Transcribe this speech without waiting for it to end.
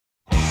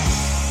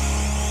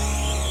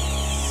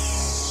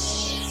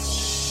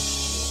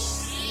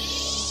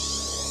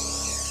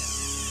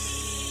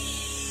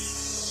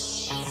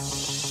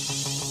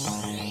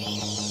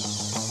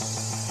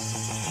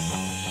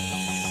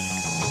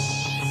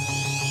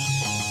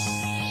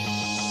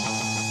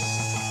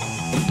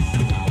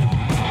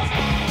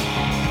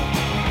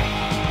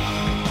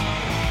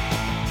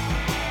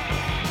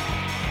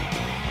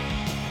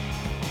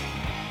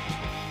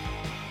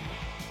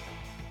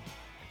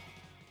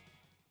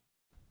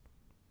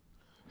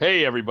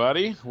Hey,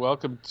 everybody.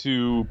 Welcome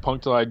to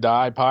Punk Till I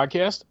Die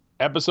podcast,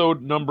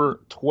 episode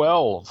number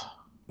 12.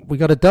 We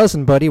got a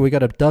dozen, buddy. We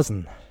got a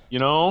dozen. You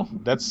know,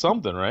 that's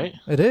something, right?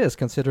 It is,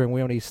 considering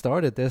we only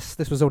started this.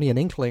 This was only an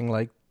inkling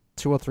like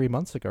 2 or 3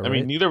 months ago, I right?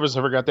 mean, neither of us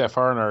ever got that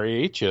far in our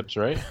AA chips,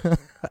 right?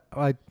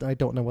 I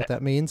don't know what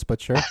that means,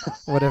 but sure.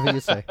 Whatever you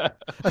say.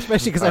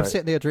 Especially because I'm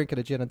sitting there drinking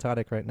a gin and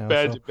tonic right now.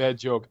 Bad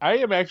joke. I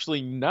am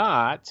actually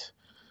not,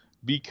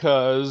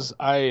 because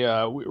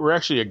we're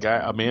actually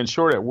a man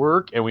short at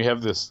work, and we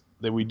have this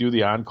that we do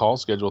the on-call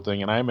schedule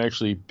thing, and I'm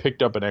actually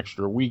picked up an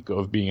extra week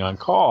of being on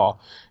call.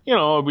 You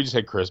know, we just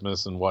had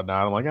Christmas and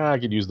whatnot. I'm like, I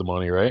could use the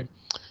money, right?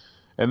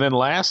 And then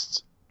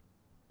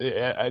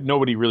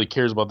nobody really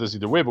cares about this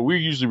either way, but we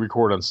usually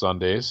record on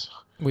Sundays.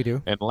 We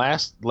do. And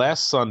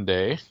last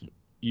Sunday,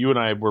 you and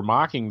I were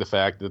mocking the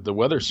fact that the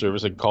weather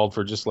service had called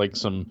for just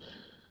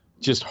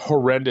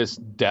horrendous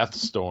death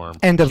storm.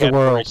 End of the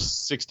world.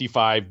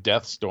 65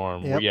 death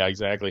storm. Yep. Yeah,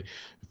 exactly.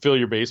 Fill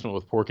your basement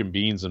with pork and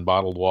beans and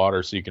bottled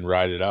water so you can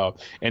ride it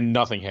out. And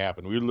nothing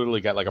happened. We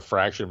literally got like a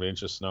fraction of an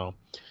inch of snow.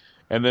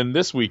 And then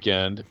this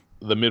weekend,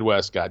 the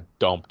Midwest got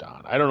dumped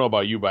on. I don't know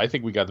about you, but I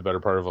think we got the better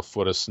part of a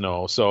foot of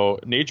snow. So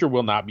nature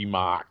will not be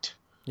mocked.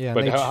 Yeah,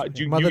 but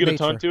do you get a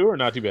ton too, or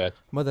not too bad?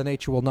 Mother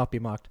Nature will not be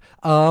mocked.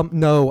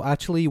 No,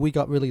 actually, we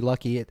got really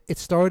lucky. It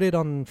started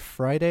on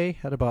Friday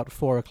at about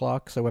 4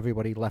 o'clock, so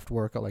everybody left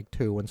work at like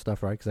 2 and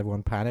stuff, right? Because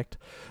everyone panicked.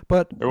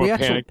 But everyone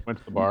panicked, went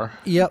to the bar.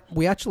 Yeah,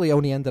 we actually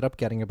only ended up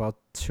getting about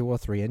 2 or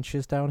 3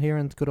 inches down here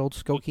in good old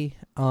Skokie.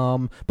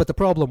 But the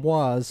problem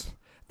was,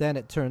 then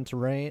it turned to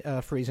rain,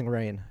 freezing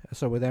rain.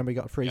 So then we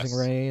got freezing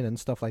rain and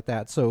stuff like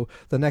that. So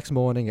the next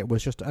morning it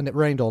was and it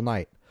rained all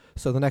night.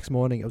 So the next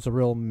morning it was a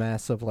real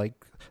mess of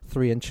like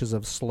 3 inches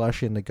of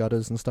slush in the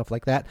gutters and stuff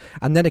like that.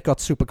 And then it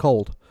got super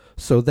cold.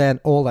 So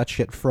then all that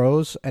shit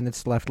froze and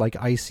it's left like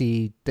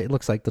icy. It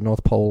looks like the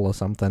North Pole or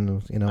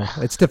something. You know,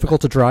 it's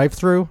difficult to drive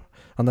through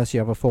unless you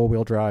have a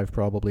 4-wheel drive,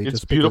 probably.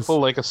 It's beautiful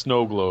like a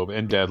snow globe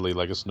and deadly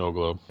like a snow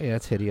globe. Yeah,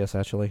 it's hideous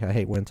actually. I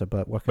hate winter,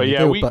 but what can you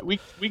do? But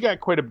we got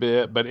quite a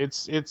bit, but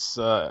it's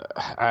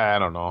I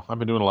don't know. I've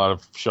been doing a lot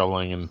of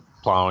shoveling and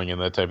plowing and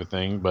that type of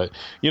thing, but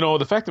you know,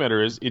 the fact of the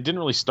matter is it didn't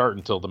really start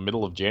until the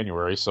middle of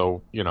January, so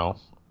you know,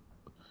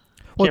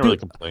 can't really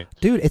complain.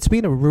 Dude, it's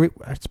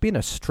been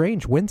a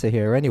strange winter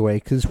here anyway,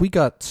 because we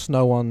got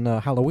snow on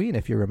Halloween,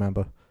 if you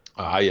remember.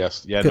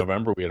 Yes, yeah,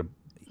 November we had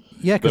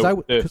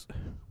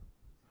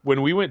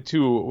when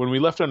we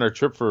left on our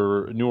trip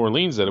for New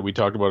Orleans that we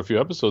talked about a few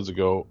episodes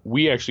ago,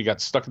 we actually got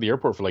stuck at the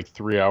airport for like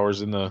 3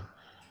 hours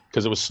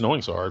because it was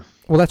snowing so hard.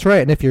 Well, that's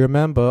right. And if you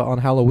remember, on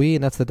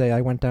Halloween, that's the day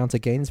I went down to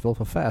Gainesville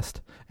for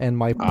Fest, and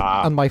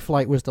my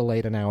flight was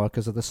delayed an hour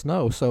because of the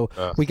snow. So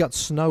we got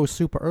snow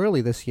super early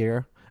this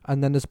year,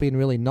 and then there's been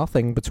really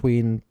nothing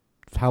between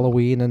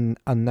Halloween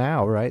and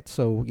now, right?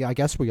 So yeah, I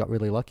guess we got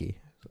really lucky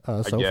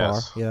so far.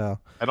 Yeah.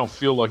 I don't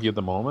feel lucky at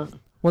the moment.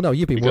 Well, no,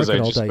 you've been working all day,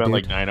 because I just spent dude.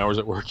 like 9 hours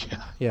at work.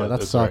 Yeah,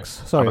 that sucks.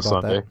 Right. Sorry on a about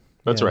Sunday. that.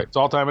 That's right. It's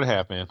all time and a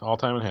half, man. All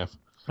time and a half.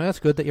 Well, that's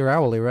good that you're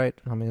hourly, right?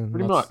 I mean,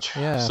 pretty much.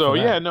 Yeah. So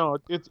yeah, no,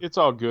 it's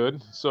all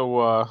good.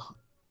 So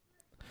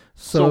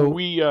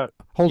we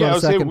hold on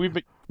a second. We've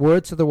been,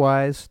 words to the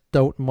wise: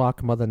 don't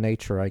mock Mother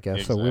Nature. I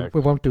guess exactly. So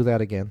we won't do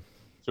that again.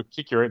 So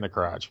kick you right in the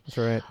crotch. That's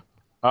right.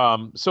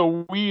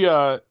 So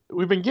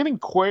we've been getting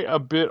quite a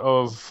bit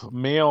of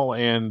mail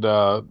and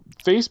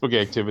Facebook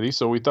activity,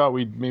 so we thought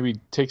we'd maybe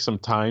take some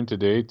time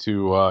today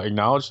to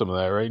acknowledge some of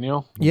that, right,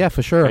 Neil? Yeah,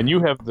 for sure. And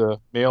you have the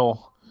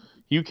mail.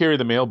 You carry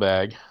the mail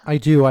bag. I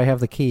do. I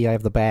have the key. I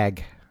have the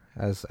bag,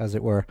 as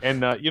it were.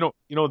 And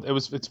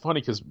it's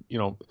funny because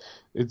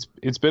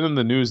it's been in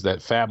the news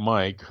that Fat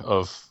Mike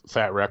of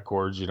Fat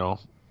Records,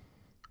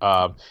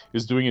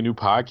 is doing a new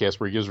podcast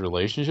where he gives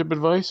relationship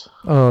advice.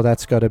 Oh,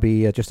 that's got to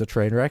be just a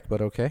train wreck, but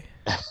okay.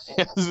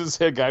 This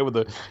is a guy with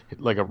a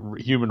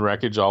human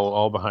wreckage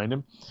all behind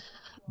him.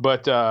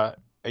 But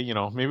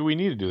maybe we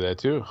need to do that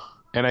too.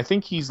 And I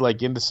think he's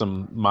like into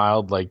some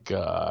mild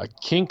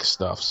kink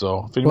stuff.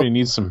 So if anybody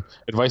needs some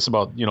advice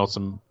about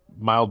some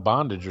mild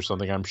bondage or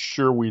something, I'm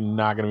sure we're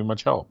not going to be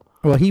much help.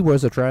 Well, he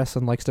wears a dress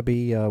and likes to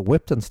be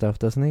whipped and stuff,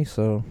 doesn't he?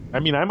 So I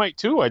mean, I might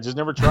too. I just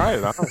never tried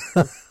it. I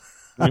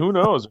mean, who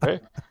knows,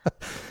 right?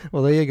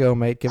 Well, there you go,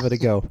 mate. Give it a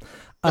go.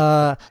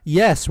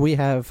 Yes, we've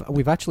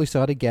actually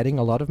started getting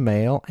a lot of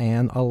mail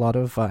and a lot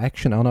of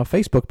action on our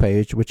Facebook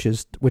page, which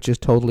is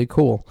totally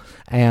cool.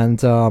 And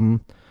why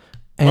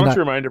don't you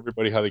remind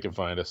everybody how they can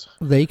find us?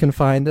 They can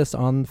find us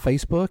on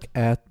Facebook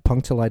at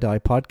Punk Till I Die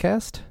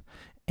Podcast,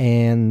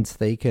 and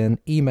they can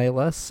email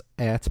us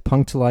at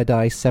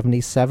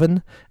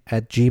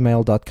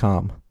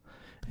punktillidie77@gmail.com.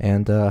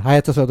 And I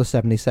had to throw the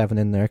 77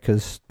 in there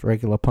because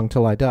regular Punk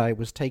Till I Die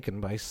was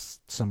taken by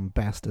some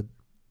bastard.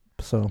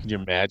 So can you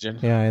imagine?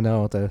 Yeah, I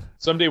know.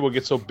 Someday we'll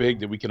get so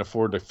big that we can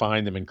afford to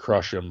find them and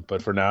crush them.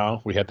 But for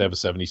now, we have to have a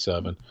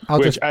 77,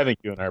 which I think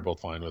you and I are both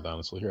fine with,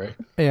 honestly, right?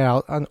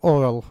 Yeah,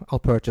 I'll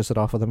purchase it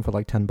off of them for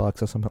like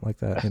 $10 or something like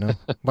that.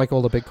 Like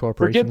all the big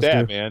corporations. Forget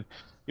that, do. man.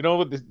 You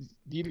know,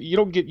 you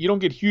don't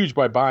get huge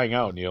by buying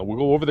out, Neil. We'll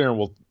go over there and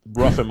we'll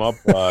rough him up.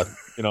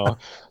 You know,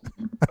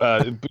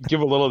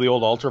 give a little of the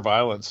old ultra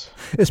violence.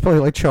 It's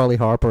probably like Charlie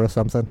Harper or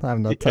something.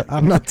 I'm not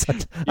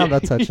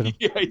touching him.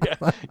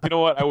 Yeah. You know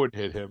what? I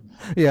wouldn't hit him.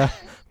 Yeah,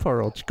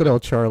 good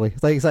old Charlie.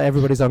 Like he's like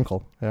everybody's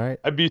uncle. All right.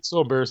 I'd be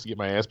so embarrassed to get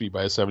my ass beat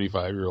by a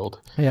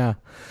 75-year-old. Yeah.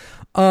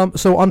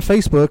 So on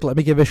Facebook, let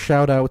me give a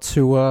shout out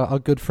to our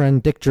good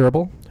friend Dick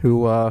Gerbil,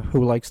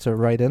 who likes to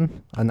write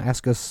in and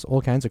ask us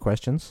all kinds of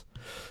questions.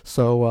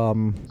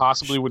 So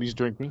possibly what he's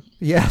drinking.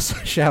 Yes,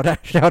 shout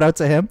out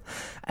to him,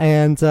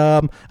 and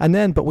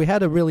then but we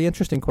had a really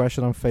interesting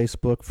question on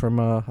Facebook from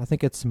I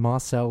think it's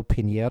Marcel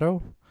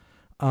Pinheiro,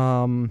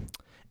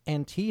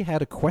 and he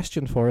had a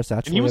question for us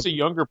actually. And he was a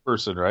younger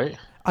person, right?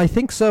 I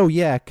think so,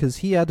 yeah, because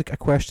he had a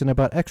question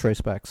about X-ray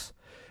specs.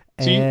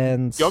 See,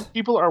 and young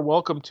people are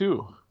welcome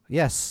too.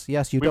 Yes, we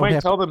don't might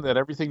have tell them that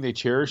everything they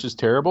cherish is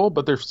terrible,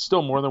 but they're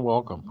still more than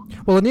welcome.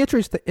 Well, and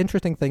the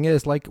interesting thing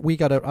is, like, we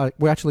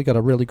actually got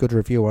a really good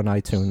review on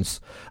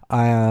iTunes,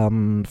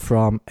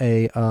 from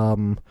a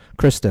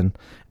Kristen,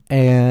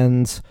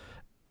 and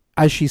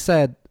as she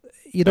said,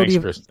 you don't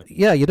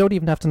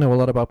even have to know a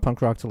lot about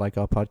punk rock to like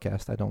our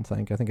podcast. I don't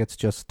think. I think it's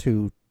just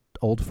two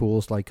old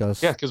fools like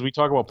us. Yeah, because we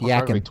talk about punk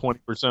rock like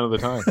 20% of the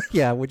time.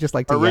 Yeah, we just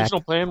like to Our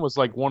original plan was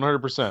like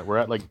 100%. We're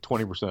at like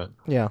 20%.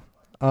 Yeah.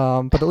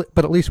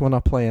 But at least we're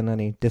not playing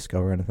any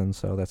disco or anything,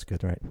 so that's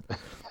good, right?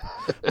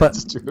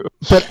 That's true.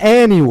 But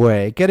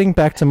anyway, getting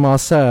back to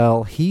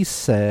Marcel, he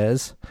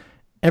says,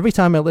 every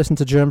time I listen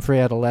to Germ-Free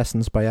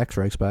Adolescence by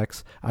X-Ray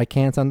Specs, I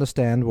can't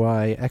understand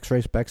why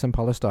X-Ray Specs and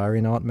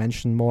Polystyrene aren't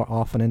mentioned more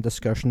often in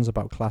discussions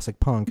about classic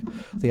punk.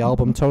 The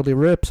album totally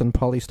rips, and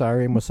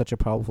Polystyrene was such a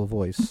powerful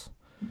voice.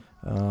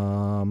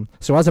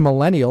 So as a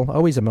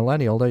millennial, he's a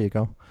millennial, there you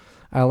go.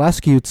 I'll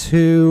ask you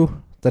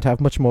two that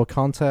have much more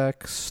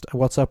context.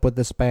 What's up with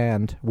this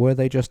band? Were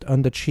they just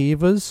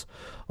underachievers,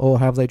 or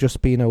have they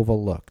just been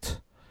overlooked?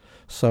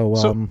 So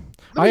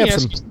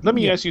let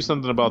me ask you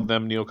something about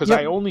them, Neil, because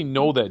I only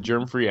know that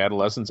Germ-Free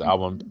Adolescence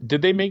album.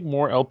 Did they make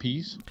more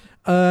LPs?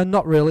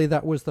 Not really.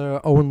 That was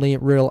their only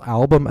real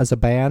album as a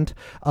band.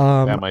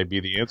 That might be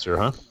the answer,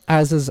 huh?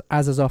 As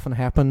has often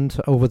happened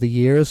over the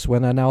years,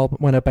 when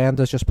a band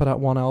has just put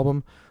out one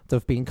album,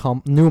 there've been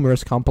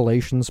numerous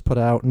compilations put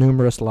out,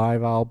 numerous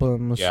live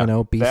albums,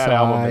 B-sides. That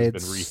album has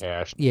been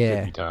rehashed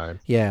 50 times.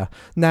 Yeah.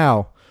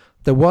 Now,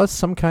 there was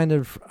some kind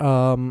of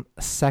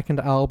second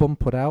album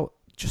put out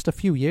just a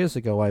few years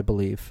ago, I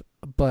believe,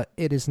 but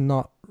it is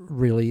not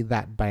really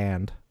that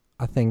band.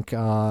 I think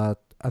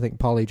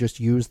Polly just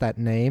used that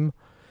name.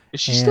 Is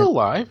she still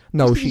alive?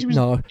 No, she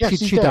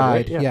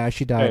died. Right? Yeah,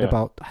 she died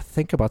about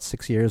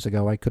 6 years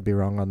ago. I could be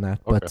wrong on that,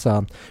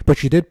 okay. But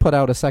she did put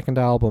out a second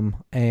album,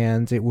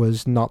 and it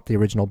was not the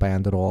original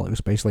band at all. It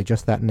was basically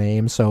just that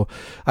name. So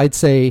I'd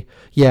say,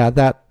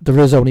 that there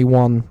is only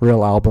one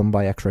real album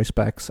by X-Ray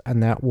Specs,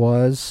 and that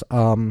was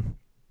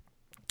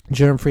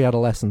Germ-Free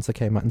Adolescence, that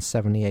came out in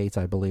 1978,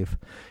 I believe.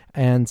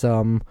 And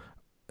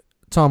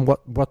Tom,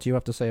 what do you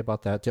have to say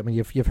about that? I mean,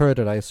 you've heard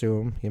it, I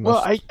assume. You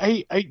must.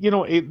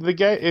 Well,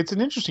 it's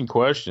an interesting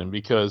question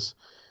because,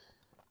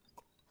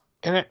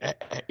 and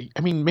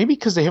I mean, maybe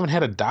because they haven't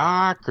had a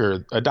doc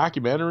or a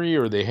documentary,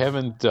 or they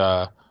haven't.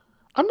 I'm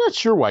not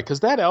sure why, because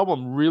that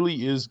album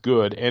really is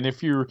good. And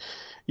if you're,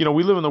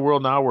 we live in the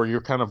world now where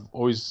you're kind of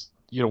always,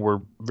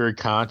 we're very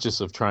conscious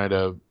of trying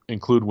to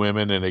include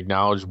women and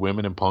acknowledge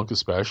women in punk,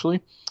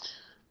 especially.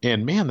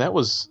 And man, that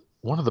was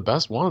one of the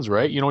best ones,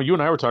 right? You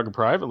and I were talking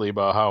privately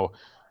about how,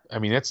 I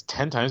mean, that's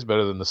 10 times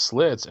better than the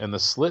Slits, and the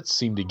Slits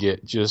seem to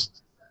get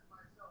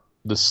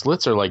the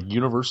Slits are like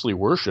universally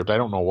worshipped. I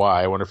don't know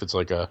why. I wonder if it's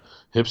like a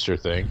hipster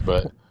thing,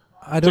 but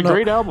it's a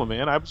great album,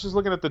 man. I was just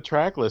looking at the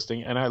track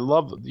listing, and I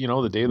love,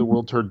 The Day the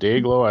World Turned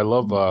Dayglow. I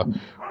love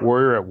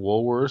Warrior at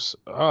Woolworths.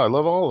 Oh, I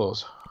love all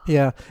those.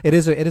 Yeah, it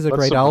is a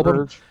great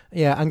album.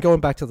 Yeah, and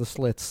going back to the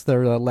Slits,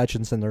 they're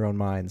legends in their own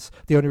minds.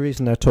 The only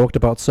reason they're talked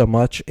about so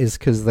much is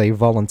because they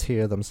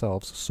volunteer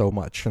themselves so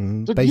much.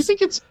 And so do you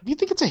think it's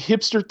a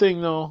hipster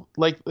thing though?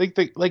 Like the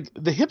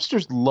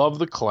hipsters love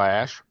the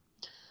Clash,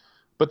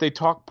 but they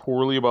talk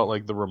poorly about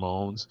like the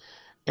Ramones.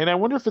 And I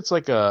wonder if it's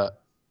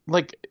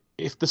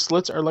if the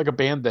Slits are like a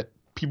band that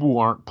people who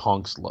aren't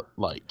punks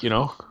like.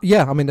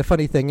 Yeah, I mean, the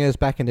funny thing is,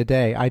 back in the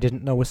day, I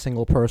didn't know a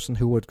single person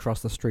who would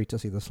cross the street to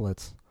see the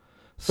Slits.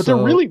 But the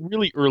really,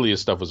 really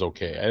earliest stuff was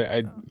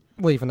okay.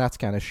 Well, even that's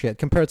kind of shit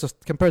compared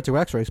to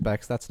X-Ray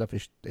Specs. That stuff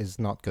is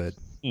not good.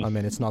 I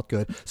mean, it's not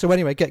good. So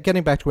anyway,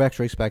 getting back to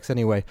X-Ray Specs.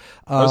 Anyway,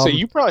 I would say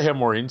you probably have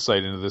more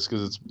insight into this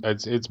because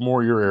it's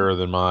more your era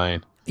than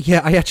mine.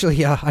 Yeah,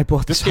 I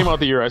bought this. This came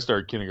out the year I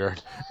started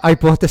kindergarten. I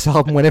bought this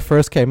album when it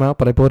first came out,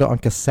 but I bought it on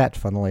cassette.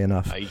 Funnily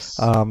enough, nice.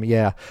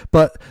 Yeah,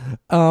 but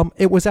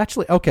it was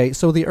actually okay.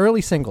 So the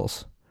early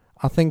singles,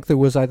 I think there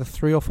was either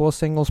 3 or 4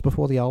 singles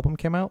before the album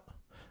came out.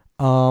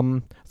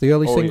 The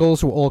early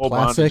singles were all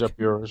classic. Bondage Up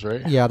Yours,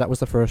 right? Yeah, that was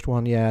the first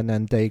one. Yeah, and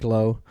then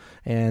Dayglow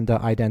and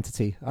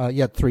Identity.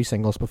 You had 3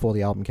 singles before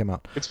the album came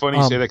out. It's funny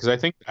you say that because I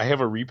think I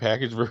have a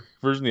repackaged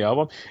version of the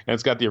album, and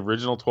it's got the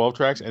original 12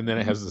 tracks, and then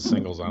it has the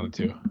singles on it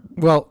too.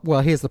 Well,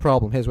 here's the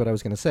problem. Here's what I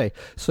was going to say.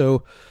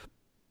 So,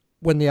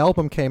 when the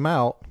album came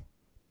out,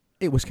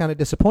 it was kind of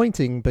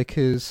disappointing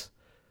because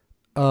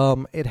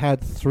it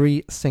had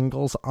 3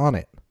 singles on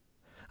it.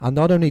 And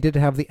not only did it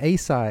have the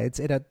A-sides,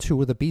 it had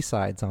 2 of the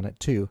B-sides on it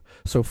too.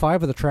 So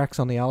 5 of the tracks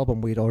on the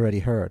album we'd already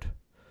heard.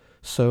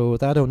 So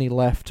that only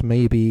left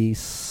maybe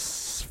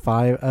 6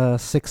 songs.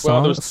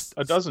 Well, there's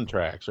a dozen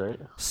tracks, right?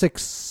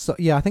 6.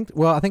 Yeah, I think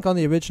on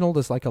the original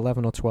there's like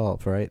 11 or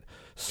 12, right?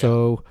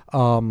 So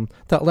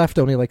that left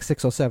only like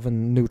 6 or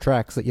 7 new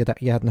tracks that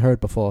you hadn't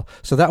heard before.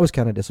 So that was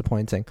kind of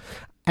disappointing.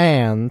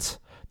 And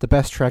the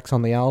best tracks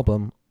on the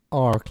album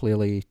are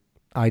clearly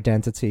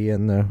Identity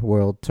and The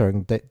World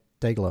Turned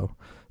Dayglow.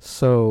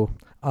 So,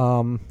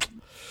 I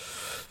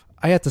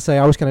had to say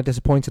I was kind of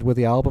disappointed with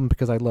the album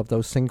because I love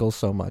those singles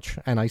so much,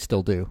 and I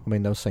still do. I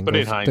mean, those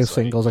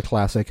singles are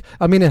classic.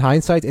 I mean, in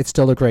hindsight, it's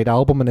still a great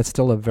album, and it's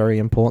still a very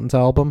important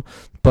album.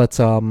 But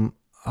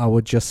I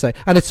would just say,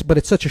 but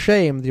it's such a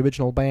shame the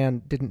original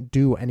band didn't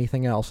do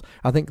anything else.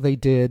 I think they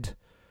did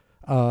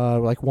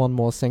like one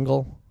more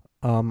single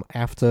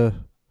after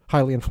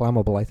Highly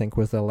Inflammable, I think,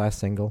 was their last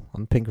single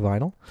on pink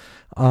vinyl.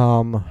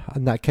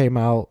 And that came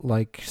out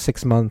like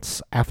 6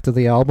 months after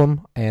the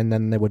album, and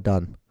then they were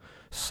done.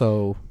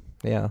 So,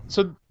 yeah.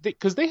 So,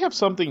 because they have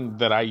something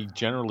that I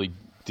generally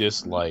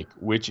dislike,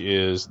 which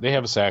is they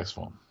have a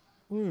saxophone.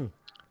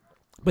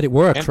 But it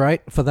works,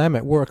 right? For them,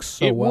 it works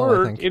so well,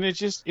 worked, I think. And it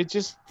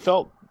just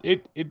felt,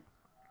 it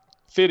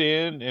fit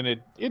in, and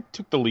it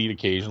took the lead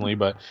occasionally,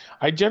 but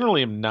I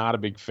generally am not a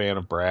big fan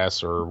of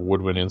brass or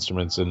woodwind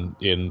instruments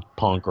in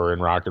punk or in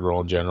rock and roll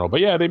in general. But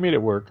yeah, they made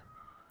it work.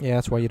 Yeah,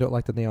 that's why you don't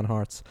like the Neon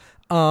Hearts.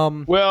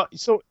 Well,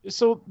 so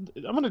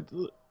I'm gonna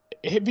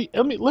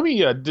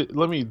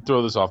let me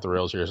throw this off the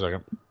rails here a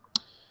second.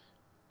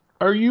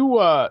 Are you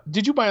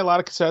did you buy a lot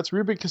of cassettes? Were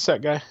you a big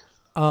cassette guy?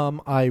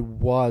 I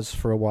was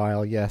for a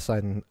while, yes,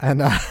 and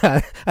and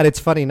it's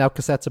funny now.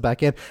 Cassettes are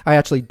back in. I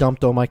actually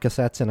dumped all my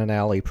cassettes in an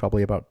alley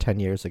probably about 10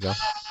 years ago.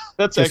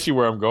 That's actually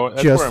where I'm going.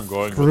 That's where I'm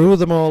going. Threw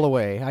them all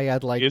away. I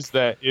had like if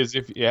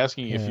you're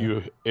asking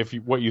if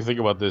you what you think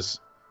about this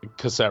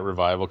cassette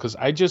revival, because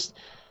I just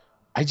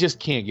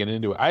can't get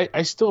into it.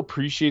 I still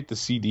appreciate the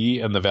CD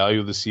and the value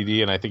of the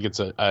CD, and I think it's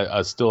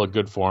a still a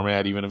good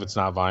format even if it's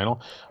not vinyl.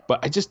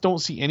 But I just don't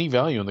see any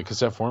value in the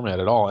cassette format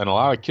at all. And a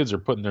lot of kids are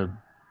putting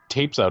their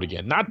tapes out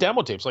again, not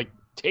demo tapes, like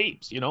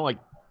tapes, like.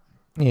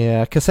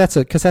 Yeah,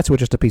 cassettes were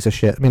just a piece of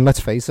shit. I mean, let's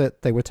face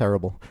it, they were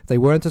terrible. They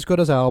weren't as good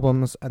as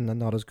albums, and they're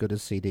not as good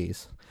as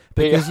CDs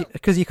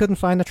because you couldn't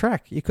find the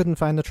track. You couldn't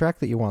find the track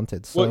that you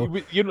wanted. So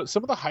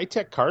some of the high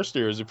tech car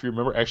stereos, if you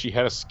remember, actually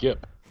had a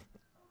skip.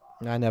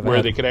 I never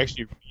where they could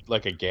actually read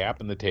like a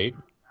gap in the tape.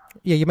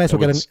 Yeah, you might as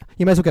well get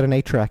an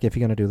 8-track if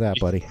you're going to do that,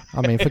 buddy.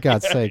 I mean, for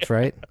God's sakes,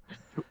 right?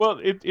 Well,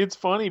 it's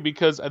funny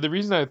because the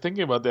reason I'm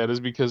thinking about that is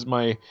because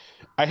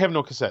I have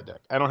no cassette deck.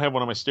 I don't have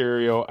one on my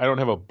stereo. I don't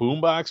have a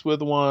boombox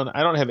with one.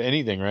 I don't have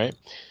anything, right?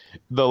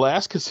 The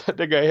last cassette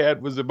deck I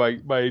had was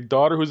my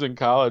daughter who's in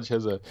college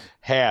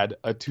had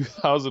a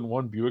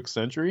 2001 Buick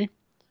Century,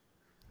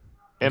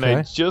 and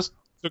I just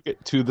took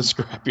it to the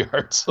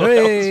scrapyard. So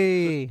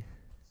hey!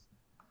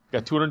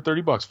 Got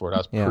 $230 for it. I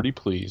was pretty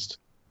pleased.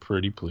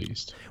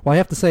 Well, I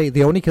have to say,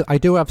 I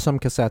do have some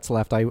cassettes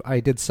left. I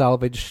did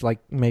salvage like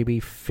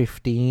maybe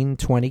 15,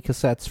 20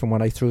 cassettes from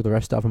when I threw the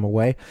rest of them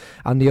away.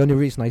 And the only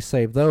reason I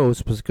saved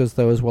those was because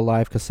those were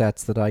live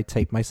cassettes that I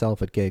taped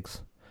myself at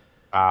gigs.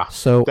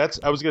 So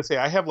I was going to say,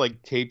 I have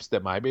like tapes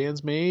that my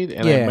band's made,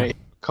 and I made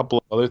a couple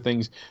of other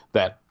things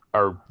that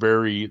are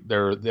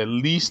they're at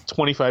least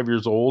 25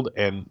 years old,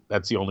 and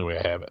that's the only way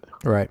I have it.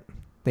 Right.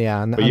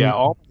 Yeah.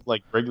 All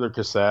like regular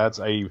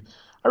cassettes,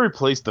 I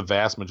replaced the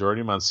vast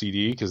majority of them on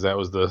CD because that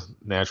was the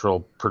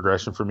natural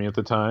progression for me at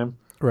the time.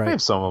 Right. I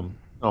have some of them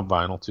on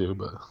vinyl too,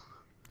 but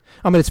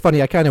I mean, it's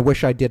funny. I kind of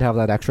wish I did have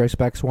that X-Ray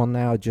Specs one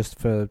now, just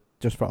for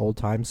old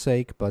time's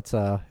sake. But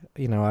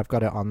I've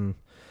got it on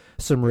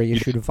some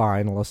reissued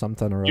vinyl or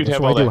something or other.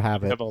 So I do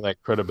have it. Have all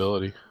that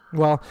credibility.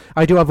 Well,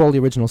 I do have all the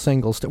original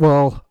singles.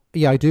 Well,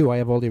 yeah, I do. I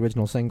have all the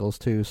original singles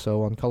too,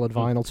 so on colored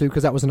vinyl too,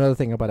 because that was another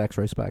thing about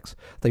X-Ray Specs.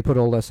 They put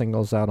all their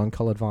singles out on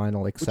colored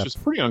vinyl, which was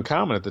pretty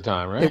uncommon at the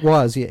time, right? It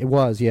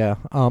was, yeah.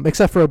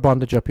 Except for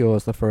Bondage Up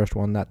Yours, the first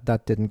one,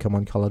 that didn't come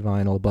on colored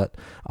vinyl, but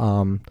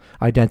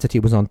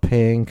Identity was on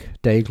pink,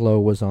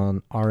 Dayglow was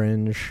on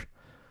orange,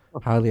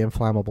 Highly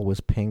Inflammable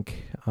was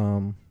pink.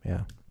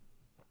 Yeah.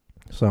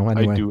 So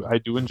anyway, I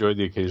do enjoy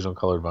the occasional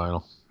colored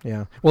vinyl.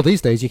 Yeah. Well,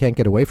 these days you can't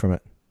get away from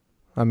it.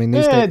 I mean,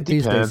 these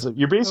days,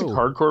 your basic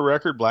hardcore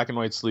record, black and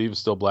white sleeve, is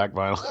still black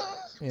vinyl.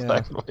 Yeah.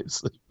 Black and white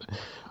sleeve.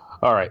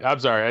 All right, I'm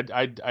sorry,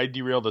 I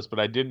derailed this, but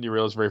I didn't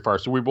derail this very far.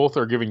 So we both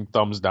are giving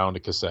thumbs down to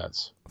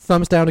cassettes.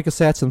 Thumbs down to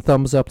cassettes and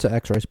thumbs up to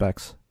X-Ray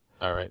Specs.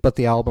 All right, but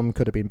the album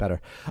could have been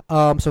better.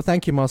 So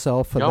thank you,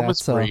 Marcel, for that. The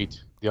album's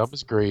great. The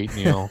album's great,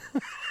 Neil.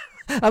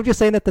 I'm just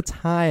saying at the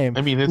time.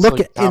 I mean, it's Look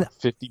like in top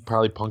 50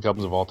 probably punk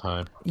albums of all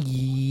time.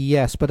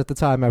 Yes, but at the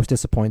time I was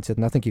disappointed,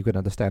 and I think you could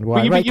understand But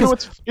why. Right? you know,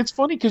 it's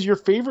funny because your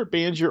favorite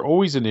bands, you're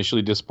always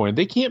initially disappointed.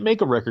 They can't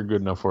make a record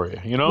good enough for you.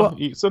 You know, Well,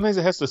 sometimes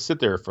it has to sit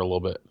there for a little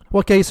bit.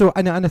 okay, so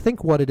and I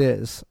think what it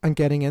is, and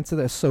getting into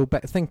this, so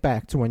think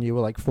back to when you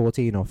were like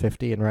 14 or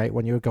 15, right?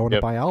 When you were going to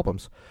Yep. buy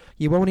albums,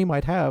 you only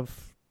might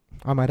have,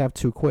 I might have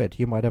 £2.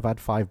 You might have had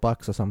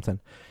 $5 or something.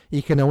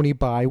 You can only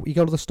buy. You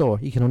go to the store,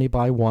 you can only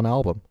buy one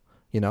album.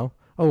 You know,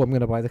 oh, I'm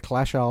going to buy the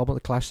Clash album,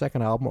 the Clash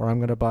second album, or I'm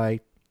going to buy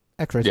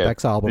X-Ray Yeah,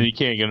 Specs album. and you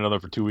can't get another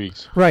for 2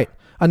 weeks. Right.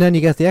 And then you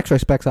get the X-Ray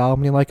Specs album,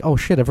 and you're like, oh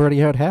shit, I've already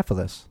heard half of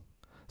this.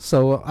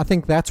 So I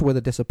think that's where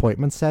the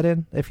disappointment set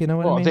in, if you know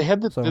what I mean. They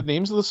had So- the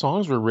names of the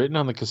songs were written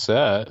on the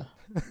cassette.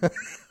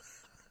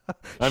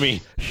 I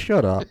mean,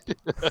 Shut up.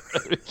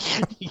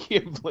 you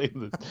can't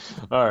blame this.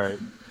 All right.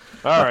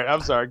 I'm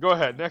sorry. Go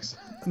ahead.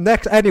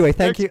 Next. Anyway,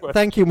 thank Next you, question.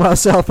 thank you,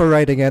 Marcel, for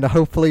writing in.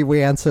 Hopefully,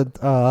 we answered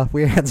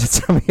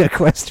some of your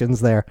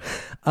questions there.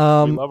 We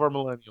love our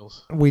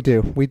millennials. We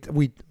do.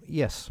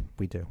 Yes,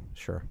 we do.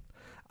 Sure.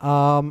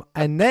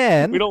 And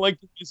then We don't like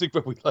the music,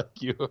 but we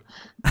like you.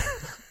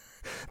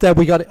 then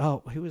we got.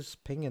 Oh, who was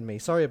pinging me?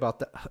 Sorry about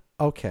that.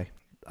 Okay.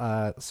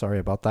 Sorry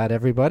about that,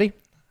 everybody.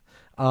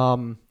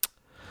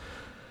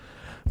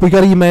 We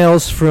got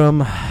emails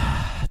from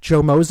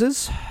Joe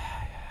Moses.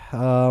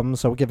 So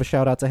we'll give a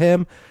shout out to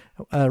him.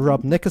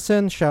 Rob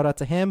Nickerson, shout out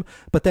to him.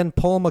 But then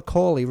Paul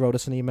McCauley wrote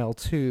us an email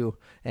too,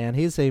 and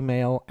his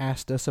email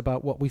asked us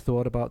about what we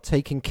thought about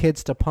taking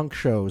kids to punk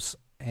shows.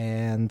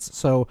 And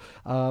so,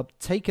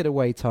 take it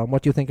away, Tom.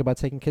 What do you think about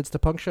taking kids to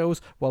punk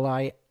shows? While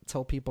I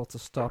tell people to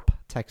stop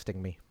texting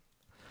me.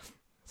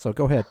 So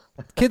go ahead.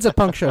 Kids at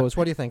punk shows.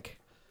 What do you think?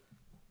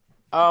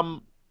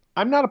 I'm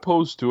not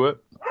opposed to it.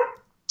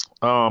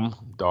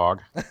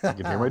 Dog. I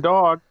can hear my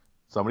dog.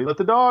 Somebody let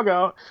the dog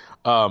out.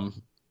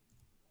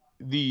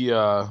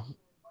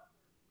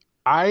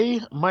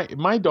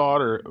 My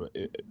daughter,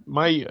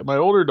 my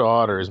older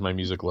daughter is my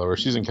music lover.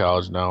 She's in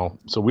college now,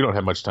 so we don't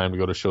have much time to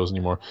go to shows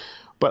anymore.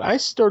 But I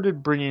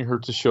started bringing her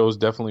to shows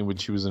definitely when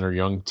she was in her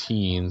young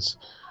teens.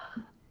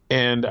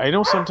 And I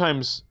know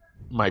sometimes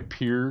my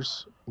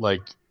peers,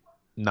 like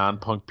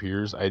non-punk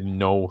peers, I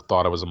know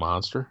thought I was a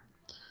monster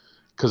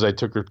because I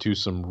took her to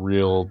some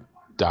real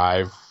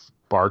dive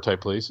bar type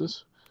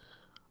places.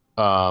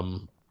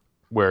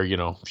 Where, you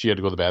know, she had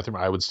to go to the bathroom.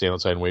 I would stand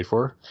outside and wait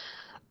for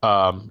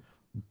her.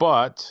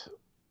 But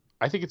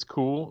I think it's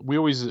cool. We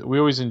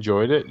always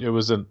enjoyed it. It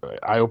was an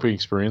eye-opening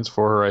experience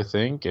for her, I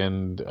think.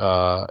 And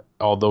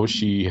although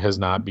she has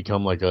not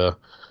become like a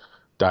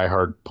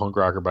diehard punk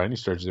rocker by any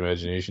stretch of the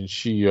imagination,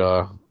 she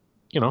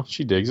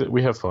she digs it.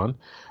 We have fun.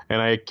 And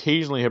I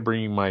occasionally have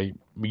bringing my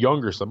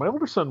younger son. My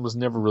older son was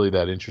never really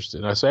that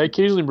interested. I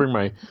occasionally bring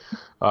my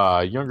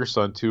younger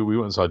son too. We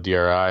went and saw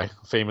DRI.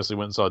 Famously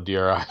went and saw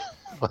DRI.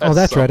 Oh,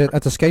 that's right.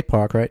 At the skate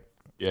park, right?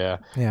 Yeah.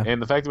 Yeah.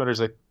 And the fact of the matter is,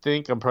 I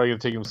think I'm probably going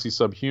to take him to see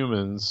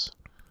Subhumans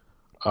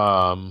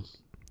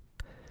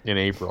in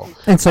April.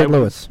 In St.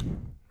 Louis,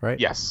 right?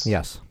 Yes.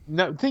 Yes.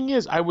 Now, the thing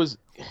is, I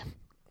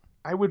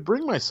would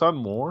bring my son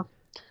more,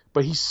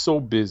 but he's so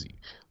busy.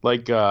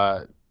 Like,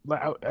 I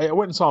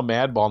went and saw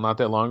Madball not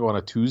that long ago on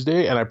a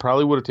Tuesday, and I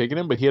probably would have taken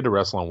him, but he had to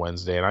wrestle on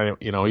Wednesday, and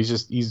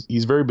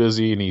he's very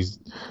busy, and he's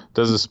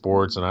does his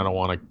sports, and I don't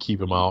want to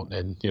keep him out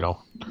and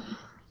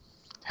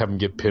have him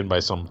get pinned by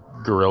some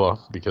gorilla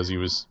because he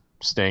was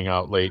staying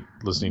out late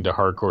listening to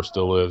Hardcore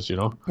Still Lives.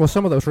 Well,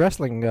 some of those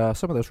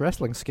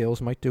wrestling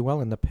skills might do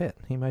well in the pit.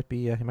 He might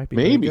be Maybe.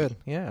 pretty good.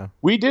 Yeah.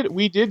 We did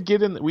go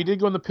in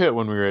the pit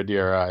when we were at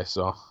DRI.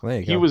 So There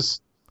you he go.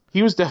 was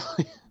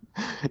definitely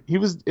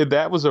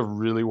that was a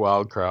really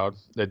wild crowd.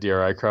 That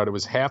DRI crowd. It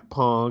was half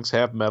punks,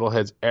 half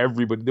metalheads.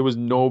 Everybody. There was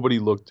nobody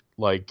looked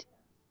like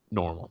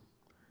normal.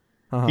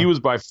 Uh-huh. He was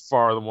by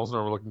far the most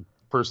normal looking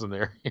person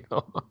there.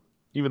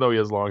 Even though he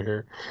has long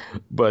hair.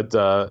 But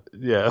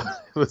yeah,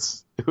 it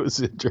was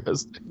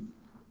interesting.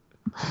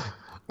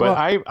 But Well-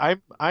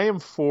 I am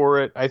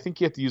for it. I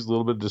think you have to use a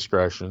little bit of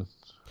discretion.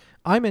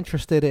 I'm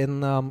interested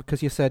in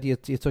because you said you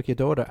took your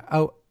daughter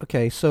out.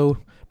 Okay, so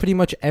pretty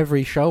much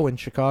every show in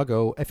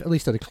Chicago, at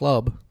least at a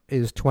club,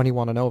 is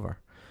 21 and over.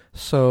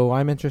 So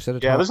I'm interested in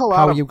There's a how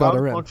lot of you got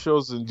her punk in.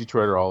 shows in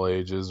Detroit are all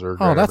ages or Oh,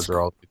 Grand Rapids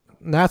are all.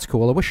 That's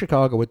cool. I wish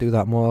Chicago would do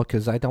that more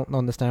because I don't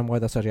understand why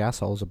they're such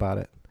assholes about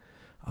it.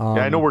 Yeah,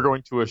 I know we're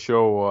going to a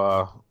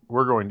show.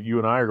 You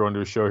and I are going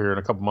to a show here in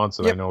a couple months,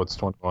 and Yep. I know it's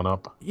 21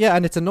 up. Yeah,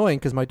 and it's annoying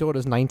because my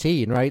daughter's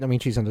 19, right? I mean,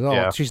 she's an adult.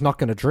 Yeah. She's not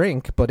going to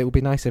drink, but it would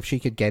be nice if she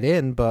could get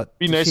in. But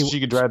It'd be nice if she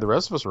could drive the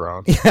rest of us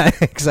around. Yeah,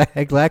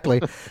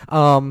 exactly.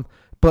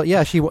 But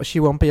yeah, she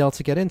won't be able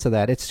to get into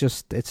that. It's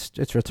just it's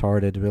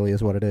retarded, really,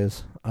 is what it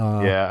is.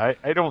 Yeah,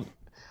 I don't.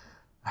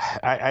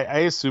 I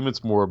assume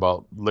it's more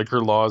about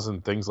liquor laws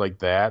and things like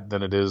that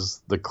than it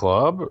is the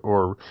club,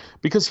 or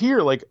because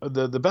here, like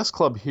the best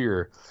club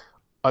here,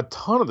 a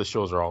ton of the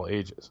shows are all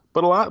ages,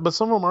 but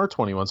some of them are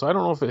 21. So I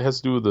don't know if it has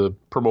to do with the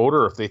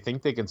promoter or if they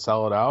think they can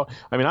sell it out.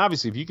 I mean,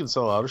 obviously, if you can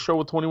sell out a show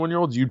with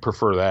 21-year-olds, you'd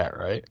prefer that,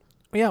 right?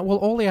 Yeah, well,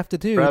 all they have to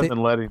do, rather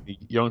than letting the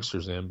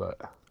youngsters in. But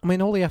I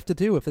mean, all you have to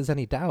do, if there's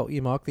any doubt,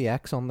 you mark the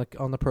X on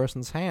the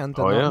person's hand.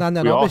 And oh yeah, and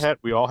then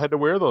we all had to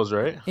wear those,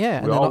 right?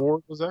 Yeah, we all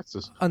wore those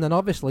X's. And then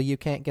obviously you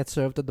can't get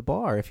served at the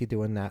bar if you're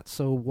doing that.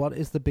 So what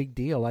is the big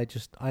deal? I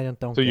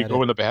don't. So you get go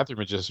it. in the bathroom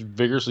and just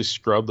vigorously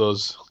scrub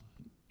those.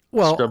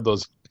 Well, scrub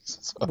those.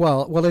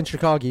 well, in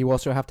Chicago you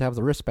also have to have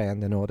the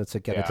wristband in order to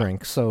get a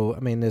drink. So I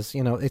mean, there's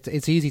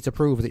it's easy to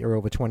prove that you're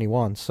over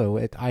 21.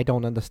 So I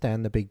don't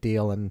understand the big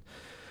deal. And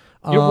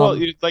yeah, well,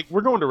 like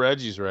we're going to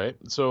Reggie's, right?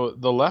 So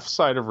the left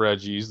side of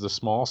Reggie's, the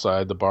small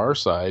side, the bar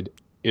side,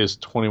 is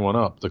 21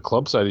 up. The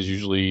club side is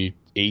usually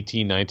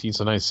 18, 19,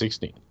 sometimes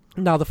 16.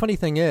 Now the funny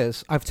thing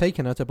is, I've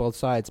taken her to both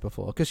sides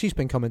before because she's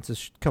been coming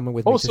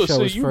with me to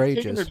shows for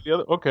ages.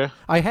 Okay,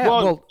 I have.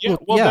 Well, yeah,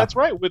 that's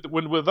right.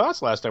 With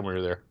us last time we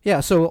were there. Yeah,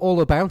 so all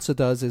the bouncer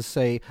does is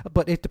say,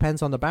 but it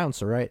depends on the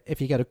bouncer, right?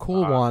 If you get a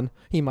cool one,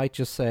 he might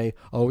just say,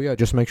 "Oh yeah,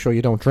 just make sure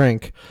you don't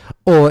drink,"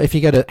 or if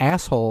you get an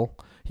asshole,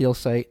 he'll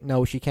say,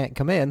 "No, she can't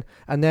come in."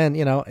 And then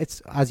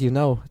it's as you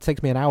know, it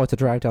takes me an hour to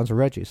drive down to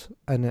Reggie's,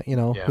 and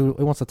who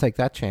wants to take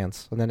that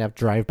chance and then have to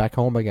drive back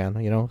home again?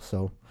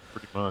 So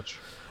pretty much.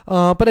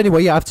 But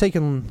anyway, yeah, I've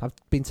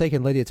been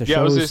taking Lydia to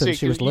shows since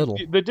she was little.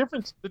 The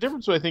difference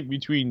I think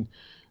between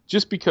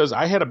just because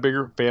I had a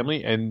bigger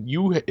family and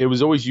it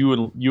was always you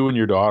and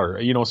your daughter,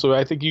 so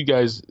I think you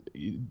guys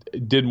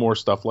did more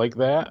stuff like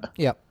that.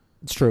 Yeah,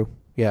 it's true.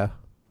 Yeah.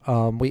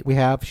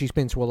 She's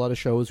been to a lot of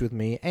shows with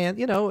me, and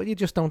you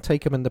just don't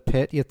take them in the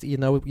pit. You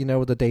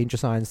know the danger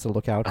signs to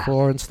look out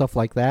for and stuff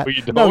like that. But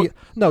you don't?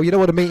 No, you know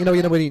what I mean.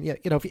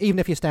 Even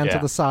if you stand to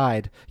the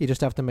side, you just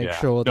have to make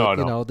sure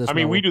that there's. I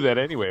mean, we do that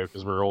anyway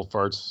because we're old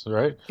farts,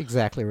 right?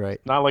 Exactly right.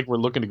 Not like we're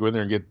looking to go in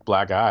there and get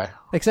black eye.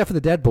 Except for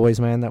the Dead Boys,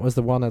 man. That was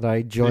the one that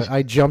I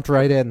jumped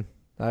right in.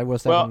 I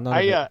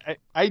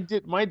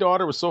did. My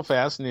daughter was so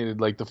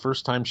fascinated. Like the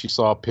first time she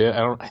saw a pit,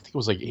 I think it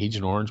was like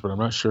Agent Orange, but I'm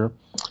not sure.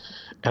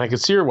 And I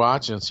could see her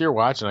watching.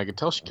 I could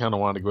tell she kind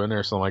of wanted to go in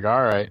there. So I'm like,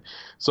 all right.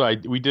 So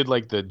we did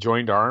like the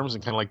joined arms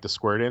and kind of like the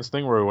square dance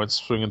thing where we went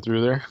swinging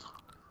through there.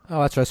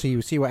 Oh, that's right. So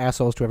you were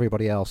assholes to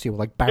everybody else. You were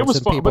like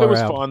bouncing people around. It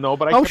was fun though.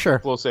 But I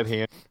kept close at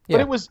hand.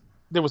 Yeah. But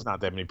there was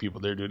not that many people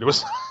there, dude. It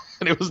was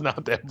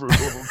not that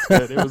brutal.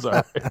 It was all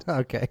right.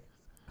 Okay.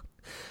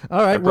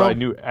 All right.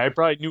 I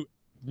probably knew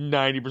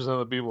 90% of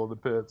the people in the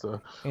pit. So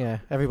yeah,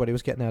 everybody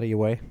was getting out of your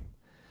way.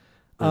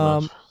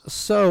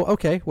 So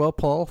okay, well,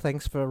 Paul,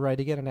 thanks for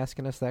writing in and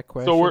asking us that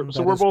question.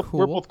 So we're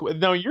both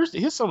now.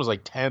 His son was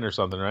like 10 or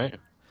something, right?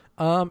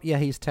 Yeah,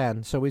 he's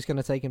 10, so he's going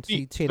to take him to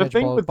see Teenage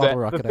Bottle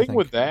Rocket. The thing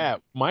with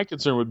that, my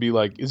concern would be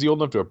like, is he old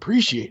enough to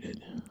appreciate it?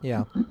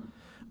 Yeah.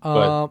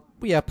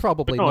 Yeah,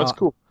 probably not. It's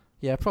cool.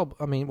 Yeah, probably.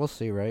 I mean, we'll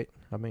see, right?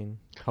 I mean,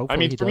 hopefully. I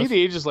mean, for me,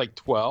 the age is like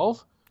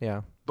 12.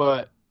 Yeah.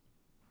 But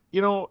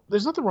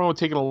there's nothing wrong with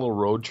taking a little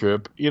road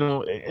trip.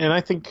 And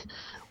I think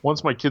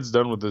once my kid's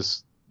done with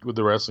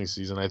the wrestling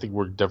season, I think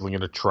we're definitely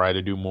going to try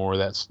to do more of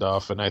that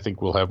stuff, and I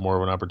think we'll have more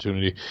of an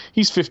opportunity.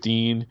 He's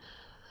 15.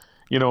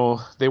 They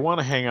want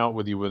to hang out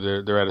with you when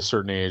they're at a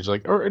certain age. I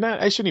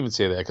shouldn't even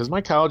say that because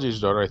my college age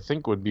daughter, I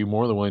think, would be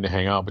more than willing to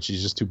hang out, but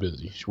she's just too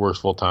busy. She works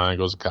full time,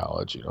 goes to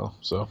college,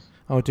 so.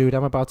 Oh, dude,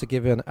 I'm about to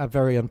give you a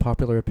very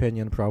unpopular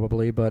opinion,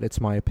 probably, but it's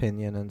my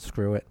opinion, and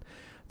screw it.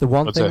 The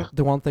one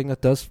thing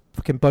that does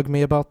fucking bug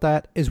me about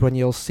that is when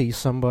you'll see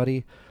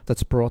somebody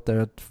that's brought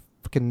their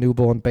fucking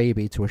newborn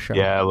baby to a show.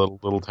 Yeah,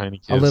 little tiny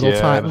kids.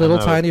 A little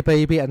tiny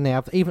baby, and they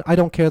have I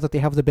don't care that they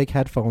have the big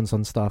headphones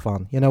and stuff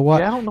on. You know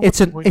what? Yeah, I don't know what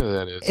the point of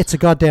that is. It's a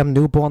goddamn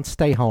newborn.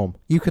 Stay home.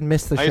 You can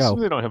miss the show. I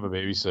assume they don't have a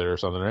babysitter or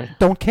something, right?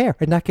 Don't care.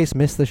 In that case,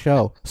 miss the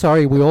show.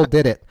 Sorry, we all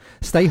did it.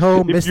 Stay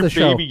home, miss the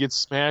show. If your baby gets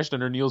smashed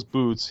under Neil's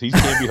boots, he's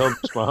going to be held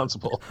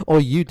responsible. Oh,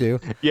 you do?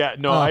 Yeah,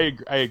 no, I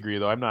agree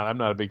though. I'm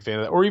not a big fan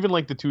of that. Or even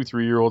like the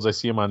 2-3-year-olds, I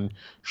see them on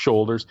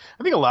shoulders.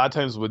 I think a lot of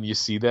times when you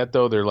see that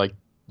though, they're like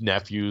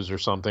nephews or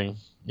something.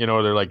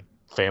 They're like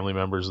family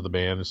members of the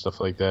band and stuff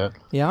like that.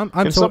 Yeah,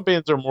 some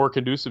bands are more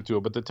conducive to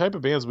it, but the type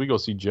of bands we go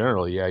see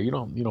generally, yeah, you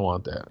don't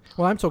want that.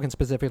 Well, I'm talking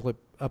specifically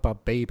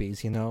about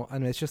babies,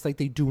 and it's just like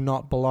they do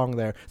not belong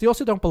there. They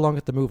also don't belong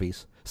at the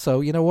movies.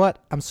 So you know what?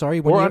 I'm sorry.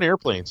 Or on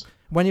airplanes.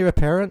 When you're a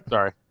parent.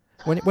 Sorry.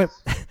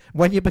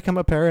 When you become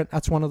a parent,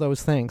 that's one of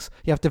those things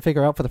you have to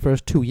figure out for the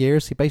first 2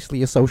 years. Basically,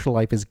 your social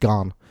life is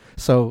gone.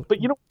 So,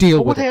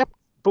 deal with it.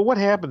 But what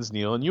happens,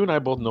 Neil, and you and I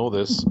both know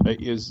this,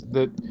 is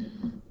that.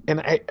 And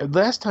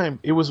last time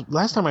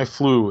I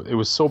flew, it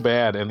was so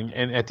bad, and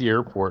at the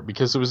airport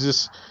because it was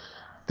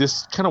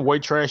this kind of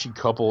white trashy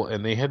couple,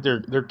 and they had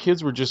their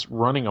kids were just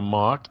running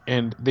amok,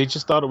 and they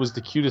just thought it was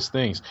the cutest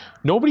things.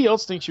 Nobody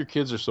else thinks your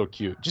kids are so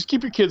cute. Just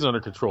keep your kids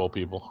under control,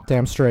 people.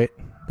 Damn straight.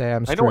 I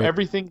know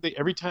everything.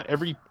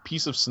 Every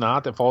piece of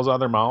snot that falls out of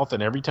their mouth,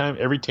 and every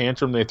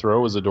tantrum they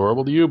throw is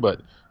adorable to you,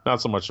 but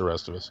not so much the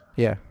rest of us.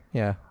 Yeah.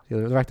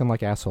 They're acting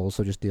like assholes,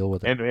 so just deal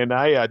with it. And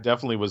I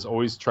definitely was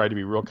always tried to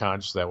be real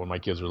conscious of that when my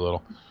kids were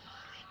little.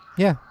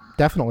 Yeah,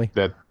 definitely.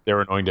 That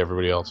they're annoying to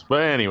everybody else.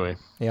 But anyway.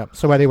 Yeah.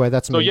 So anyway,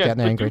 that's me getting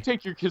angry. Do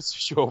take your kids to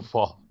show,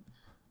 Paul.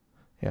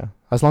 Yeah.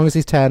 As long as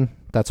he's 10,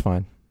 that's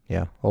fine.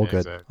 Yeah, all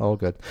good. Exactly. All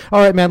good. All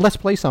right, man, let's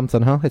play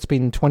something, huh? It's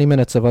been 20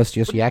 minutes of us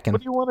just yakking.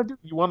 What do you want to do?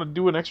 You want to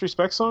do an X-Ray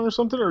Spec song or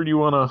something, or do you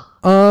want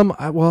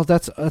to? Well,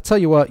 I'll tell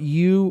you what,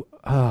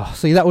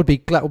 see, that would be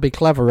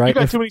clever, right? You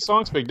got too many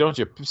songs picked, don't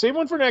you? Save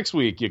one for next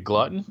week, you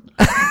glutton.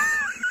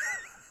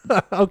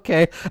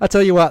 Okay, I'll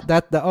tell you what,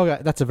 okay,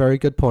 that's a very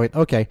good point.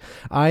 Okay,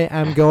 I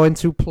am going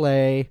to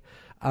play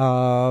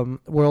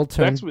World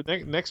Turn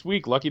next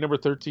week, lucky number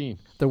 13.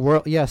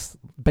 Yes,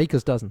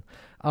 Baker's dozen.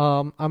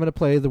 I'm going to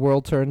play The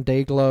World Turn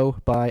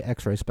Dayglow by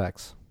X-Ray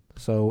Specs.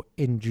 So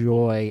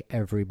enjoy,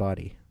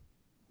 everybody.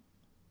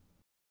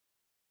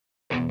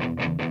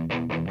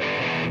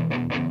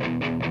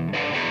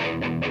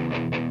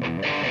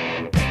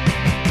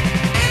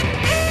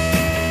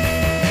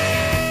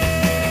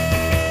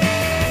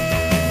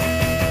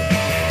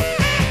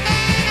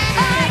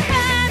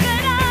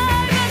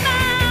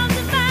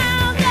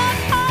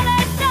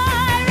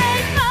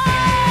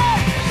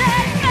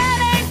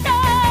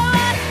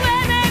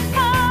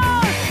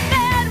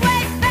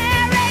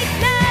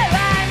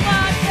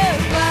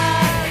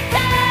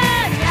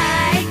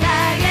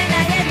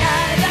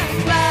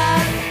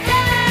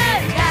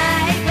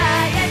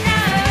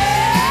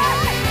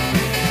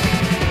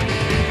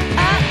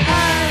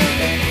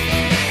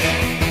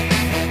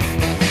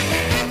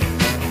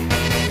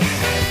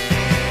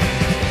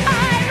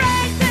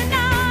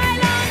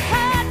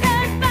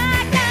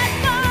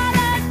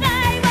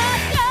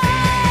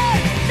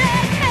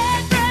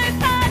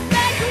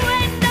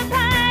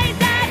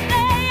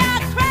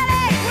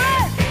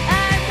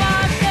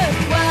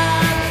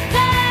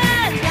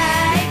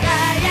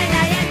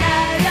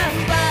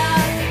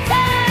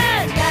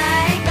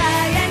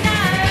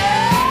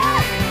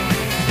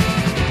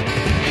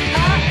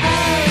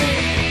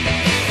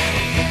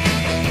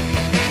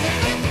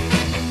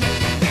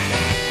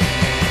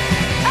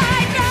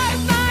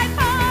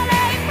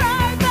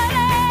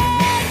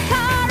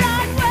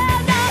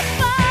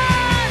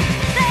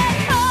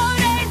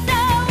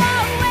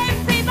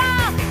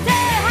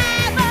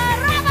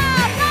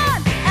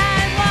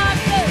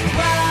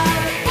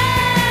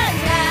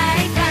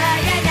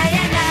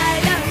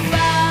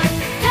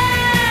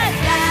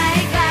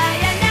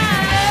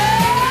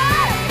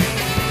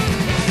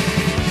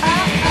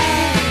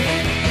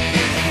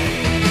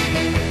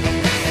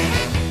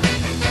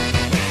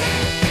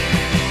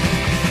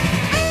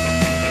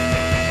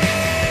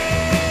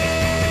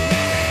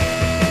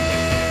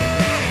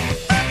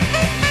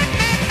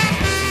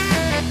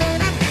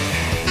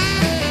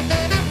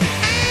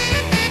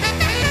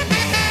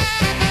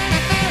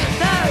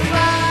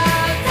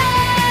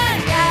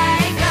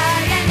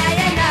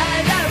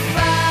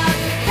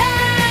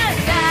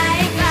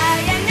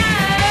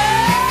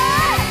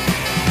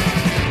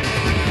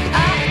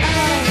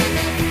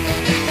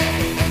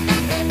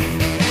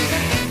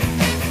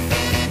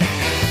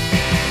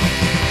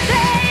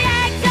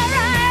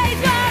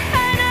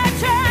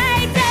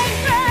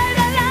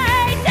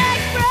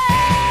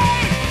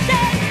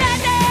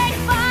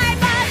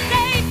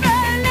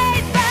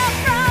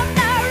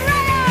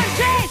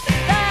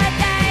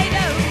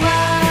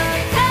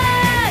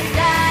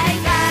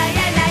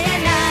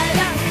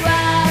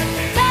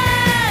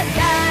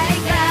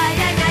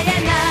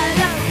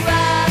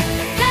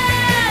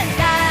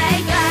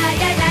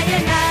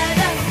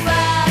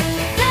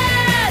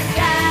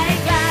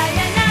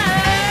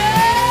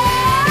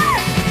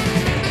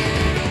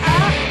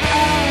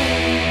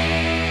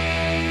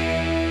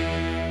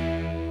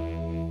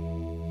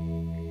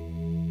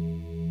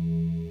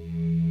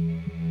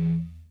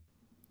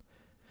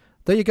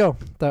 There you go.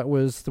 That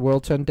was The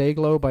World Turn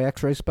Dayglow by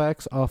X-Ray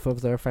Specs off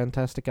of their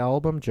fantastic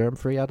album,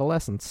 Germ-Free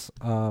Adolescence.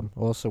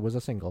 Also was a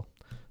single.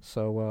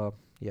 So,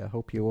 yeah,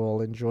 hope you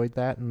all enjoyed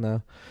that. And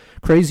the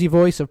crazy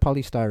voice of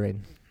Polystyrene.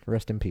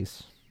 Rest in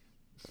peace.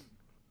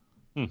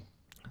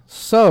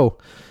 So,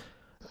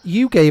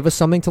 you gave us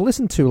something to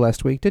listen to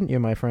last week, didn't you,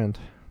 my friend?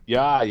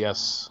 Yeah,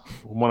 yes.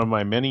 One of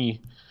my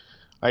many...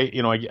 I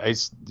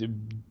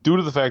due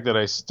to the fact that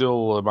I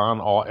still am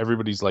on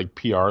everybody's like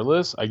PR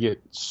list, I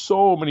get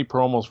so many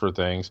promos for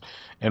things,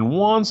 and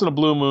once in a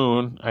blue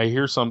moon, I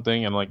hear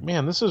something and I'm like,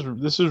 man, this is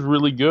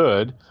really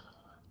good,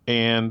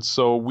 and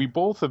so we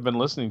both have been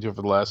listening to it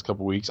for the last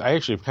couple of weeks. I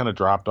actually have kind of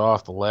dropped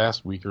off the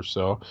last week or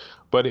so,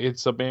 but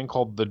it's a band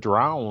called The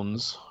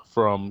Drowns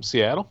from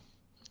Seattle,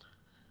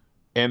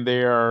 and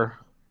they're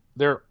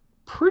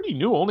pretty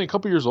new, only a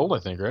couple years old, I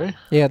think, right?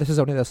 Yeah, this is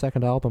only their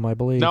second album, I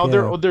believe. Now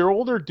yeah. they're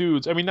older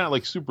dudes. I mean, not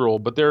like super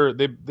old, but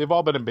they've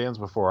all been in bands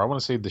before. I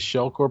want to say the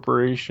Shell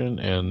Corporation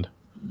and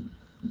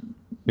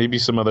maybe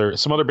some other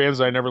bands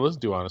that I never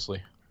listened to,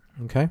 honestly.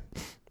 Okay.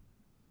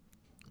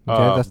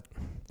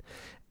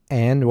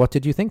 And what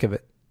did you think of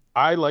it?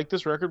 I like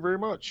this record very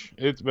much.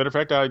 It's matter of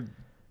fact, I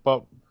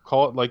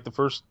call it like the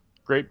first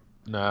great.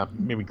 Nah,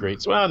 maybe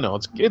great. Well, no,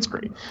 it's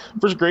great.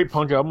 First great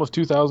punk album of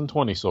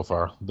 2020 so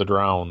far. The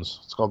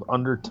Drowns. It's called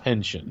Under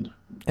Tension.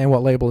 And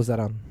what label is that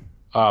on?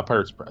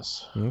 Pirates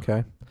Press.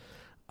 Okay.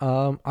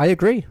 I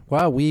agree.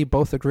 Wow, we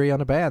both agree on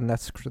a band.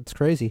 That's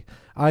crazy.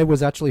 I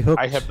was actually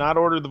hooked. I have not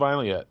ordered the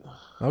vinyl yet.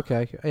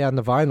 Okay, yeah, and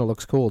the vinyl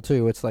looks cool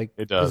too. It's like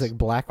It does. It's like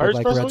black with Pirates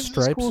like Press red Boys is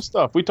stripes. cool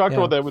stuff. We talked Yeah.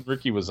 about that when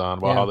Ricky was on.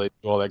 About Yeah. how they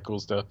do all that cool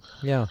stuff.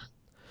 Yeah.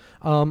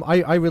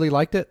 I really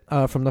liked it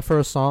from the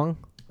first song.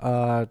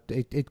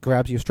 It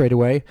grabs you straight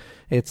away.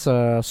 It's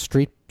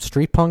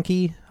street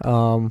punky.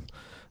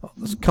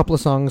 A couple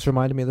of songs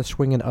reminded me of the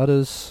Swingin'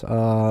 Utters.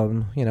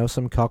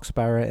 Some Cox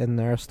Barrett in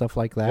there, stuff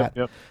like that.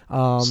 Yep.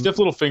 Stiff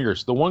Little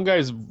Fingers. The one guy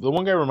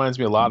reminds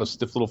me a lot of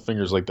Stiff Little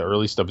Fingers, like the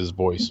early stuff. His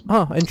voice.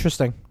 Oh,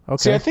 interesting.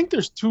 Okay. See, I think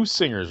there's two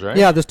singers, right?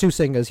 Yeah, there's two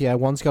singers. Yeah,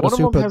 one's got One a of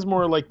super. them has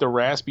more like the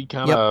raspy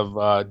kind Yep.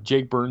 of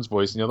Jake Burns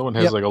voice, and the other one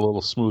has Yep. like a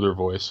little smoother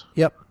voice.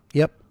 Yep.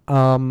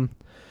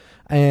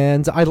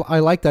 And I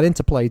like that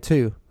interplay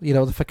too.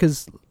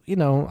 Because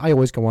I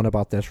always go on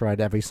about this, right?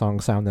 Every song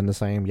sounding the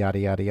same, yada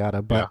yada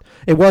yada. But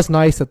it was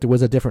nice that there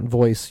was a different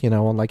voice.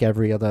 On like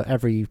every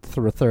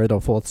third or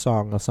fourth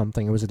song or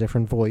something, it was a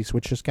different voice,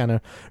 which just kind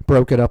of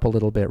broke it up a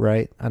little bit,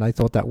 right? And I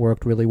thought that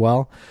worked really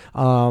well.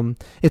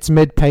 It's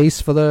mid pace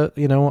for the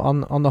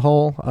on the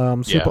whole.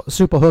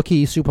 Super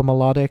hooky, super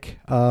melodic.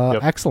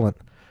 Excellent.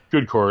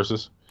 Good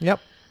choruses. Yep.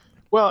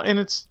 Well, and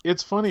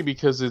it's funny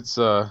because it's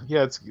got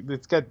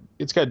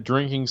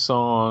drinking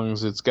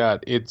songs.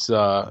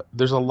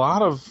 There's a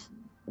lot of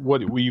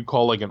what you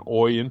call like an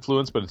oi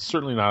influence, but it's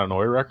certainly not an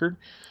oi record.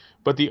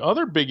 But the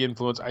other big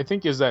influence, I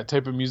think, is that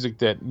type of music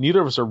that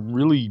neither of us are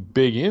really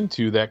big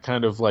into. That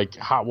kind of like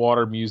hot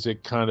water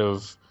music, kind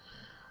of,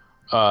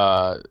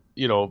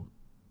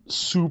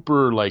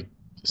 super like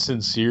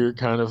sincere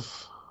kind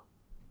of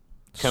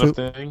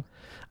thing.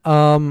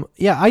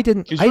 I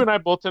didn't. Because you and I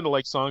both tend to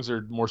like songs that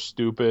are more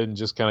stupid and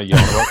just kind of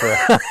yelling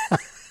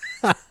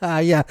about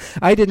that. Yeah,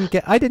 I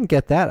didn't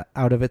get that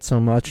out of it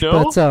so much.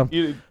 No, but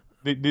you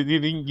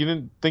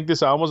didn't think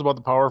this album was about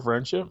the power of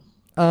friendship?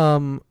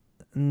 No,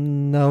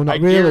 not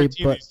really.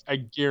 But I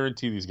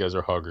guarantee these guys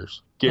are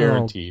huggers.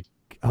 Guaranteed.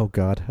 Oh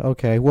God.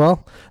 Okay.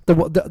 Well,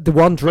 the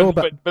one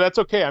drawback. But that's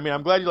okay. I mean,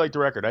 I'm glad you like the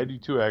record. I do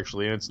too,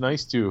 actually, and it's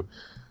nice to.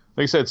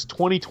 Like I said, it's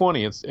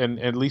 2020, and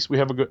at least we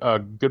have a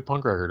good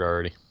punk record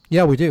already.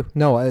 Yeah, we do.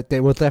 No,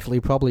 they will definitely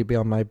probably be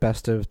on my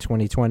best of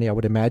 2020, I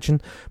would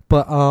imagine.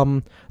 But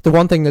the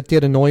one thing that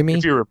did annoy me...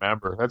 If you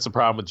remember. That's the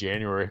problem with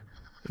January.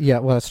 Yeah,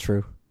 well, that's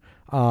true.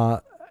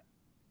 And,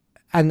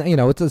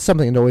 it's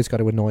something that always got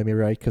to annoy me,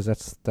 right?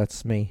 Because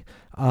that's me.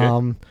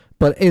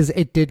 But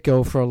it did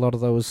go for a lot of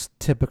those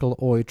typical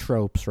oi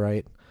tropes,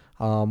 right?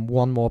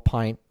 One more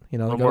pint. They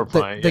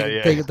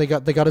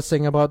got to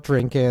sing about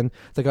drinking.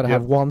 They got to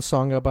have one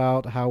song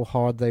about how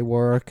hard they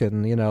work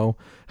and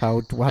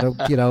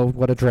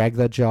what a drag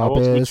their job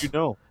is. How else would you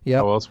know? Yeah.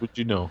 How else would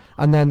you know?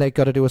 And then they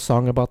got to do a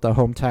song about their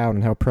hometown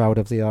and how proud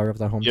they are of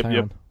their hometown.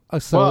 Yep.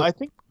 Well, I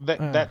think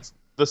that's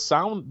the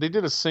sound. They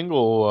did a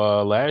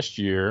single last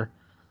year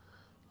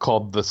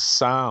called "The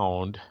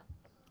Sound,"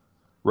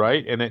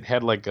 right? And it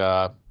had like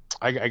I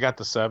got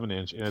the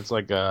 7-inch, and it's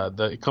like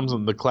it comes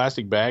in the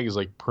classic bag is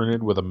like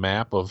printed with a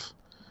map of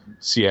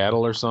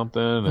Seattle or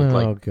something, and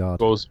it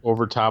goes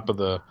over top of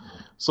the.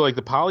 So like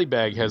the poly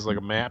bag has like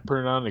a map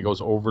printed on it, and it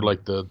goes over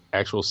like the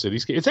actual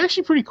cityscape. It's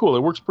actually pretty cool.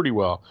 It works pretty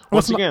well.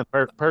 Once again,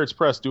 Pirates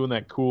Press doing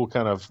that cool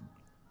kind of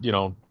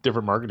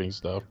different marketing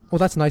stuff. Well,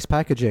 that's nice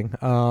packaging.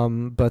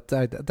 But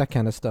that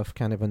kind of stuff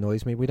kind of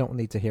annoys me. We don't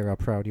need to hear how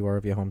proud you are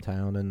of your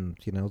hometown and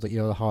that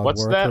you're a hard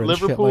worker that, and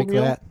Liverpool shit like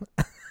meal? that.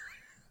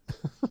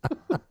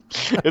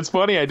 It's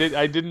funny. I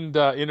didn't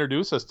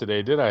introduce us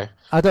today, did I?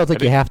 I don't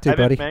think you have to, I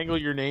buddy. didn't mangle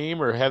your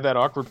name or have that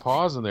awkward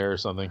pause in there or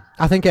something.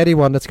 I think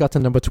anyone that's got to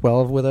number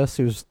 12 with us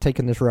who's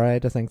taking this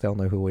ride, I think they'll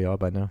know who we are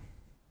by now.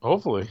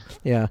 Hopefully.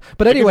 Yeah.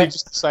 But anyway. They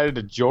just decided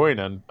to join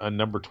on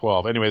number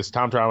 12. Anyway, it's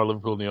Tom Trauma,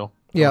 Liverpool Neil.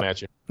 Yeah.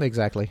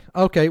 Exactly.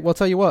 Okay, well,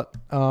 tell you what.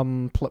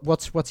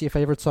 What's your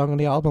favorite song on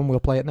the album? We'll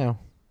play it now.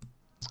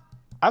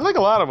 I like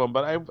a lot of them,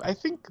 but I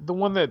think the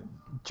one that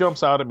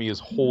jumps out at me is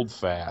Hold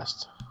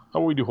Fast. How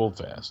will we do Hold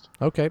Fast?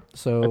 Okay,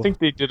 so... I think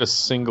they did a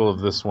single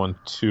of this one,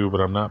 too, but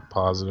I'm not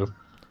positive.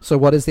 So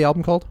what is the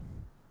album called?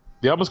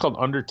 The album's called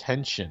Under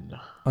Tension.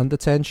 Under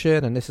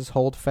Tension, and this is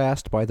Hold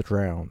Fast by The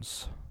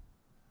Drowns.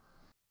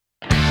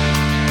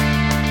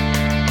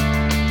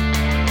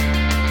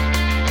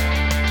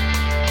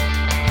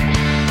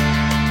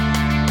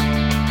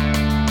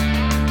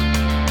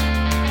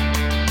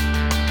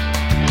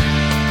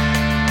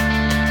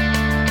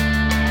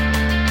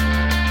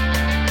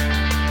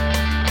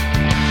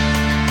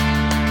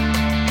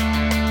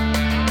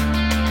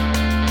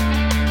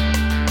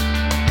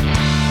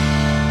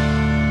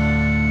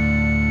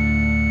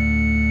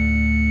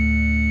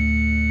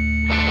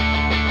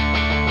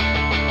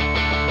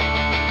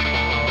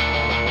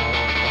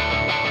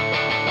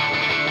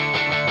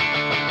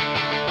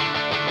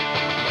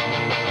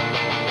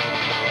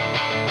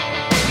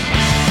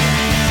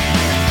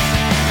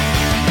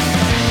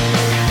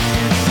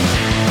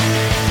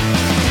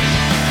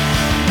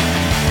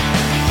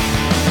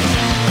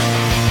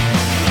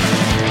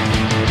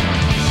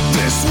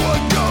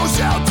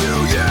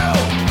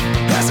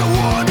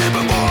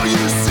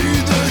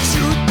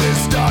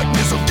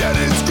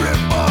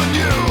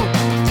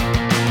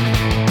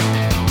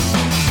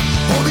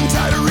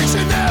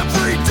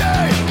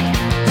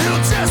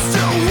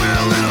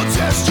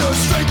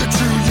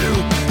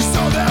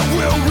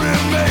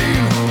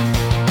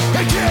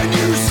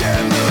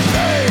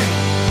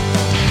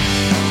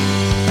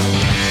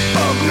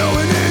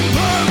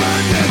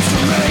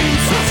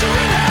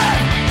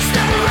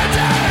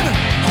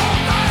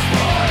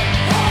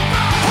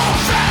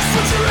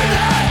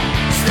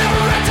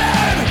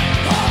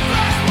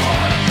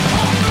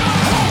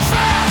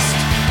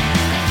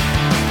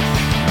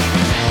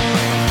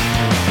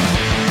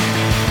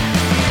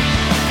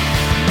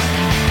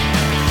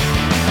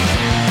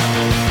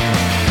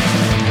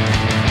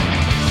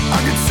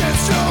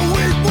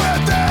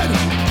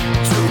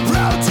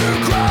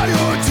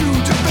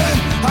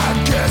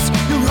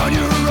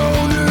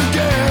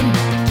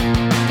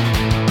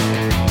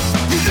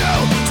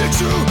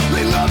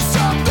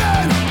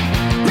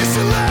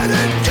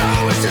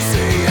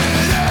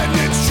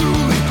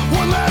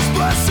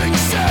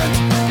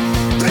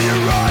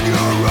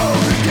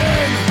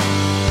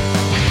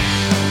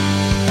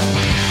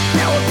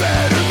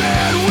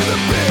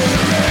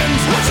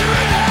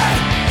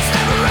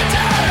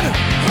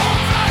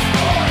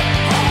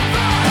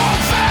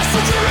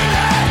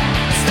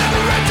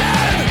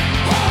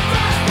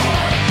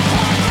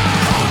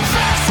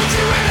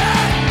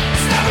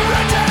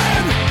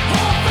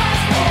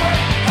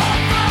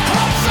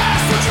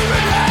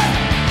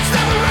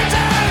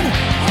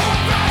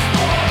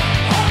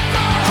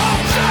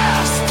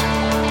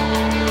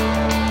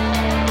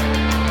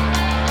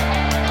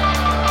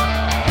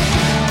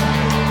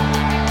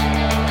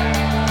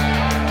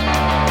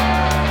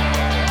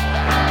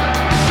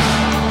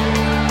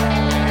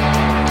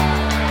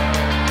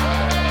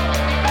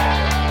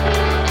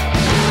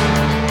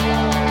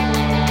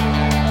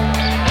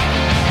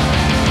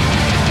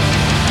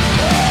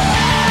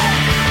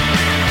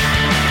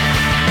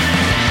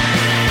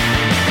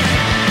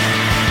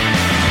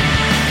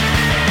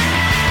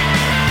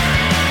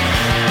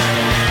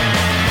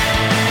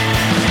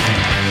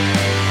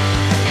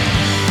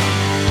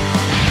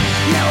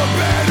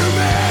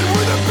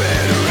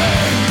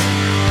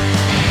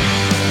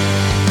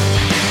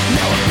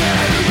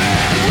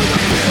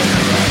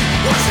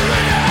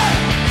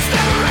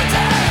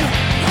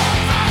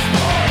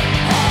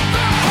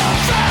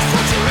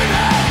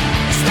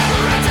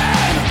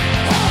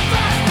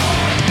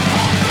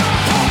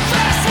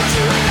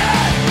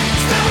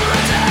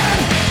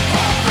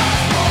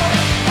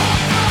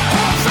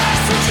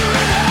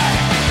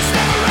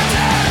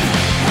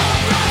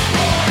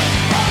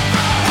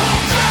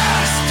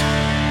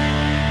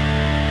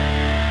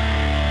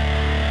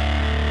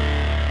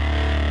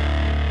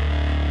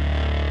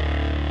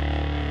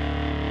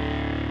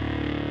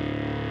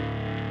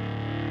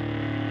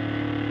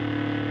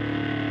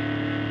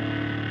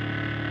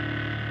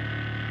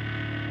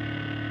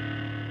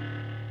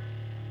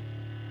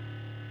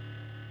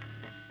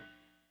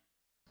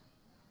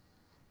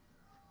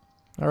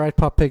 All right,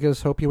 Pop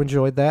Pickers. Hope you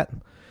enjoyed that.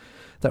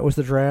 That was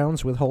the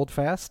Drowns with Hold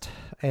Fast.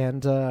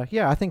 And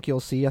yeah, I think you'll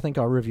see. I think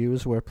our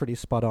reviews were pretty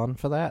spot on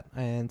for that.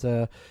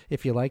 And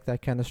if you like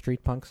that kind of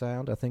street punk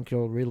sound, I think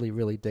you'll really,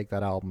 really dig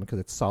that album because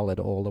it's solid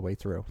all the way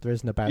through. There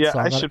isn't a bad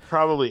song I on should it.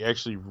 probably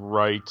actually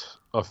write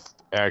a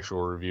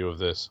actual review of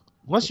this.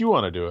 Unless you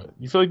want to do it.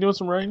 You feel like doing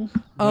some writing?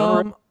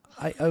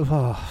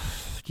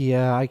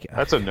 Yeah.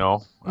 That's a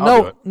no.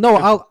 I'll do it.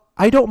 No.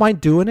 I don't mind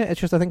doing it.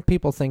 It's just I think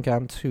people think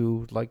I'm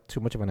too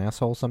much of an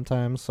asshole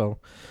sometimes. So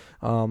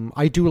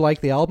I do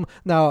like the album.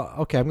 Now,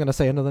 okay, I'm going to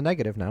say another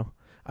negative now.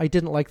 I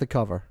didn't like the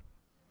cover.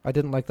 I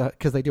didn't like that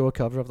because they do a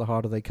cover of The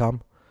Harder They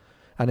Come,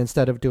 and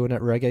instead of doing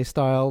it reggae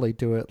style, they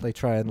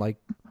try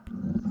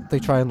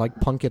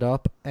and punk it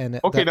up. And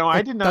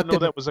I did not know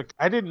that was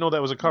I didn't know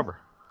that was a cover.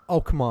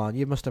 Oh, come on.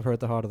 You must have heard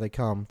The Harder They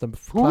Come.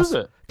 Who is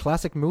it?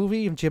 Classic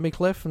movie of Jimmy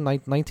Cliff from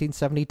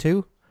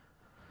 1972.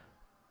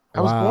 I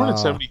was born in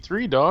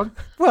 73, dog.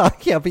 Well,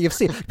 yeah, but you've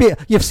seen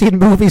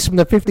movies from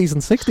the 50s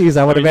and 60s,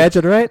 I would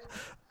imagine, right?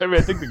 I mean,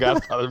 I think The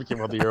Godfather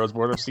came out the year I was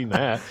born. I've seen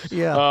that.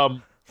 Yeah.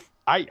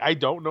 I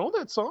don't know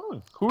that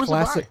song. Who is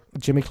classic, it by?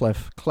 Jimmy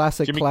Cliff.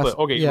 Classic.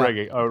 Okay, yeah.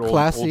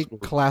 reggae.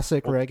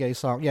 Classic reggae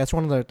song. Yeah, it's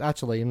one of the,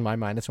 actually, in my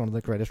mind, it's one of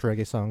the greatest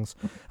reggae songs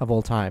of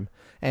all time.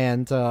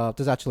 And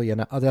there's actually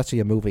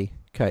a movie.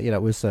 Okay, you know,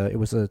 it was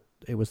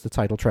the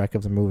title track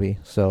of the movie.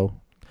 So,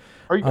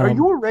 are you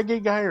a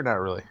reggae guy or not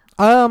really?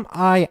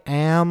 I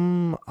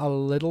am a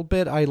little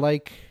bit. I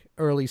like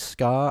early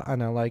ska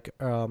and I like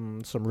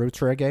some roots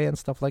reggae and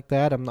stuff like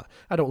that.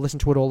 I don't listen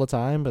to it all the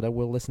time, but I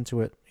will listen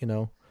to it, you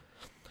know.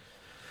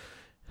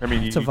 I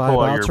mean, you to pull vibe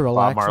out out, your to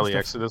relax Bob Marley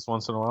and stuff. Exodus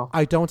once in a while.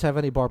 I don't have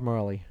any Bob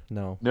Marley.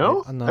 No.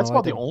 No, no, that's I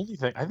about the don't. only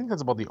thing. I think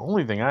that's about the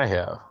only thing I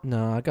have.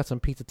 No, I got some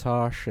Peter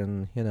Tosh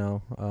and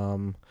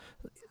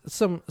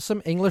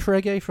some English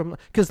reggae from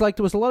because like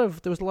there was a lot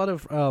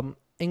of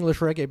English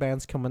reggae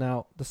bands coming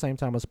out the same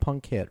time as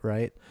punk hit,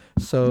 right?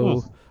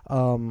 So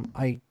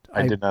I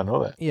did not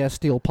know that. Yeah,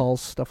 Steel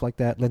Pulse, stuff like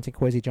that. Linton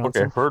Kwesi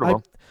Johnson. Okay, I've heard of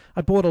them.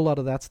 I bought a lot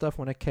of that stuff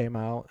when it came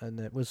out, and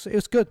it was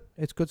good.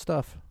 It's good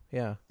stuff.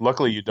 Yeah.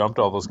 Luckily, you dumped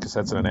all those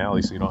cassettes in an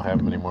alley, so you don't have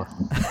them anymore.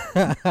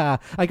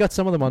 I got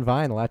some of them on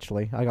vinyl.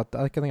 Actually, I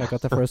think I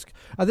got the first.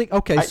 I think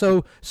okay.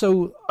 So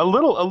a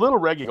little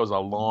reggae goes a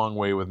long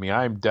way with me.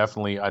 I'm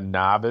definitely a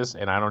novice,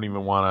 and I don't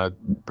even want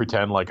to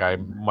pretend like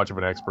I'm much of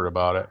an expert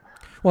about it.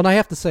 Well, and I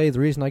have to say the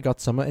reason I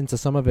got into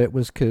some of it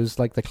was because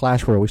like the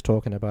Clash were always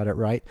talking about it,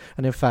 right?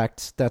 And in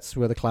fact, that's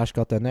where the Clash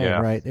got their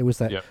name, right? It was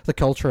the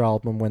Culture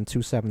album when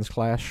 2/7's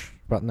Clash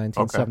about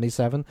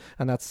 1977,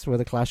 and that's where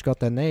the Clash got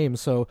their name.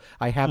 So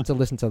I have to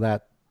listen to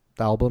that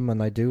album,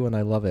 and I do, and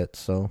I love it.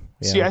 So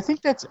yeah. See, I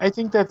think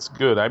that's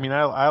good. I mean,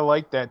 I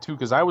like that too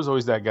because I was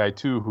always that guy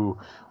too who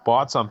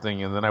bought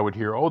something and then I would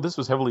hear, oh, this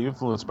was heavily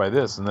influenced by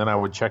this, and then I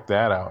would check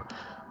that out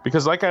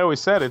because, like I always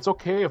said, it's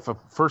okay if a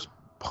first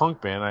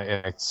punk band,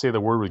 I say the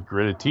word with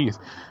gritted teeth,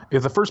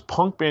 if the first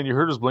punk band you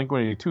heard was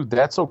Blink-182,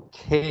 that's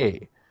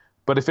okay.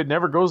 But if it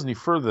never goes any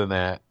further than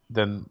that,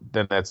 then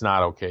that's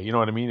not okay. You know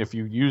what I mean? If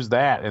you use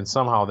that and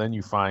somehow then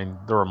you find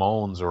the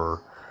Ramones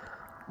or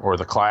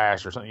the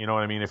Clash or something, you know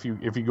what I mean? If you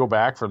go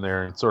back from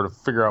there and sort of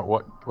figure out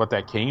what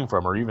that came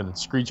from, or even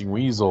Screeching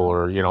Weasel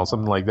or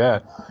something like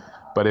that.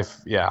 But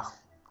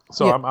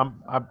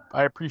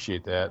I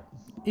appreciate that.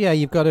 Yeah,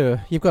 you've got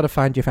to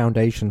find your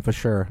foundation for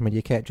sure. I mean,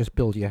 you can't just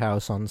build your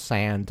house on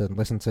sand and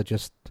listen to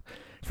just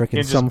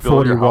freaking some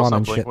 41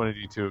 and shit.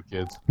 Blink-182,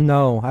 kids.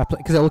 No,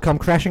 because it'll come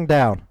crashing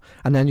down,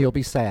 and then you'll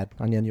be sad,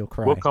 and then you'll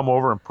cry. We'll come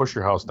over and push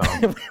your house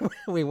down.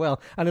 We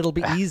will, and it'll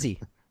be easy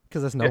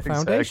because there's no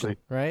foundation,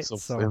 right? So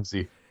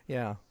flimsy.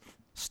 Yeah,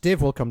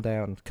 Stiv will come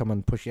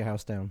and push your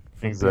house down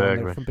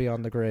from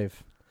beyond the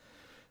grave.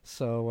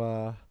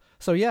 So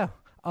yeah.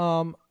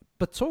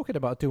 But talking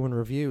about doing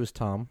reviews,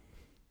 Tom.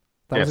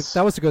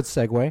 That was a good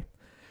segue.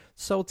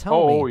 So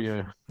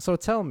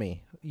tell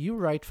me, you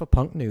write for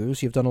Punk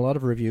News. You've done a lot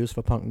of reviews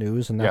for Punk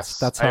News, and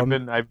that's how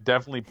I've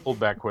definitely pulled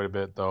back quite a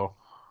bit, though.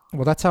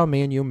 Well, that's how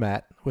me and you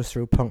met, was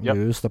through Punk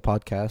News, the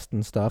podcast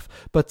and stuff.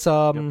 But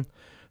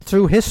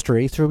through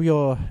history, through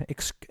your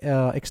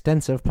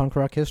extensive punk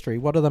rock history,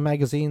 what other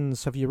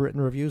magazines have you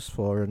written reviews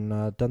for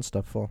and done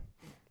stuff for?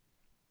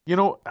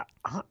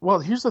 Well,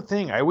 here's the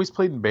thing. I always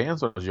played in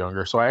bands when I was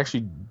younger, so I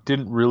actually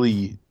didn't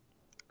really.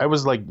 I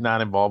was like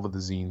not involved with the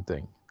zine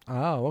thing.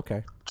 Oh, okay.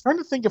 I'm trying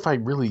to think if I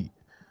really.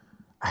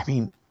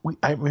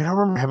 I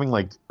remember having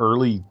like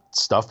early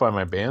stuff by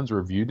my bands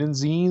reviewed in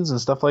zines and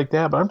stuff like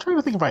that, but I'm trying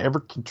to think if I ever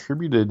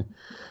contributed,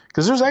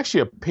 because there's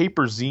actually a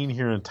paper zine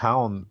here in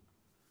town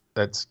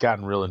that's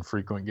gotten real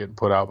infrequent getting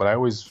put out, but I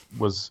always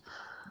was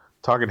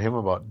talking to him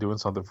about doing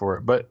something for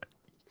it. But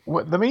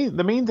the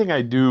main thing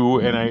I do,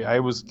 and I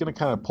was going to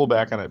kind of pull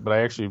back on it, but I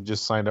actually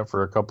just signed up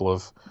for a couple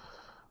of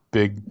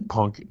big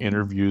punk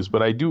interviews,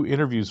 but I do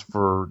interviews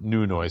for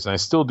New Noise, and I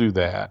still do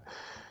that.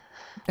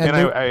 And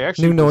I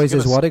actually New Noise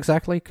is what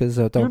exactly? Because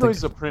New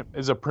Noise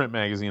is a print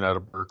magazine out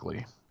of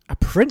Berkeley. A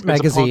print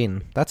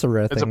magazine? That's a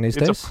rare thing these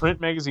days. It's a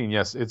print magazine.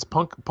 Yes, it's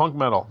punk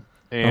metal.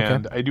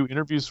 and I do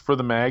interviews for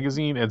the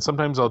magazine, and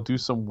sometimes I'll do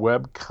some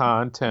web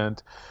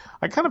content.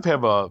 I kind of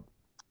have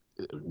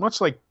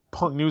much like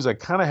Punk News, I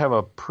kind of have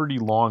a pretty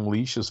long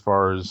leash as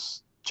far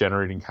as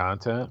generating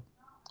content.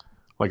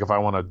 Like if I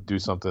want to do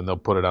something, they'll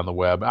put it on the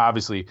web.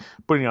 Obviously,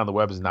 putting it on the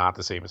web is not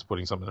the same as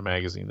putting something in a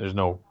magazine. There's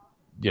no,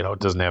 it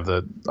doesn't have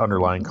the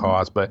underlying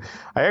cost. But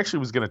I actually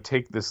was going to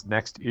take this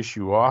next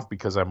issue off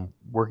because I'm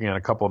working on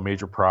a couple of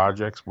major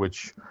projects,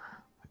 which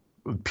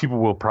people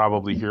will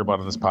probably hear about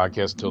on this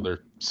podcast until they're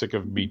sick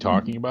of me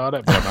talking about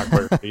it, but I'm not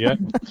quite ready yet.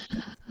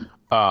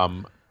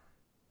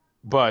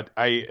 But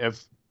I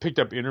have picked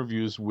up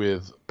interviews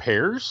with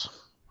Pears.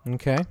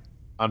 Okay.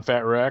 On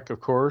Fat Wreck, of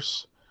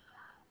course.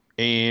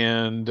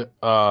 And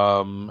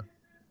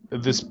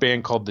this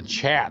band called The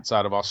Chats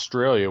out of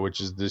Australia,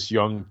 which is this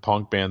young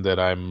punk band that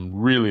I'm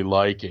really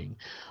liking.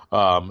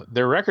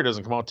 Their record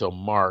doesn't come out till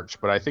March,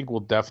 but I think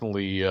we'll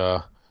definitely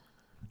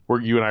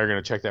you and I are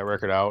going to check that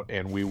record out,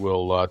 and we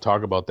will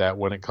talk about that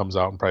when it comes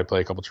out and probably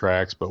play a couple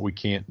tracks. But we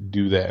can't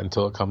do that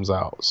until it comes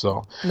out.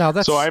 So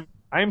I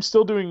am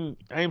still doing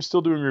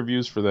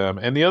reviews for them,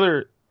 and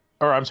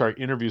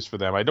interviews for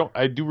them. I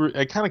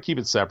kind of keep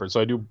it separate.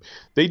 So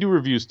they do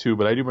reviews too,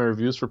 but I do my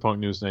reviews for Punk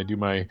News and I do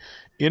my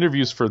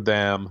interviews for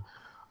them.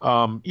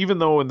 Even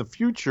though in the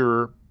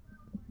future,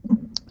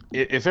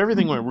 if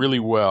everything went really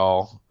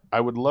well,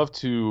 I would love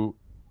to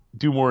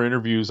do more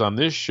interviews on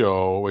this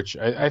show, which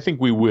I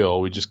think we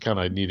will. We just kind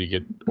of need to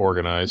get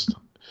organized.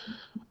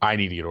 I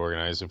need to get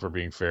organized if we're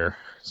being fair.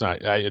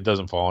 It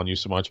doesn't fall on you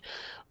so much,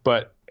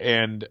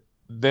 and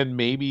then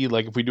maybe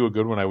like if we do a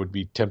good one, I would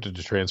be tempted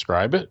to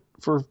transcribe it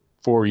for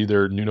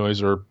either New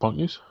Noise or Punk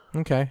News.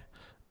 Okay.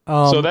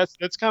 So that's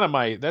kind of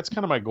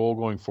my goal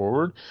going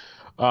forward.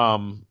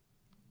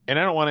 And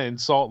I don't want to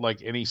insult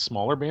like any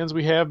smaller bands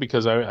we have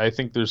because I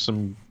think there's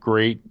some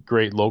great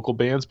local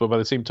bands, but by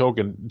the same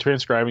token,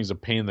 transcribing is a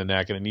pain in the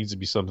neck and it needs to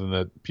be something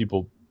that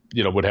people,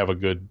 would have a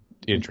good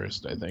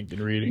interest, I think,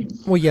 in reading.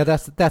 Well, yeah,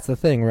 that's the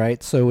thing,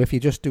 right? So if you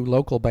just do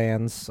local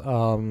bands,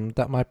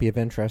 that might be of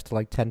interest to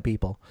like 10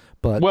 people.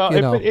 But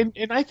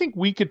and I think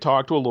we could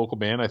talk to a local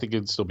band. I think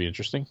it'd still be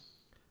interesting.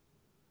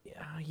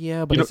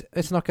 Yeah, but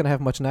it's not going to have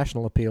much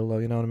national appeal, though.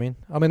 You know what I mean?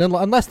 I mean,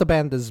 unless the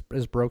band is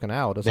broken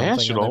out or something.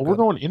 National? We're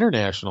going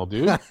international,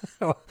 dude.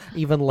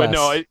 Even less.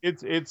 But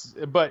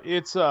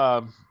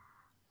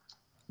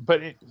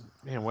no,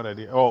 man, what I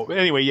do? Oh,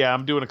 anyway, yeah,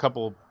 I'm doing a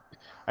couple.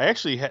 I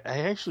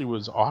actually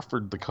was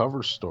offered the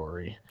cover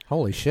story.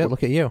 Holy shit!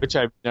 Look at you. Which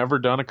I've never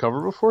done a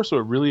cover before, so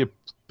it really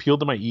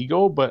appealed to my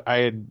ego. But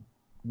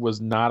was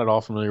not at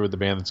all familiar with the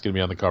band that's going to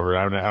be on the cover.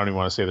 I don't even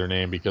want to say their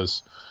name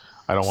because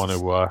I don't want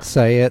to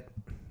say it.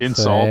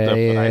 Insult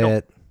them, but I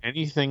don't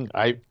anything.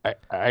 I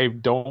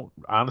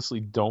honestly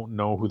don't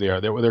know who they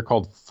are. They're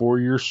called 4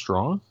 Years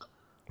Strong.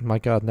 My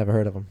God, never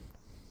heard of them.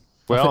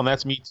 Well, and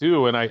that's me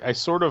too. And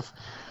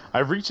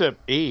I've reached that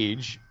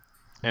age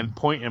and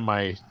point in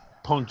my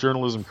punk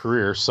journalism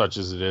career, such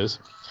as it is,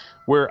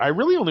 where I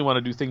really only want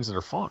to do things that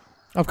are fun.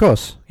 Of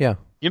course, yeah.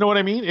 You know what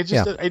I mean? It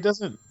just it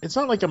doesn't. It's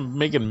not like I'm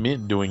making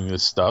mint doing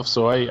this stuff.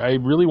 So I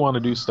really want to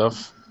do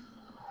stuff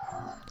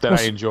that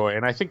I enjoy,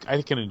 and I think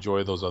I can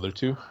enjoy those other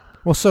two.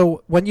 Well,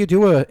 so when you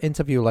do an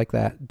interview like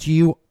that, do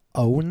you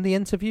own the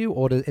interview,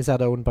 or is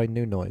that owned by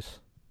New Noise?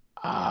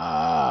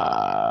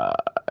 I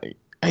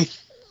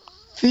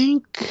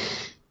think,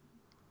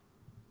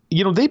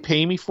 they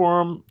pay me for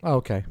them.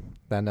 Okay,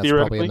 then that's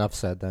probably enough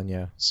said. Then,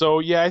 yeah. So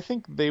yeah, I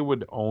think they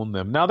would own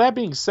them. Now that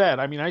being said,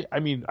 I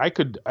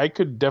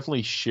could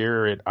definitely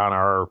share it on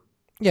our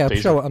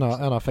Facebook. Show it on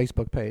our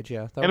Facebook page.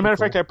 Yeah, and a matter of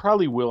fact, I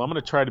probably will. I'm going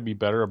to try to be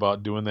better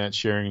about doing that,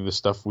 sharing the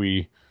stuff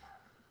we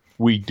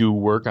do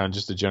work on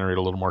just to generate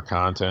a little more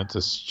content to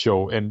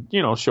show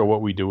show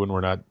what we do when we're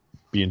not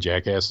being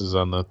jackasses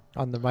on the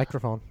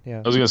microphone. Yeah,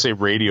 I was gonna say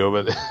radio,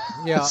 but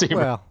yeah,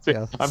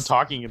 yeah. I'm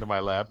talking into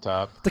my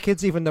laptop. Do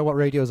kids even know what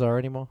radios are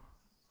anymore?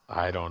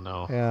 I don't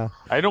know. Yeah,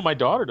 I know my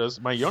daughter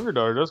does. My younger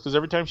daughter does because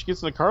every time she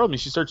gets in the car with me,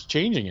 she starts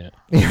changing it.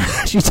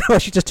 Yeah, she's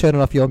just turning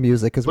off your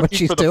music is what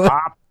she's doing.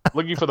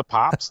 Looking for the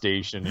pop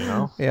station,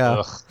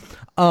 Yeah.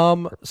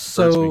 Ugh.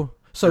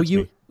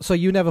 So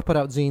you never put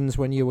out zines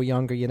when you were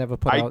younger? You never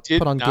put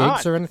on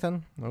gigs or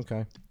anything?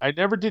 Okay. I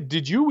never did.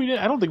 Did you? We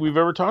didn't. I don't think we've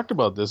ever talked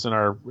about this in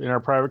our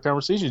private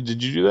conversations.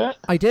 Did you do that?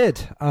 I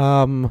did.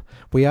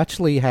 We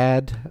actually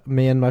had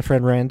me and my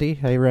friend Randy.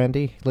 Hey,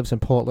 Randy, he lives in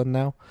Portland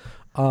now.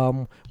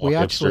 We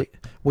actually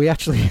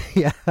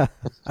yeah.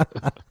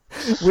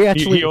 We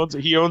actually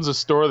he owns a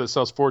store that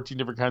sells 14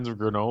 different kinds of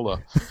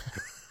granola.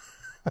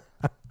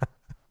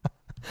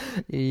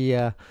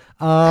 Yeah.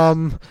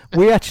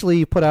 We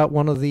actually put out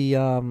one of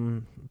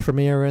the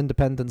premier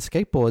independent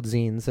skateboard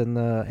zines in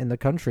the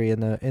country in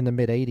the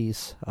mid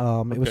 80s.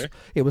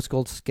 It was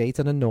called Skate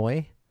and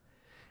Annoy,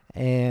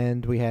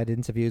 and we had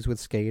interviews with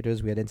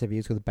skaters, we had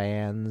interviews with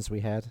bands,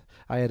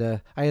 I had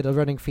a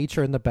running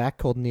feature in the back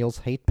called Neil's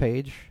Hate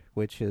Page,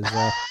 which is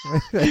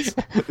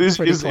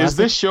is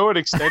this show an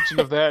extension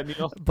of that,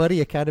 Neil? Buddy,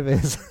 it kind of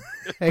is.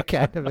 It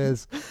kind of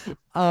is.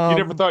 You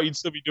never thought you'd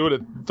still be doing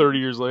it 30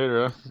 years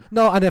later, huh?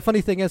 No, and the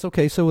funny thing is,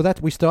 okay, so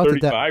that we started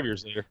that 35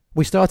 years later.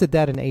 we started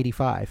that in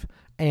 '85,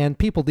 and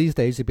people these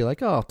days would be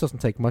like, "Oh, it doesn't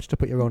take much to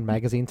put your own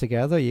magazine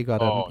together. You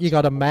got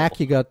a Mac,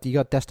 you got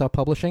desktop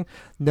publishing."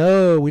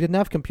 No, we didn't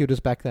have computers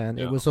back then.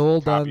 Yeah. It was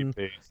all Copy done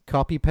paste.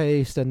 copy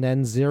paste, and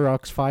then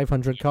Xerox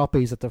 500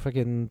 copies at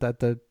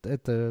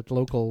the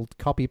local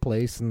copy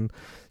place, and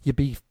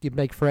you'd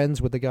make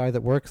friends with the guy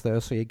that works there,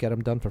 so you get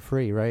them done for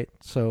free, right?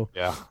 So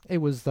Yeah. it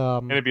was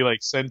And it'd be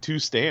like, send 2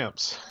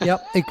 stamps.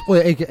 Yep,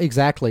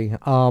 exactly.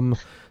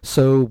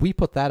 So we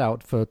put that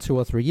out for 2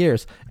 or 3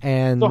 years,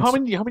 and So how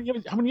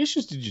many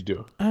issues did you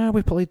do?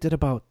 we probably did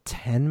about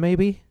 10,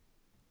 maybe.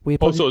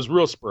 Oh, so it was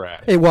real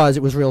sporadic. It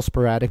was real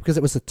sporadic because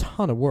it was a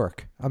ton of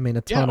work. I mean,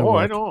 a ton of work.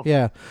 I know.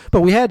 Yeah,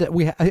 but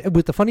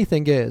with the funny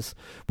thing is,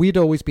 we'd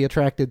always be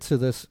attracted to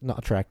this. Not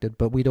attracted,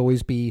 but we'd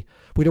always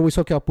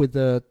hook up with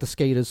the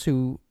skaters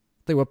who.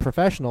 They were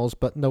professionals,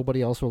 but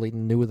nobody else really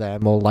knew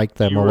them or liked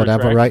them or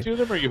whatever, right? You were attracted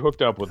to them, or you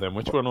hooked up with them?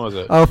 Which one was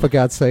it? Oh, for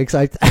God's sakes!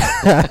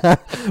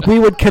 We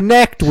would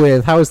connect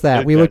with. How's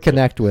that? We would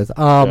connect with.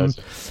 Gotcha.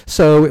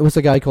 So it was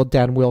a guy called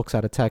Dan Wilkes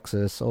out of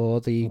Texas,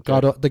 or the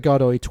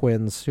Godoy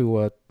twins, who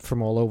were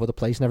from all over the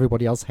place, and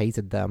everybody else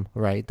hated them.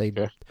 Right? They'd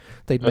make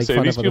fun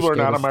of these people are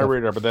not on my stuff.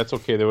 radar, but that's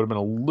okay. They would have been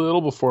a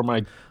little before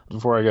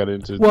I got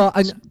into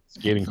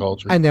skating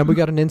culture. And then we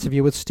got an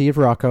interview with Steve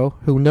Rocco,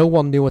 who no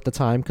one knew at the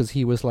time because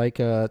he was like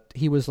a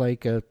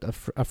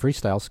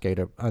freestyle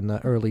skater, an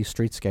early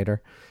street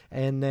skater.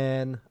 And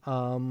then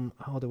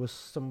there was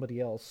somebody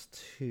else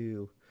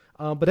too.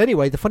 But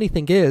anyway, the funny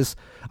thing is,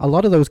 a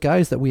lot of those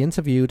guys that we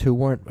interviewed who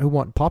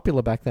weren't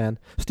popular back then,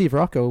 Steve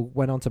Rocco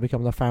went on to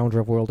become the founder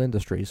of World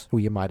Industries, who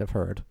you might have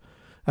heard,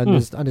 and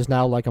is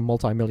now like a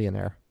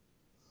multimillionaire.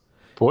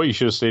 Boy, you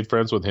should have stayed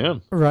friends with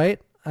him. Right?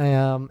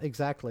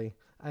 Exactly.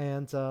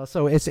 And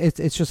so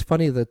it's just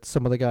funny that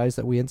some of the guys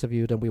that we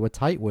interviewed and we were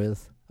tight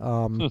with,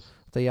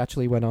 they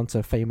actually went on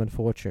to fame and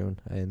fortune.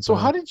 And so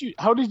how did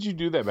you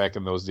do that back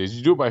in those days? Did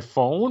you do it by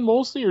phone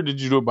mostly, or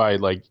did you do it by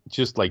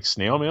just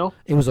snail mail?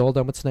 It was all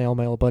done with snail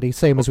mail, buddy.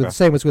 Same as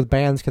with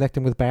bands,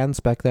 connecting with bands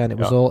back then. It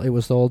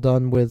was all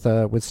done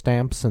with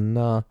stamps and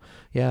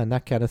and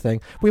that kind of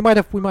thing. We might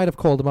have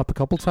called them up a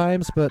couple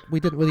times, but we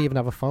didn't really even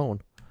have a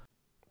phone.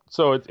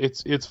 So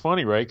it's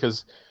funny, right?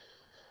 Because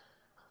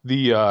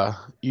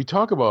you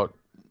talk about,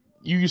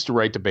 you used to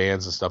write to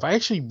bands and stuff. I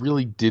actually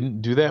really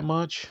didn't do that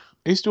much.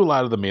 I used to do a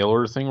lot of the mail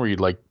order thing where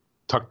you'd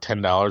tuck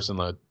 $10 in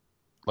the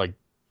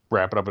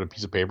wrap it up in a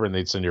piece of paper and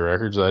they'd send you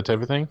records, that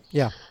type of thing.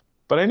 Yeah.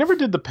 But I never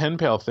did the pen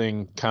pal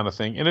thing kind of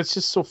thing, and it's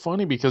just so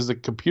funny because the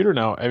computer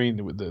now. I mean,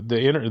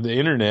 the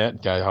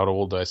internet. God, how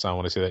old do I sound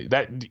when I say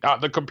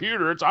that? The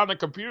computer. It's on the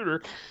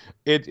computer.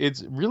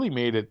 It's really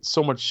made it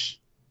so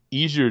much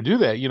easier to do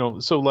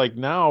that. So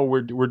now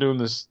we're doing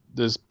this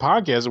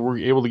podcast and we're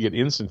able to get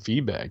instant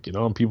feedback.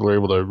 And people are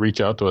able to reach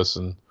out to us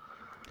and.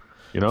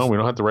 We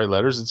don't have to write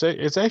letters.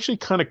 It's actually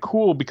kind of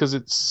cool because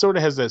it sort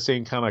of has that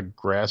same kind of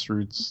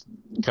grassroots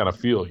kind of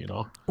feel,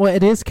 Well,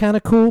 it is kind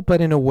of cool,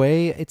 but in a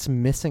way, it's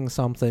missing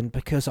something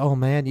because, oh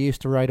man, you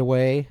used to write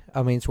away.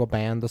 I mean, to a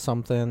band or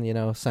something,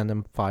 send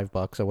them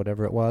 $5 or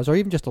whatever it was, or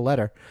even just a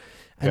letter.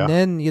 And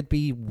then you'd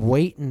be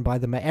waiting by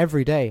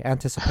every day,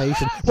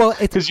 anticipation. Well,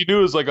 because you knew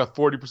it was like a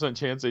 40%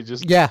 chance they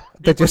just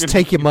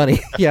take your money.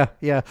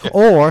 Yeah.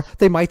 Or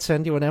they might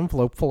send you an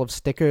envelope full of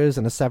stickers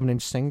and a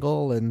 7-inch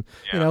single, and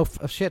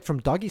shit from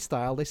Doggy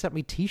Style. They sent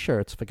me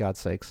T-shirts, for God's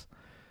sakes.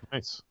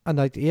 Nice. And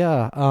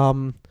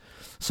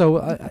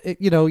so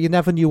you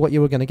never knew what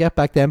you were going to get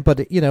back then,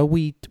 but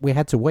we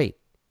had to wait.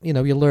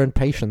 You learn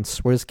patience,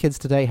 whereas kids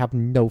today have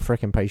no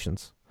freaking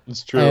patience.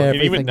 It's true.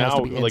 And even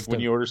now,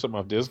 when you order something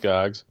off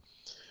Discogs,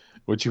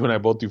 which you and I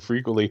both do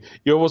frequently,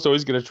 you almost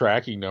always get a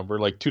tracking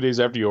number. 2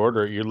 days after you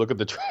order it, you look at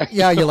the tracking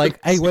number. You're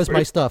like, hey, where's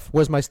my stuff?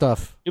 Where's my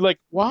stuff? You're like,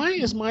 why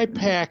is my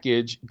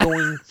package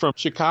going from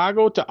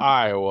Chicago to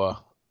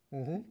Iowa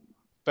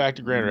back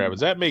to Grand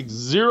Rapids? That makes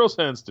zero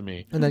sense to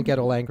me. And then get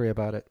all angry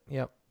about it.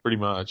 Yep. Pretty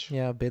much.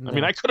 Yeah, been there. I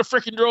mean, I could have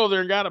freaking drove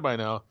there and got it by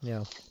now.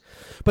 Yeah.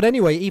 But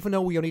anyway, even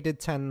though we only did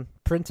 10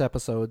 print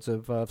episodes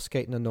of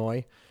Skating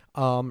Annoy,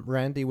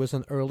 Randy was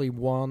an early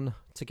one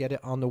to get it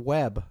on the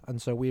web, and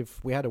so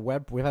we've had a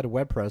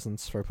web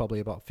presence for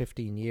probably about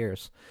 15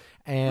 years,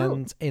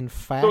 and in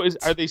fact,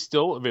 are they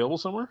still available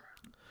somewhere?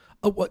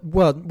 Oh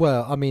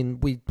well, I mean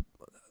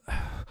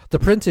the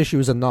print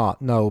issues are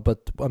not, no,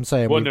 but I'm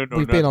saying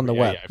we've been on the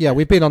web. Yeah,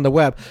 we've been on the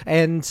web.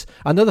 And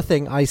another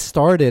thing I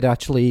started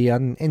actually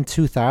in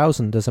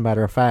 2000, as a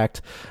matter of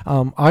fact,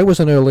 I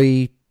was an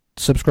early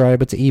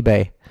subscriber to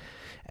eBay,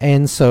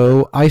 and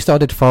so I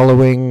started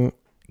following.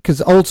 Because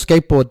old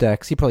skateboard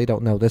decks, you probably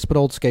don't know this, but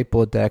old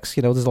skateboard decks,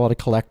 there's a lot of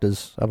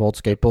collectors of old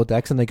skateboard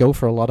decks, and they go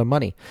for a lot of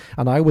money.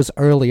 And I was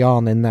early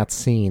on in that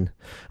scene,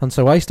 and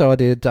so I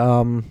started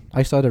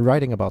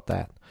writing about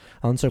that.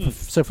 And so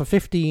for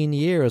 15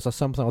 years or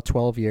something, or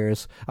 12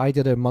 years, I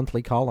did a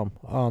monthly column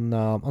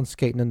on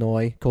Skating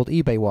Annoy called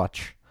eBay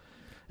Watch.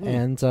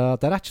 and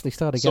that actually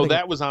started So getting.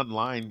 that was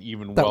online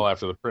even well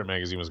after the print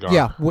magazine was gone.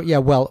 Yeah,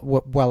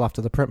 well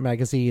after the print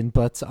magazine,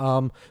 but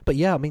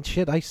yeah, I mean,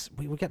 shit,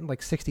 we were getting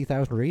like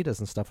 60,000 readers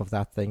and stuff of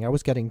that thing. I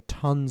was getting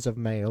tons of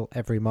mail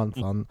every month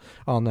on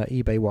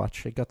eBay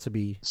Watch. It got to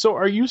be. So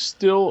are you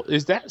still?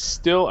 Is that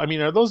still? I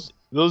mean, are those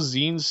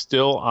zines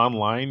still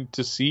online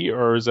to see,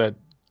 or is that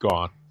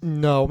gone?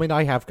 No, I mean,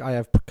 I have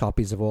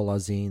copies of all our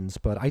zines,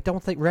 but I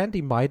don't think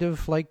Randy might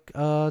have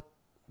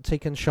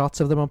taken shots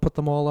of them and put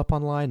them all up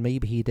online.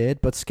 Maybe he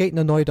did, but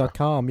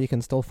skateandannoy.com, you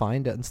can still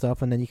find it and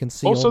stuff, and then you can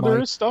see. There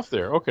is stuff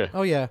there. Okay.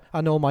 Oh yeah,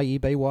 I know my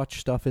eBay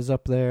Watch stuff is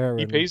up there.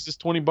 He pays us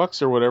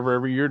 $20 or whatever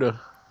every year to.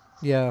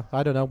 Yeah,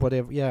 I don't know, but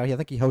I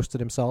think he hosted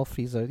himself.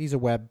 He's a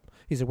web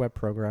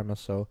programmer,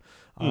 so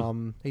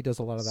he does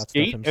a lot of that stuff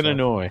himself. Skate and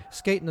Annoy.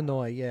 Skate and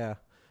Annoy, yeah.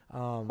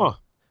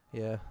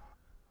 Yeah.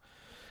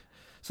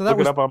 So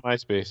Look it up on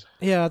MySpace.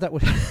 Yeah, that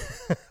would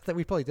that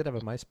we probably did have a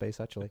MySpace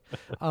actually.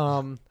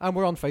 And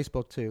we're on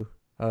Facebook too.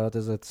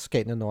 There's a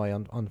Skate and Annoy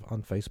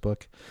on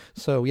Facebook.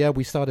 So yeah,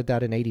 we started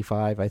that in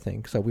 '85, I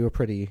think. So we were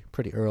pretty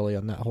early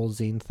on that whole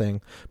zine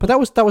thing. But that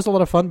was a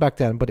lot of fun back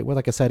then. But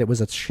like I said, it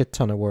was a shit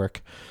ton of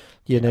work.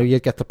 You know,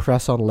 you'd get the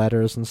press on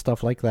letters and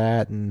stuff like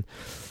that, and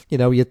you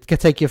know, you'd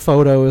take your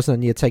photos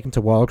and you'd take them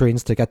to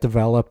Walgreens to get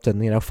developed,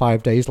 and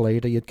 5 days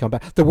later you'd come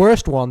back. The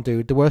worst one,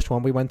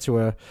 we went to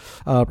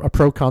a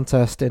pro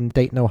contest in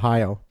Dayton,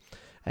 Ohio,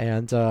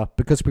 and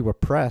because we were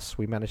press,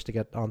 we managed to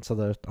get onto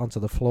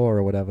the floor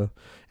or whatever,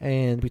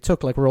 and we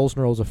took like rolls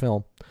and rolls of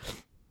film,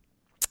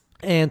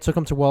 and took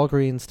them to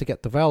Walgreens to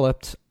get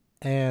developed.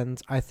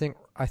 And I think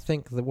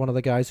that one of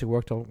the guys who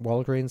worked on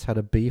Walgreens had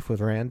a beef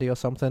with Randy or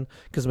something,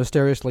 because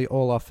mysteriously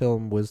all our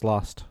film was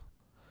lost.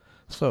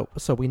 So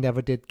we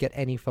never did get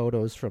any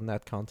photos from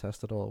that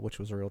contest at all, which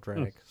was a real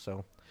drag.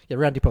 So yeah,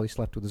 Randy probably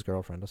slept with his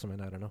girlfriend or something.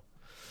 I don't know.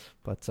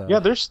 But yeah,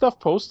 there's stuff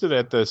posted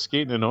at the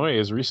Skate and Annoy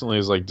as recently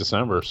as like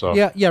December. So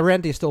yeah,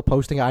 Randy's still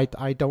posting. I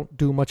don't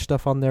do much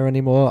stuff on there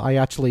anymore. I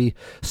actually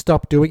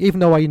stopped doing, even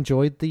though I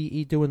enjoyed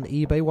doing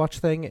the eBay Watch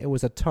thing. It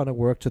was a ton of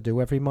work to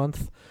do every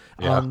month,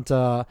 and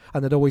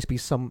there'd always be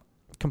some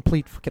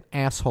complete fucking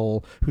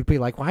asshole who'd be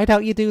like, "Why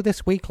don't you do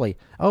this weekly?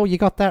 Oh, you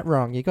got that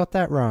wrong. You got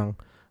that wrong."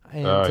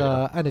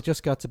 And it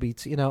just got to be,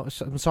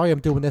 I'm sorry I'm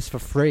doing this for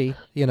free,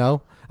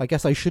 I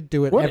guess I should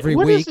do it every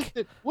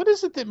week. What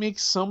is it that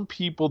makes some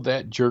people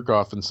that jerk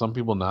off and some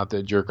people not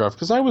that jerk off?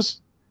 Because I was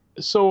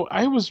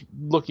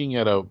looking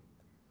at a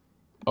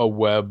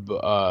web,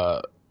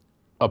 a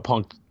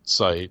punk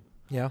site.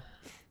 Yeah.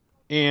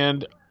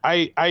 And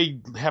I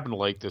happen to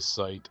like this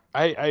site.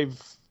 I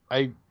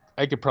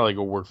could probably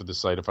go work for this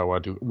site if I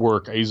wanted to.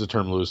 Work, I use the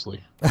term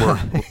loosely. Work.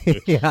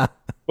 Yeah.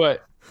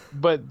 But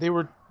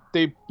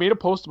they made a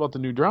post about the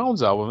new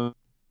Drowns album.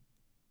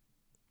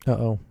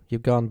 Uh-oh.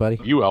 You've gone, buddy.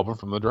 New album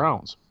from the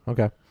Drowns.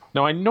 Okay.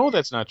 Now, I know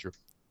that's not true.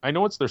 I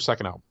know it's their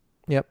second album.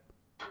 Yep.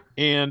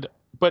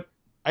 But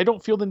I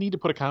don't feel the need to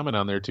put a comment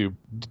on there to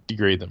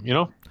degrade them,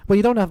 Well,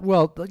 you don't have...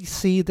 Well,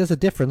 see, there's a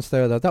difference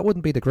there, though. That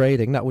wouldn't be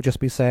degrading. That would just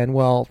be saying,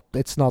 well,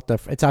 it's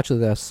it's actually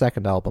their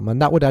second album,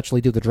 and that would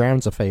actually do the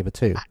Drowns a favor,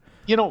 too.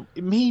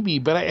 Maybe,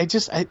 but I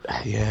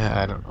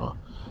don't know.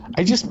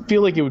 I just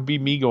feel like it would be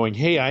me going,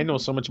 hey, I know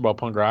so much about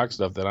punk rock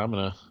stuff that I'm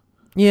going to...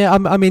 Yeah,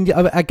 I mean,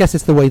 I guess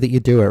it's the way that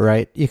you do it,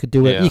 right? You could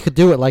do it. Yeah. You could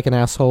do it like an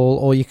asshole,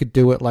 or you could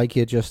do it like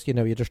you're just trying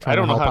to help out. I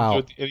don't know how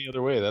to do it any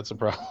other way. That's a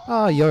problem.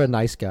 Oh, you're a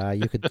nice guy.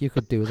 You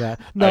could do that.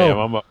 No,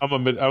 I am. I'm a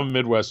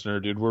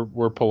Midwesterner, dude.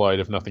 We're polite,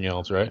 if nothing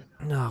else, right?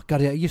 No, God,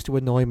 it used to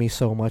annoy me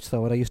so much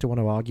though, and I used to want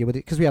to argue with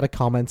it because we had a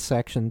comment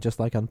section just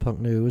like on Punk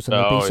News, and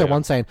there'd be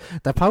someone saying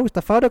the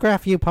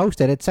photograph you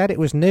posted, it said it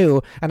was new,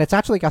 and it's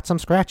actually got some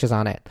scratches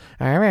on it,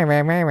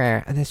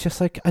 and it's just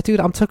like, dude,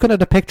 I'm taking a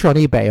picture on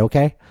eBay,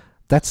 okay?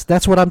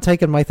 That's what I'm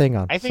taking my thing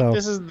on. I think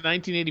this is the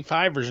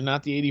 1985 version,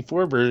 not the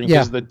 84 version,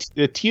 because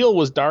the teal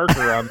was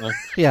darker on the...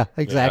 Yeah,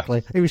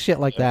 exactly. Yeah. It was shit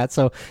like that.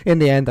 So in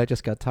the end, I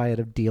just got tired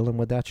of dealing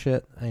with that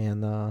shit.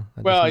 And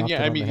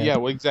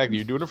exactly.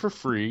 You're doing it for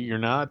free. You're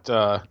not...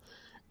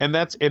 And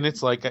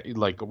it's like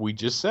we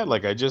just said,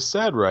 like I just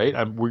said, right?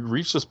 We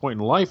reached this point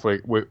in life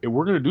where we're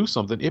going to do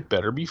something. It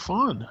better be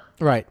fun.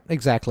 Right,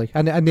 exactly,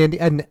 and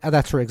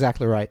that's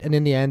exactly right. And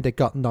in the end, it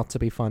got not to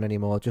be fun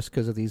anymore, just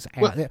because of these.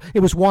 It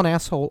was one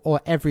asshole,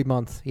 or every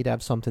month he'd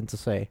have something to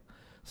say.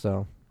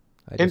 So,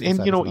 my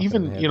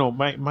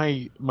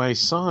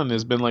son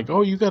has been like,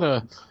 oh, you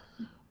gotta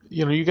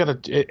try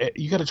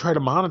to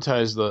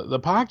monetize the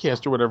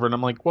podcast or whatever. And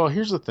I'm like, well,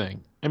 here's the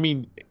thing. I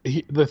mean,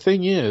 the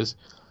thing is,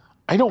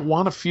 I don't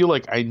want to feel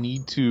like we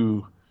need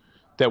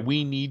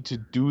to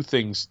do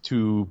things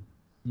to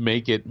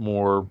make it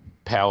more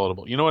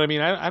palatable. You know what I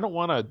mean? I don't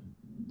want to.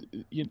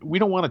 We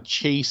don't want to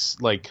chase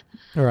like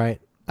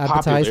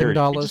advertising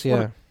dollars.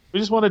 We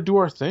just want to do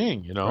our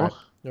thing.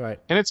 Right.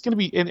 And it's going to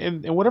be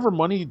and whatever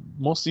money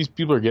most of these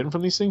people are getting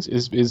from these things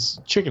is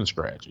chicken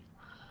scratching.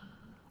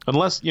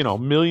 Unless,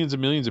 millions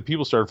and millions of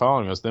people start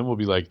following us, then we'll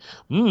be like,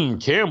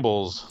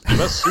 Campbell's, the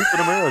best soup in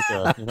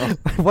America.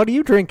 What are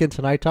you drinking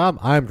tonight, Tom?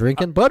 I'm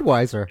drinking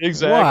Budweiser.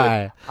 Exactly.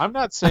 Why? I'm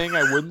not saying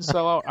I wouldn't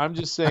sell out. I'm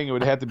just saying it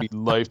would have to be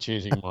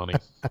life-changing money.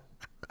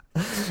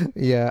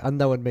 Yeah, and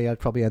knowing me, I'd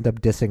probably end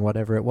up dissing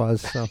whatever it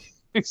was. So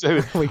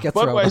Exactly. we get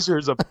thrown off. Budweiser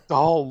is a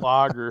dull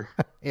lager.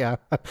 Yeah,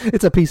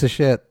 it's a piece of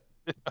shit.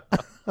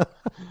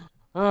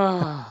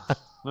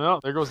 Well,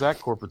 there goes that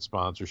corporate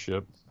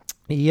sponsorship.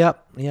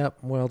 Yep.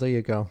 Well, there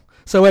you go.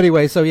 So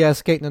anyway, yeah,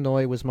 Skate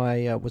Hanoi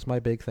was my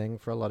big thing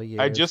for a lot of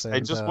years. I just and,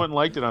 went and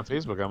liked it on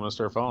Facebook. I'm gonna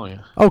start following you.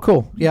 Oh,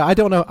 cool. Yeah, I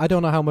don't know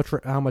how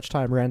much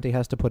time Randy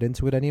has to put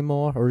into it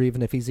anymore, or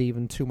even if he's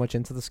even too much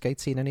into the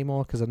skate scene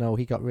anymore. Because I know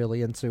he got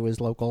really into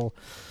his local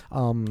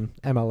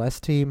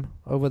MLS team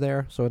over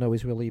there. So I know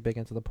he's really big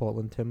into the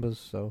Portland Timbers.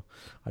 So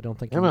I don't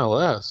think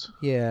MLS.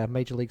 Yeah,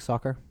 Major League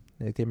Soccer,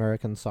 like the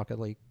American Soccer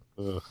League.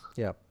 Ugh.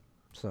 Yeah.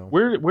 So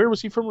where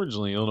was he from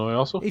originally? Illinois,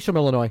 also. he's from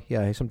Illinois.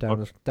 Yeah, he's from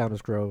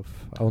Downers Grove.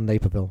 Oh,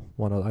 Naperville.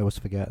 I always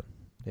forget.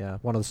 Yeah,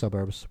 one of the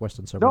suburbs,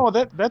 western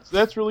suburbs. No,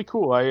 that's really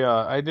cool.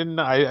 I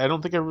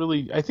don't think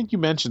I think you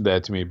mentioned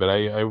that to me, but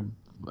I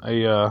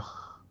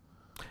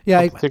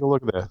Yeah, take a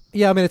look at that.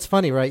 Yeah, I mean it's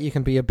funny, right? You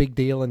can be a big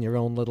deal in your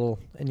own little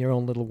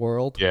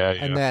world. Yeah.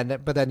 And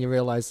then you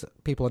realize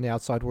people in the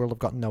outside world have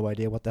got no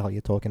idea what the hell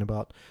you're talking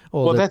about.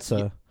 Or Well,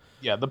 the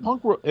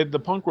punk world, and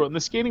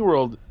the skating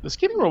world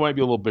might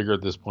be a little bigger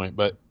at this point,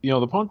 but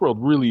the punk world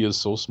really is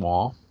so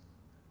small.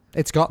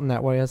 It's gotten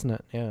that way, hasn't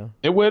it? Yeah.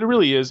 It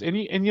really is, and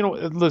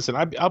listen,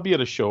 I'll be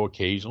at a show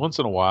occasionally, once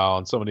in a while,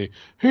 and somebody,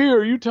 hey,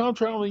 are you Tom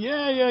Traveling?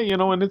 Yeah,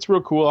 and it's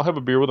real cool. I'll have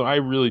a beer with them. I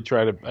really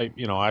try to,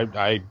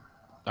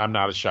 I'm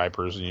not a shy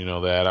person,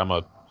 that. I'm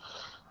an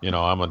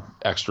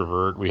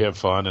extrovert. We have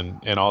fun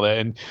and all that,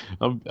 and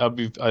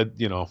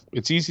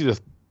it's easy to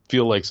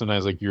feel like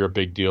sometimes like you're a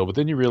big deal, but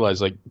then you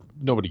realize like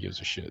nobody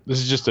gives a shit. This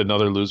is just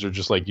another loser,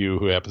 just like you,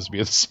 who happens to be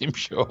at the same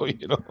show.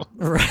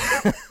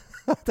 Right.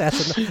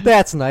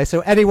 That's nice. So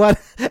anyone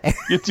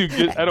get too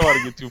good. I don't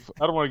want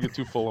to get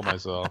too full of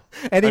myself.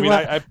 Anyone...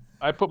 I mean,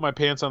 I put my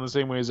pants on the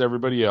same way as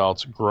everybody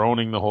else,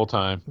 groaning the whole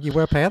time. You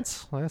wear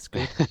pants? Well, that's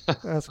good.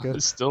 That's good. I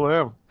still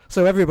am.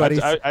 So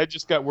everybody, I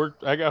just got work.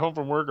 I got home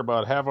from work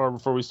about half hour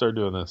before we started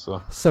doing this.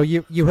 So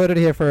you heard it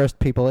here first,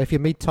 people. If you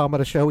meet Tom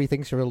at a show, he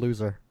thinks you're a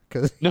loser.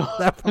 No,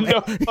 that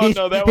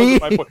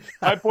wasn't my point.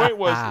 My point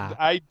was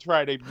I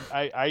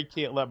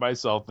can't let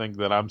myself think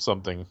that I'm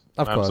something.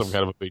 I'm some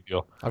kind of a big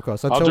deal. Of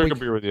course. I'll drink a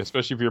beer with you,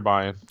 especially if you're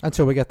buying.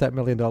 Until we get that $1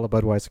 million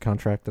Budweiser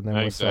contract, and then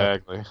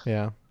exactly.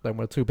 Then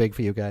we're too big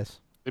for you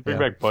guys. They bring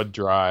back Bud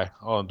Dry.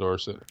 I'll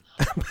endorse it.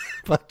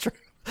 Bud Dry.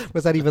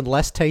 Was that even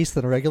less taste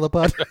than a regular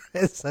Bud?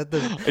 I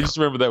just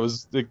remember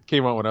it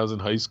came out when I was in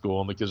high school,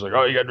 and the kids were like,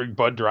 "Oh, you got to drink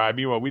Bud Dry."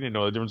 Meanwhile, we didn't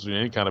know the difference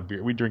between any kind of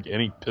beer. We drink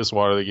any piss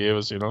water they gave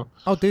us,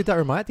 Oh, dude, that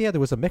reminded me. Yeah, there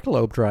was a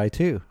Michelob Dry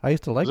too. I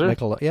used to like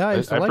Michelob. Yeah, I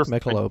used to like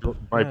Michelob.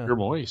 My beer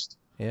moist.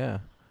 Yeah,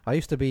 I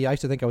used to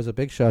think I was a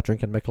big shot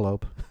drinking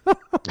Michelob.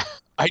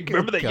 I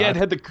remember that. God. Yeah, it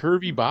had the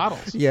curvy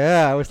bottles.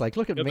 Yeah, I was like,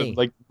 look at me.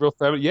 Like real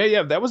feminine.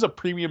 Yeah. That was a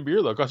premium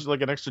beer though. It cost you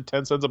like an extra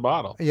 10 cents a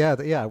bottle. Yeah.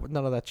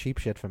 None of that cheap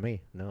shit for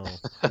me. No,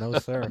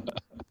 sir.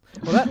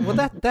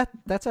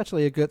 That's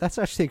actually a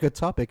good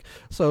topic.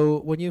 So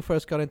when you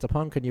first got into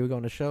punk and you were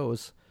going to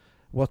shows,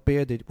 what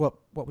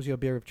was your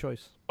beer of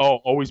choice? Oh,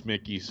 always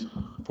Mickey's,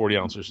 40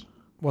 ounces.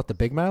 What, the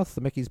Big Mouth?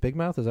 The Mickey's Big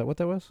Mouth? Is that what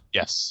that was?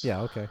 Yes.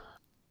 Yeah. Okay.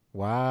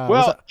 Wow.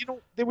 Well,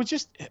 they were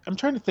just. I'm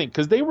trying to think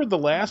because they were the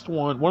last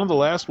one of the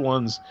last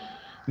ones.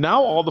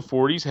 Now all the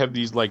 40s have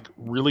these like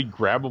really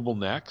grabbable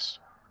necks.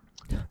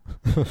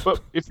 But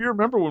if you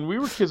remember when we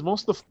were kids,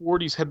 most of the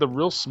 40s had the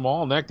real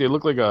small neck. They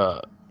looked like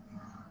a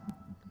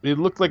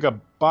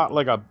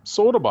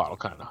soda bottle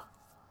kind of.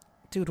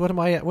 Dude, what am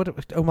I?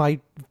 My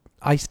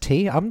iced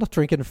tea? I'm not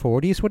drinking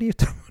 40s. What are you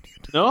doing?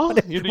 No,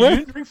 you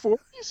didn't drink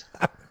 40s.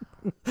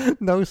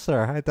 No,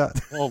 sir. I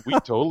thought. Well, we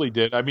totally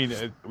did. I mean,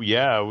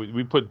 yeah,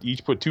 we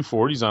each put 2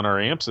 40s on our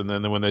amps, and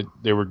then when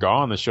they were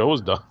gone, the show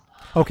was done.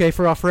 Okay,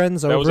 for our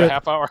friends over. That was a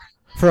half hour.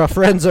 For our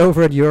friends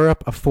over in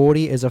Europe, a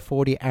 40 is a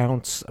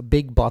 40-ounce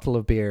big bottle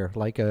of beer,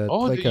 there's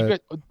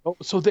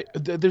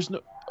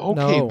no.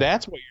 Okay, no.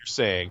 That's what you're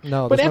saying.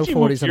 No, but there's after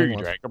no 40s you anymore.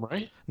 You drank them,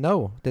 right?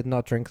 No, did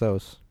not drink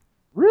those.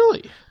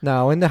 Really?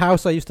 No, in the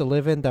house I used to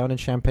live in down in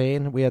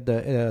Champaign, we had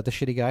the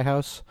Shitty Guy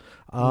house.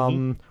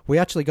 We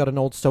actually got an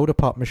old soda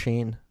pop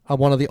machine,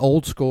 one of the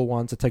old school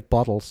ones that take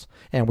bottles,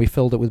 and we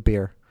filled it with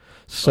beer.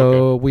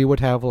 So we would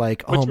have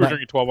like... But you were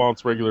drinking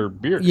 12-ounce regular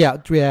beer.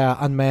 Yeah,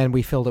 and man,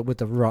 we filled it with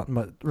the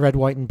red,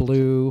 white, and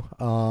blue.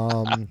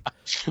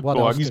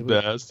 Milwaukee's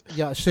Best.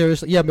 Yeah,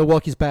 seriously. Yeah,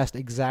 Milwaukee's Best,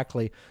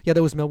 exactly. Yeah,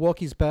 there was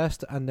Milwaukee's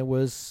Best, and there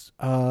was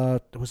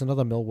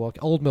another Milwaukee.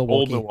 Old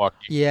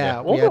Milwaukee. Yeah.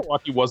 Old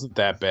Milwaukee wasn't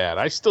that bad.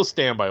 I still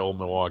stand by Old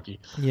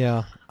Milwaukee.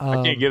 Yeah.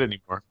 I can't get it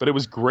anymore. But it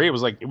was great.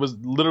 It was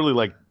literally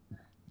like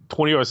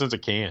 25 cents a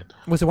can.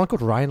 Was there one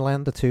called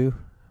Rhinelander, too?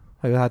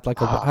 I had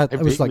like I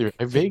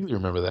vaguely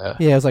remember that.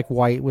 Yeah, it was like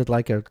white with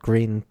like a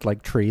green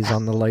like trees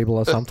on the label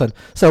or something.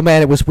 So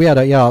man, we had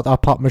our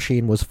pop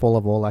machine was full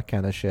of all that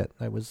kind of shit.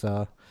 It was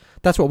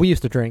That's what we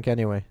used to drink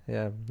anyway.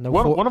 Yeah. No.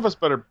 One of us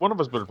better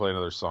play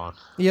another song.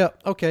 Yeah.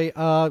 Okay.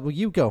 Well,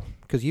 you go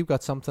because you've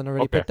got something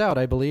already picked out,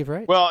 I believe,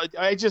 right? Well,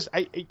 I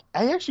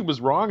actually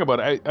was wrong about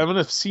it. I'm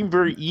gonna seem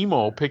very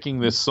emo picking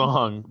this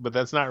song, but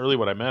that's not really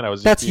what I meant. I was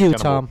just That's being you,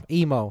 kind Tom.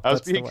 Emo. I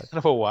was being kind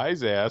of a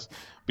wise ass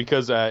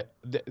because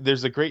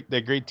there's that great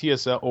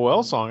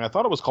TSOL song. I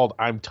thought it was called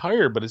 "I'm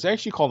Tired," but it's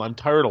actually called "I'm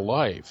Tired of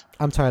Life."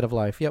 I'm tired of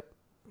life. Yep.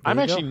 I'm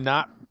actually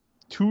not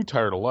too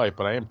tired of life,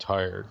 but I am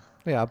tired.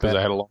 Yeah, because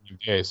I had a long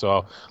day.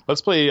 So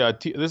let's play.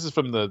 This is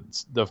from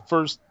the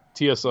first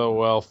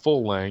TSOL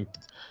full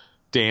length.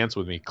 Dance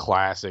with Me,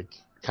 classic,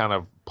 kind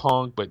of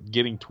punk, but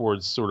getting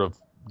towards sort of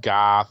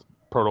goth,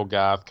 proto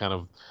goth kind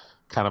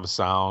of a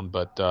sound.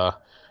 But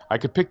I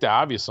could pick the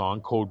obvious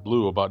song, Code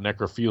Blue, about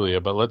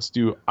necrophilia. But let's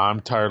do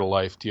I'm Tired of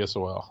Life,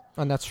 TSOL.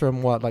 And that's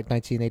from what, like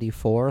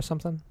 1984 or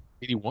something?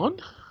 81?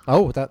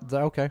 Oh, that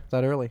okay,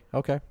 that early.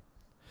 Okay.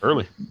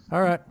 Early.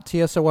 All right,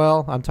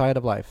 TSOL, I'm Tired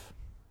of Life.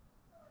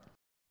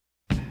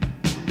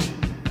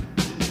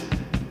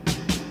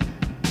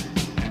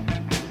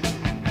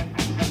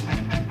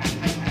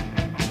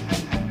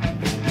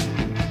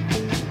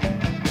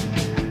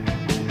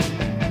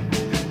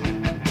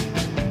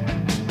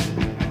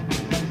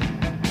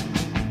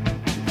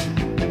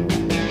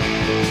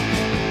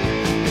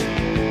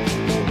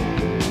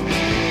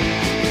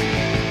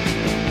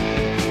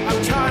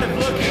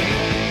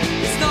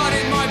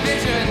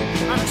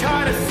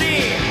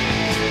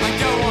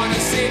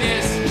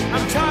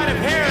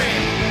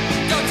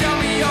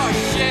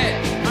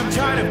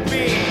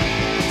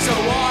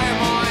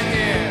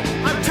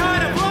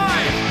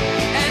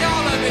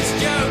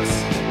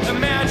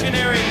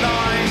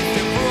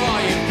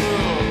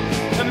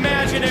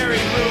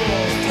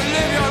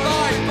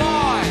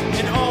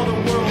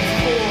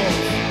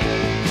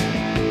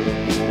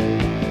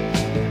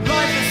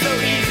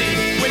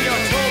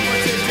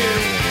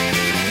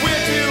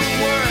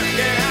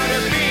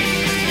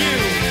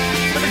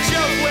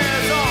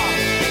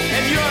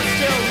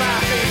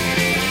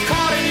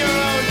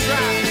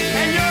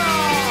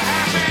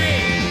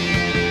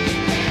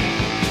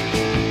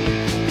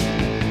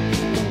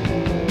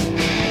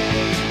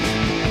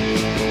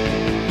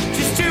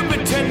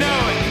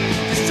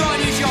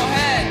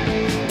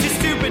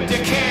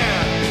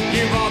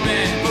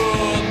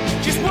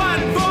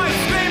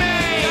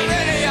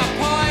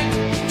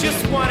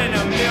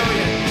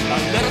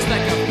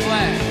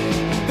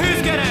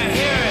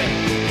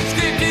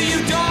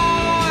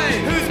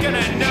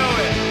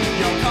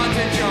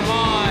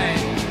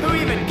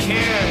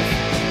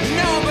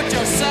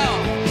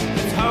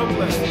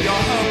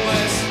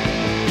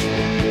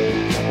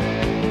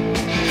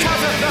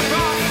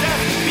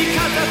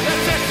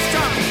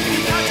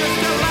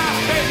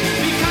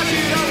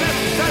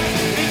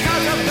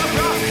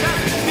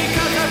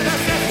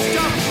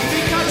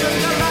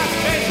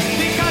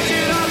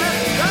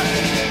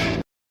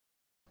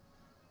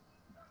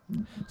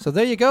 So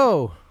there you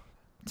go.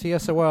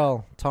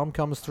 TSOL. Tom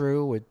comes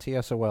through with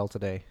TSOL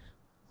today.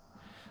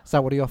 Is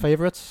that one of your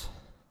favorites?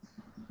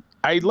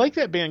 I like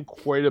that band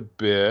quite a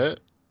bit.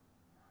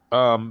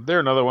 They're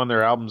another one.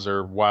 Their albums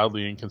are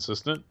wildly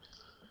inconsistent.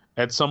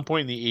 At some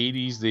point in the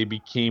 80s, they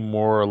became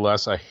more or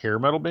less a hair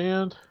metal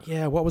band.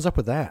 Yeah, what was up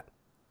with that?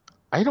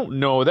 I don't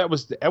know. That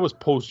was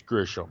post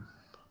Grisham.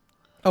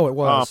 Oh, it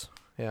was.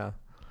 Yeah.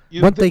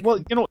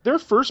 Their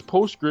first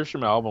post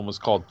Grisham album was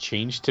called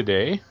Change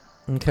Today.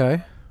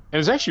 Okay. And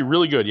it's actually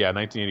really good. Yeah,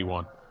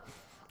 1981.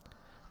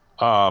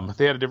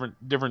 They had a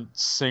different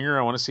singer.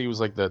 I want to say he was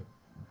like the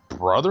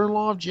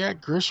brother-in-law of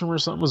Jack Grisham or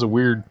something. It was a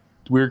weird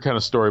kind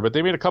of story. But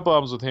they made a couple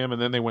albums with him,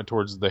 and then they went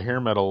towards the hair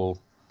metal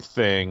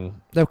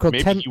thing. They were called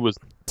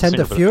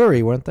Tender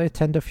Fury, weren't they?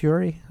 Tender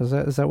Fury? Is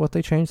that what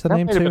they changed the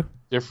name to?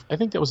 I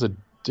think that was a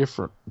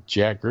different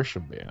Jack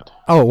Grisham band.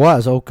 Oh, it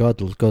was. Oh, good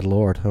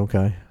Lord.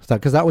 Okay,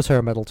 because that was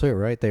hair metal too,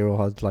 right? They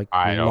all had like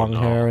long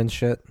hair and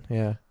shit.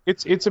 Yeah.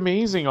 It's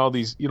amazing. All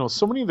these,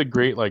 so many of the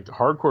great like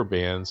hardcore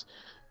bands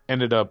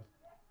ended up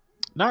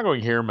not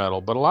going hair metal,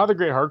 but a lot of the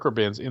great hardcore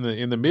bands in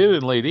the mid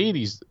and late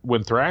 80s,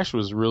 when thrash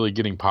was really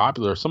getting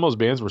popular, some of those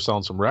bands were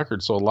selling some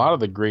records. So a lot of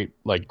the great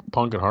like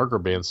punk and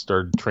hardcore bands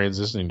started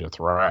transitioning to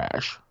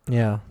thrash.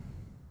 Yeah.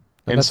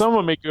 And some of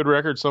them make good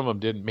records, some of them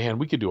didn't. Man,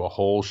 we could do a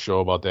whole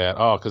show about that.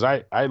 Oh, because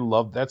I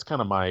love, that's kind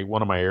of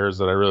one of my eras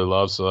that I really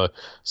love. So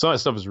some of that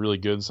stuff is really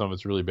good and some of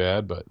it's really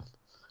bad, but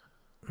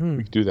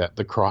we could do that.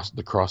 The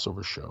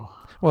crossover show.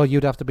 Well,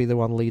 you'd have to be the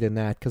one leading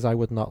that, because I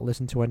would not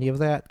listen to any of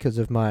that because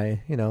of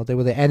my, they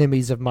were the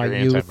enemies of my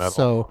youth. Anti-metal.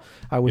 So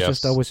I was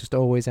just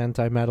always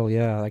anti-metal.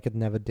 Yeah, I could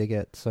never dig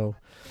it. So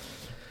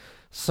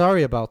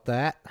sorry about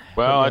that.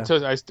 Well,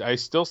 yeah. I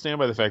still stand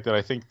by the fact that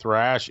I think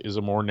thrash is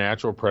a more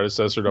natural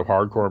predecessor to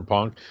hardcore and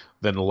punk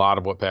than a lot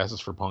of what passes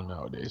for punk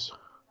nowadays.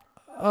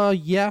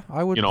 Yeah,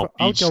 I would.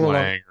 Beach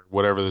slang or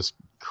whatever this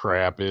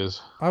crap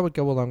is. I would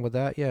go along with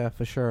that. Yeah,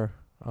 for sure.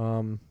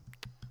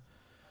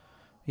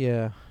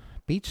 Yeah.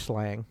 Beach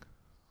slang.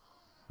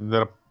 Is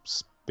that a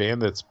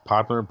band that's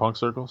popular in punk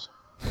circles?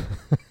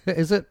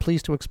 Is it?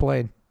 Please to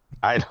explain.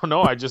 I don't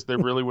know. They're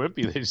really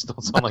wimpy. They just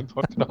don't sound like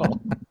punk at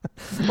all.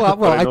 Well,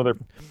 But I know they're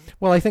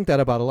I think that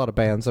about a lot of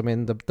bands. I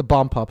mean, the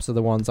bomb pops are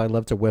the ones I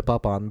love to whip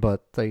up on,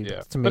 but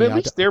yeah. to me, But at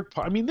least they're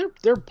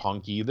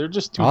punky. They're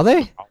just too are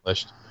they?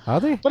 polished. Are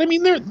they? But I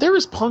mean, they're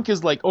as punk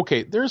as like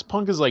okay, they're as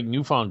punk as like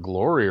Newfound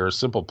Glory or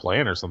Simple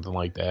Plan or something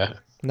like that.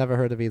 Never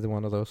heard of either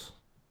one of those.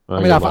 Well,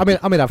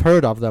 I mean, I've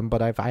heard of them,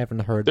 but I haven't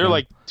heard. They're them.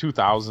 like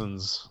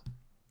 2000s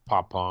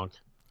pop punk,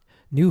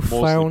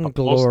 Newfound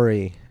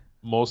Glory.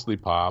 mostly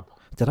pop.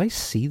 Did I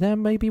see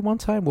them maybe one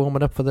time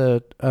warming up for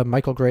the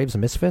Michael Graves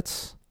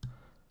Misfits?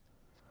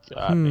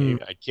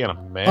 Maybe. I can't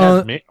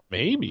imagine.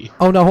 Maybe.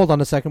 Oh no, hold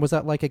on a second. Was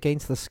that like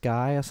Against the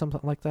Sky or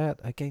something like that?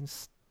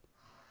 Against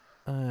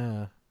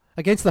the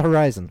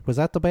Horizon. Was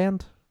that the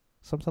band?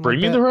 Something Bring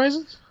like Me that? the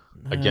Horizons?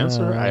 Against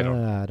her? I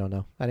don't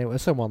know. Anyway,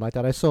 someone like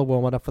that. I saw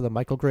one up for the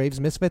Michael Graves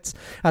Misfits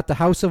at the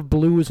House of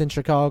Blues in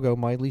Chicago,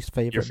 my least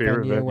favorite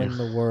venue in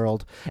the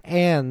world.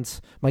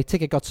 And my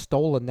ticket got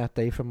stolen that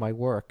day from my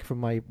work, from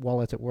my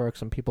wallet at work.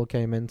 Some people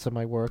came into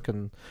my work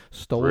and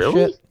stole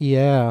shit.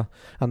 Yeah.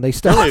 And they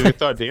stole... Really? They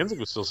thought Danzig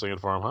was still singing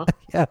for him, huh?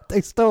 Yeah,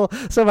 they stole...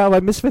 Somehow my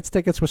Misfits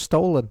tickets were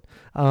stolen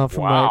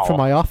from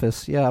my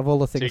office. Yeah, of all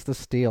the things to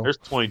steal. There's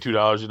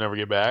 $22 you never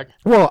get back.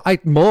 Well,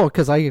 more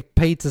because I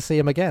paid to see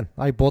him again.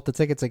 I bought the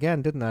tickets again,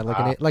 didn't I?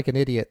 Like an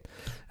idiot.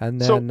 And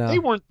then so they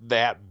weren't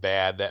that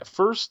bad. That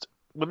first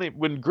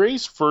when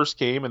Grace first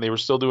came and they were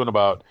still doing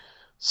about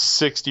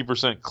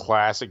 60%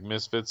 classic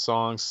Misfits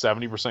songs,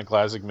 70%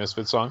 classic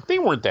Misfits songs. They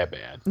weren't that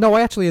bad. No,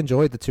 I actually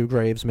enjoyed the two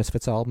Graves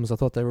Misfits albums. I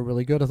thought they were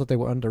really good. I thought they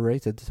were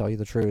underrated, to tell you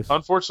the truth.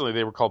 Unfortunately,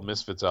 they were called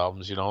Misfits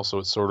albums, so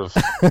it's sort of...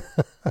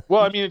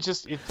 well, I mean,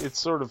 it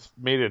sort of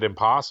made it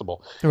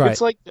impossible. Right.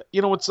 It's like,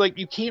 it's like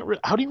you can't...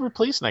 how do you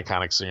replace an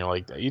iconic singer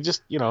like that? You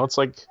just, it's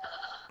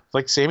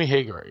like Sammy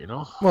Hagar,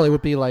 Well, it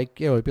would be like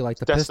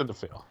the destined to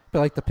fail. But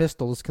like the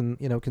Pistols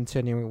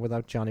continuing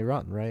without Johnny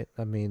Rotten, right?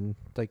 I mean,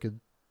 they could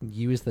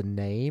use the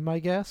name, I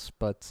guess,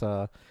 but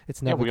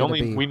it's never.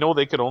 We know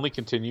they could only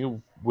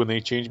continue when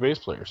they change bass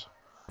players.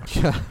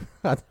 Yeah.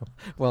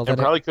 Well, then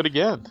probably could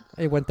again.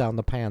 It went down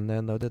the pan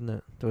then, though, didn't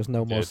it? There was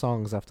no more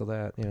songs after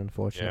that,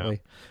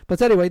 unfortunately. Yeah.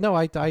 But anyway, no,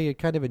 I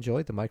kind of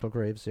enjoyed the Michael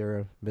Graves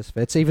era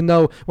Misfits, even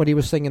though when he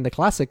was singing the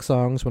classic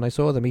songs, when I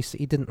saw them, he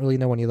didn't really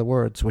know any of the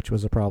words, which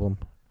was a problem.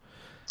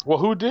 Well,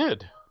 who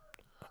did?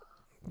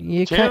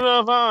 You I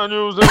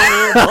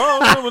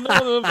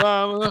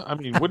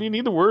mean, what do you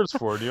need the words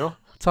for,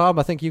 Tom,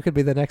 I think you could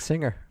be the next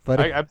singer. But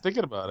I'm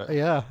thinking about it.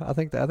 Yeah, I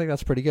think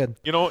that's pretty good.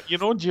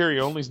 Jerry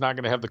Only's not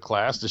going to have the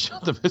class to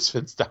shut the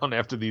Misfits down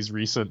after these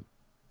recent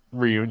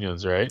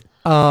reunions, right?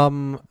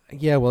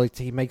 Yeah, well,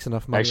 he makes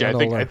enough money.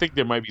 Actually, I think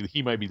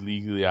he might be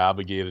legally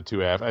obligated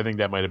to. I think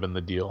that might have been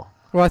the deal.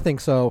 Well, I think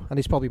so, and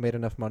he's probably made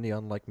enough money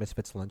on like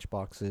Misfits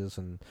lunchboxes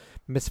and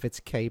Misfits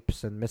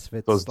capes and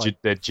Misfits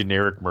that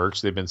generic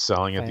merch they've been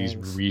selling at these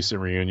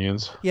recent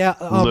reunions. Yeah,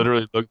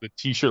 literally, the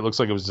T-shirt looks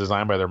like it was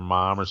designed by their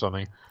mom or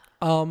something.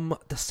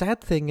 The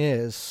sad thing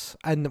is,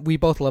 and we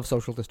both love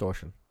Social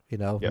Distortion.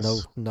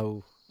 Yes.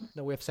 No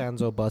ifs,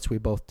 ands, or buts. We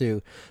both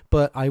do.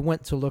 But I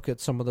went to look at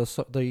some of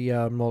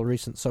the more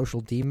recent Social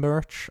D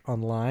merch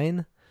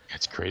online.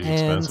 It's crazy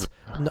expensive.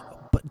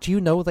 But do you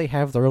know they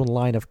have their own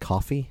line of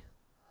coffee?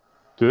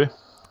 Do they?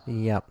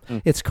 Yeah.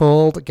 It's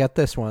called, get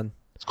this one.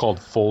 It's called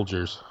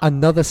Folgers.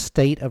 Another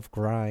State of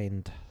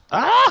Grind.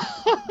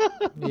 Ah!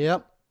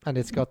 Yep. And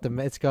it's got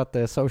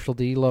the Social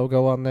D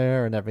logo on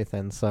there and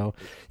everything, so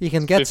you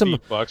can get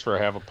 $50 for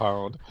half a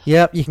pound.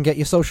 Yep, you can get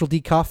your Social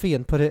D coffee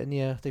and put it in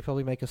your. They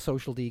probably make a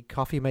Social D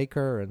coffee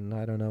maker, and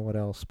I don't know what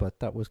else, but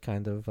that was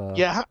kind of.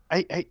 Yeah,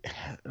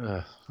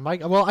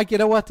 Mike. Well, you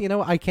know what?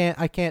 I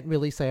can't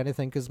really say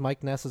anything because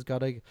Mike Ness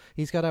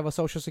he's got to have a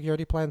Social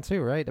Security plan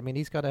too, right? I mean,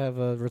 he's got to have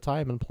a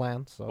retirement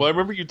plan. So. Well, I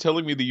remember you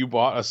telling me that you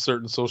bought a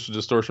certain Social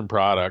Distortion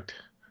product.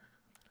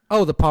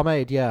 Oh, the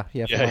pomade, yeah,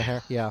 for my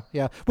hair,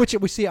 yeah. Which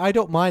we see, I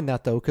don't mind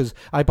that though, because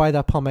I buy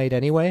that pomade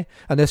anyway,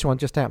 and this one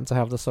just happens to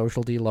have the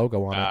Social D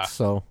logo on it.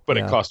 So, but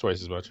it cost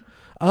twice as much.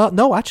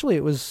 No, actually,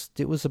 it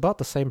was about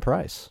the same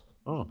price.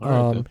 Oh,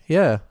 all right.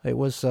 Yeah, it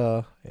was.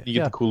 You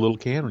get the cool little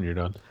can when you're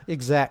done.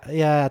 Exactly.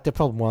 Yeah. The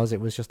problem was it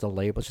was just a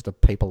label, just a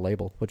paper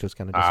label, which was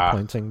kind of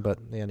disappointing. But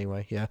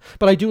anyway, yeah.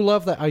 But I do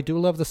love that. I do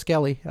love the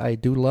Skelly. I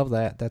do love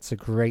that. That's a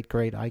great,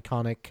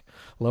 iconic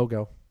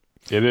logo.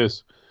 It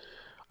is.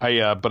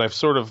 But I've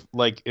sort of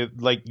like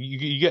it. Like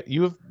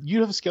you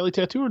have a Skelly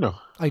tattoo or no?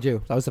 I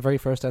do. That was the very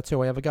first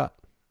tattoo I ever got.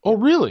 Oh,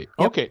 really?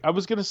 Yep. Okay. I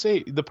was gonna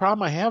say the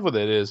problem I have with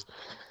it is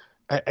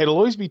it'll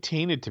always be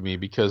tainted to me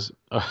because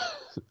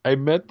I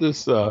met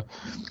this.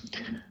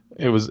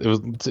 It was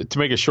to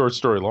make a short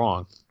story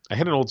long. I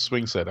had an old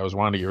swing set I was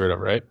wanting to get rid of,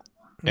 right?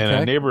 And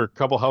a neighbor, a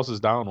couple houses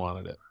down,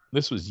 wanted it.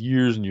 This was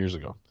years and years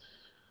ago,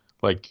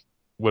 like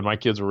when my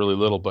kids were really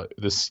little. But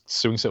this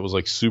swing set was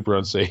like super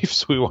unsafe,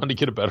 so we wanted to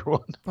get a better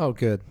one. Oh,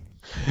 good.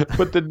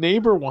 But the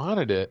neighbor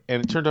wanted it,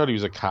 and it turned out he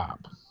was a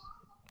cop.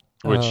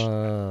 Which,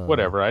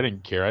 whatever, I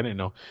didn't care. I didn't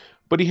know.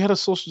 But he had a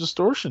Social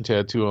Distortion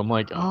tattoo. I'm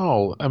like,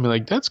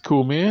 that's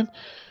cool, man.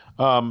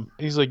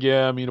 He's like,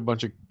 yeah, me and a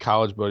bunch of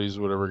college buddies,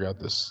 or whatever, got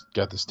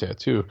this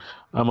tattoo.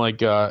 I'm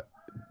like,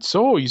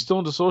 so you still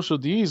into Social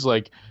D? He's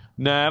like,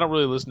 nah, I don't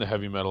really listen to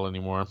heavy metal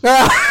anymore.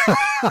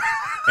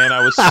 And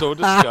I was so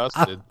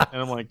disgusted.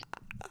 And I'm like,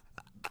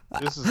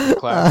 this is a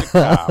classic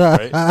cop,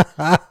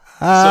 right?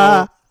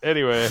 So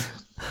anyway,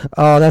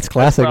 oh, that's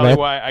classic, probably man.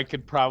 why I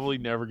could probably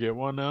never get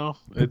one now.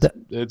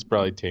 It's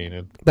probably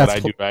tainted, but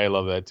I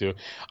love that too.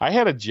 I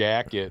had a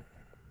jacket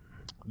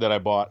that I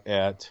bought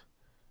at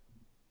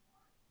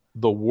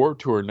the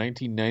Warped Tour in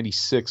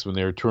 1996 when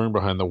they were touring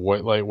behind the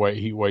White Light, White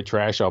Heat, White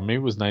Trash album. Maybe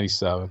it was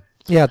 97.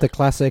 Yeah, the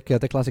classic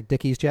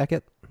Dickies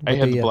jacket. I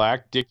had the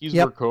black Dickies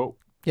work coat,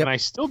 yep. and I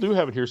still do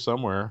have it here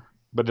somewhere,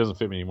 but it doesn't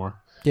fit me anymore.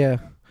 Yeah.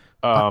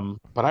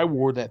 But I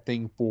wore that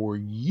thing for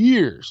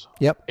years.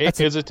 Yep. It's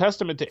a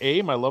testament to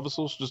A, my love of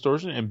Social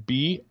Distortion, and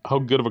B, how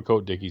good of a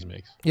coat Dickies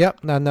makes.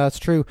 Yep, no, that's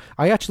true.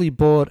 I actually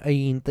bought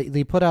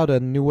they put out a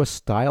newer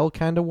style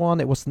kind of one.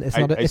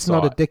 It's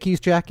not a Dickies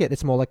jacket.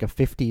 It's more like a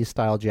 50s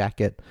style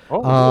jacket.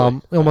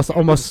 Oh, really?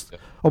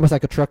 Almost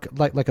like a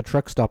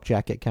truck stop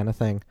jacket kind of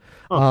thing.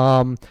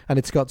 Huh. And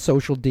it's got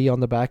Social D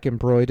on the back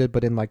embroidered,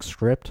 but in like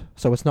script.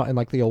 So it's not in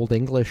like the old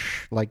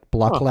English like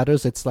block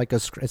letters. It's like a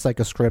script, like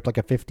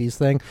a 50s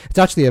thing. It's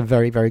actually a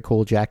very, very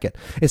cool jacket.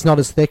 It's not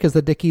as thick as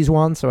the Dickies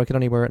one, so I can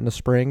only wear it in the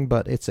spring.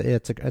 But it's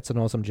an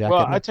awesome jacket.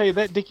 Well, I tell you,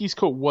 that Dickies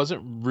coat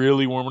wasn't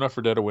really warm enough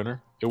for dead of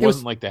winter. It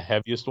wasn't like the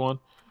heaviest one.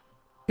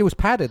 It was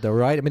padded though,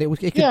 right? I mean, it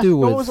could do do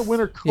with. It was a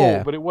winter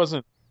coat, but it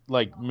wasn't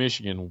like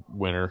Michigan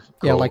winter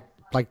coat. Yeah,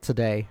 like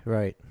today,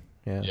 right?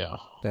 Yeah.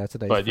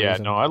 Today's but yeah,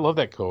 freezing. no, I love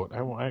that coat.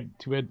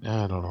 Too bad.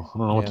 I don't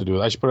know what to do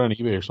with it. I should put it on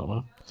eBay or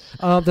something.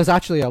 There's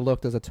actually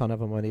there's a ton of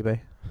them on eBay.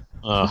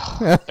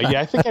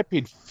 Yeah, I think I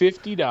paid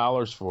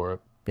 $50 for it.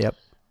 Yep.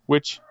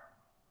 Which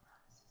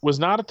was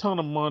not a ton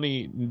of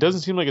money. It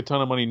doesn't seem like a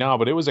ton of money now,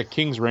 but it was a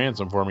king's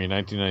ransom for me in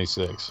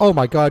 1996. Oh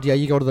my God! Yeah,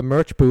 you go to the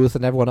merch booth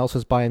and everyone else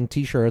is buying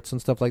T-shirts and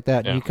stuff like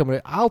that, and you come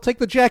in, I'll take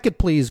the jacket,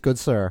 please, good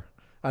sir.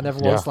 And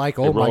everyone's like,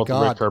 "Oh my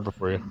God, red carpet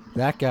for you.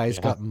 That guy's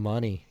got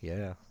money."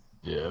 Yeah.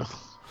 Yeah.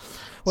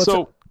 Well,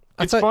 so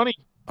it's funny.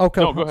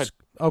 Okay. No, go ahead.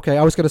 Okay,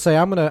 I was gonna say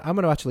I'm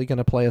actually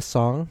gonna play a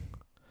song.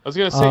 I was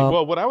gonna say,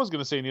 what I was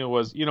gonna say, Neil,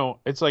 was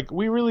it's like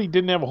we really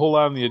didn't have a whole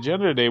lot on the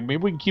agenda today. Maybe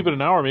we can keep it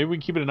an hour.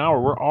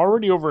 We're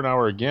already over an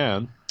hour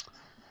again,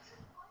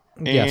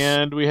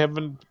 and we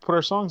haven't put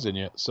our songs in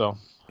yet. So.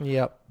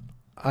 Yep.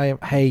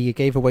 Hey, you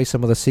gave away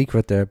some of the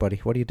secret there, buddy.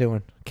 What are you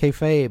doing?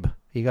 Kayfabe.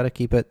 You got to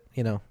keep it.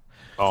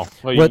 Oh,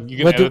 well, you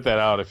can edit that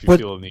out if you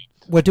feel the need.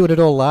 We're doing it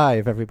all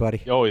live,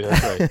 everybody. Oh, yeah,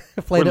 that's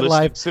right. Played it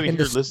live. Sitting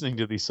here listening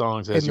to these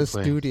songs as you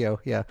play. In the studio,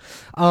 yeah.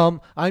 I'm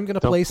going to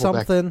play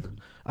something.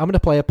 I'm going to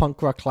play a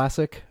punk rock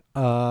classic.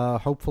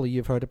 Hopefully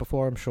you've heard it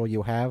before. I'm sure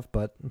you have,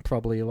 but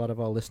probably a lot of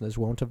our listeners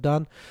won't have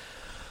done.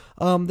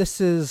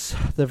 This is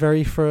the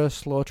very first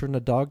Slaughter and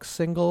the Dogs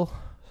single.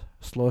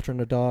 Slaughter and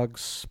the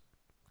Dogs,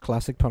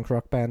 classic punk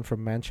rock band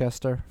from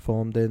Manchester,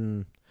 formed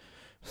in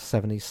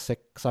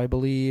 76, I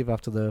believe,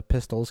 after the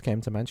Pistols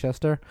came to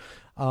Manchester.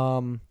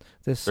 Their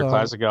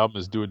classic album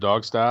is Do It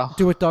Dog Style.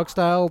 Do It Dog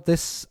Style.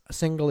 This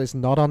single is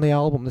not on the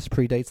album. This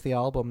predates the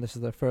album. This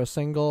is their first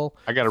single.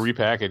 I got a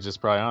repackage. It's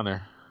probably on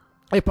there.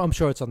 I'm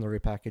sure it's on the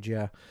repackage,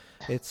 yeah.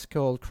 It's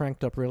called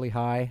Cranked Up Really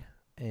High,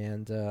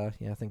 and I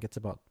think it's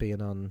about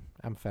being on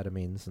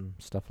amphetamines and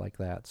stuff like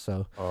that.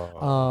 So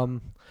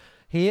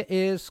here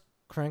is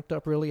Cranked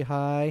Up Really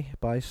High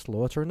by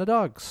Slaughter and the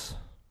Dogs.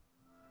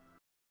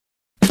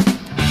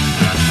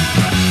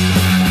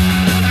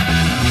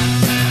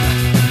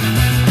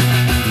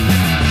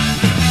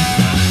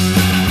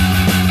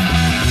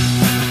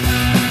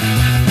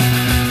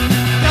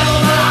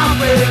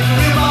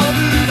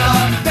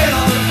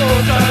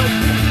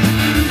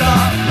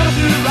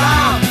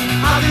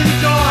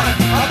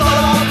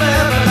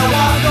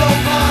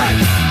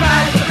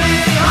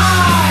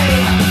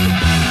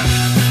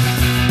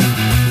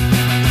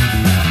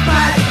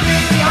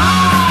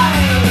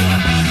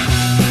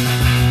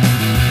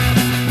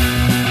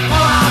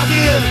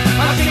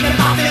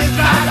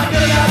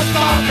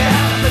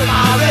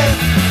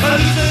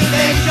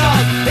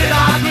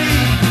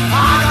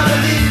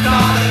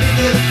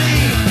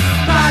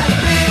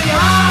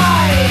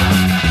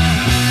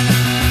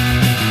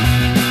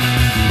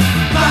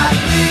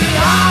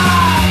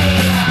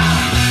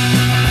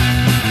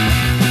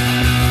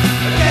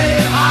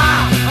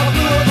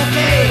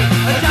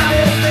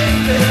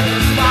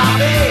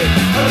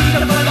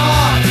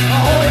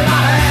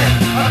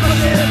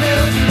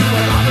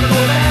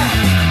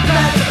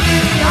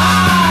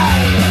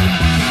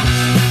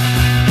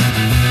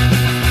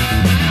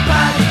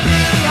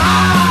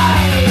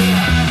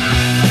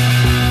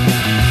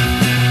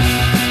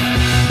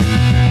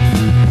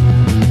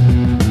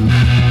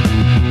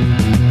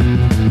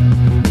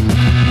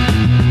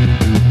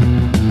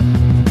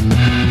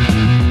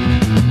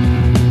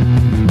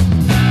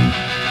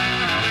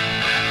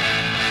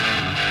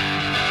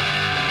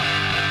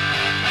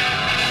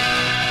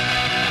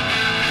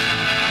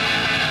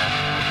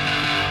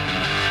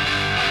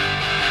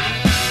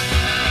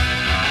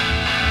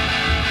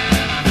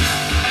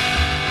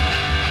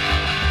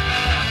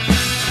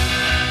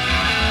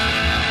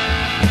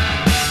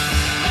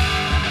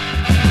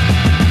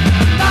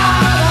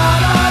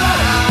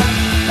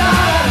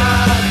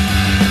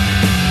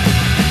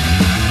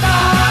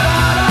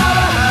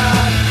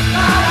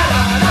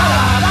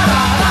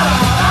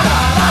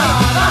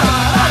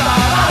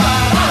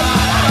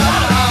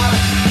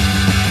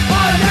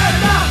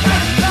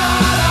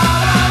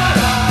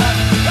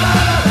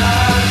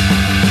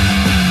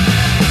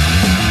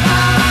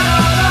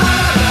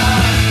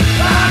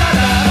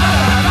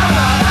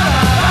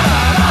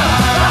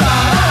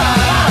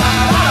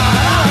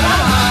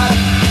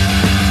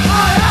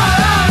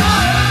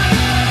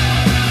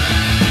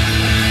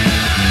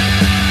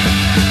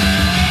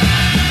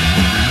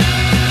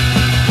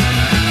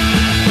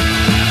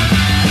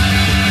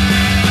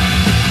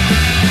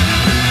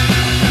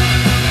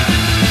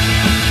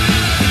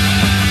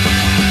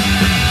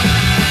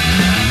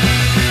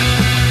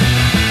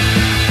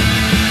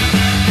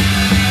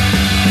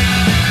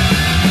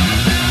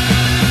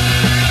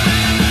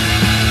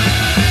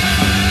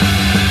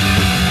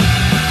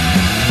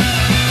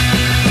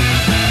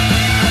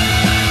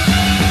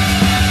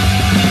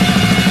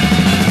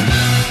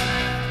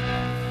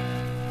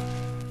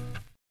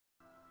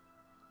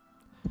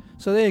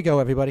 So there you go,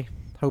 everybody.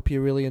 Hope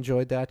you really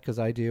enjoyed that, because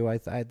I do.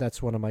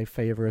 That's one of my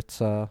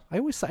favorites. I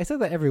say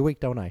that every week,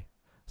 don't I?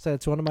 So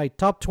it's one of my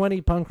top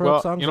 20 punk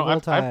rock songs of all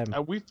time.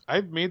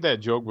 I've made that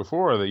joke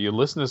before, that you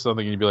listen to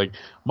something and you'd be like,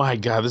 my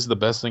God, this is the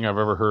best thing I've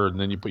ever heard. And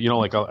then you put,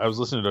 like I was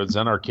listening to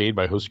Zen Arcade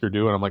by Husker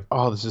Du, and I'm like,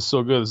 oh, this is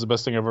so good. This is the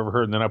best thing I've ever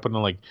heard. And then I put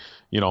in like,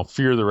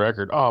 Fear the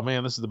Record. Oh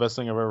man, this is the best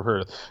thing I've ever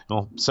heard.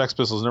 Sex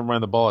Pistols, Never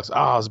Mind the Bollocks.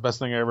 Oh, it's the best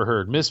thing I ever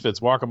heard.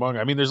 Misfits, Walk Among.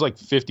 I mean, there's like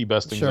 50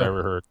 best things I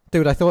ever heard.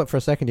 Dude, I thought for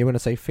a second you were going to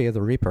say Fear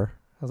the Reaper.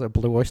 That's a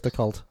Blue Oyster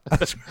Cult.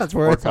 That's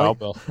where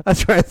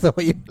That's where I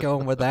thought you were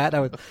going with that.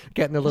 I was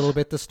getting a little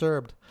bit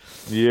disturbed.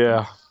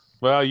 Yeah.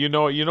 Well,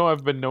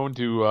 I've been known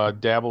to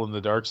dabble in the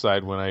dark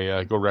side when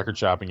I go record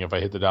shopping if I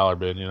hit the dollar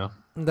bin.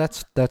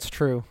 That's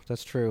true.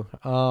 That's true.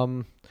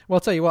 Well, I'll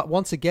tell you what.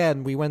 Once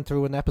again, we went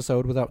through an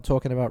episode without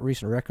talking about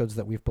recent records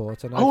that we've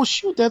bought. And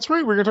shoot, that's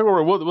right. We're gonna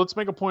talk about. Let's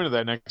make a point of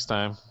that next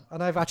time.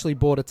 And I've actually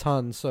bought a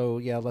ton, so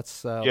yeah,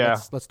 let's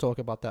talk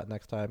about that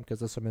next time, because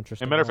there's some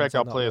interesting. As a matter of fact,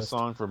 We'll play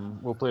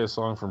a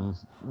song from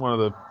one of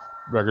the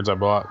records I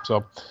bought.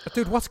 So,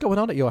 dude, what's going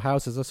on at your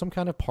house? Is there some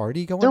kind of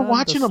party going on? They're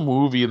watching a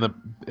movie in the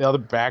other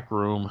back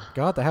room.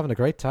 God, they're having a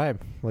great time.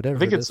 Whatever. I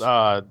think it's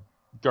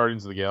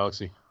Guardians of the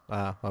Galaxy.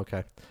 Ah,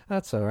 okay.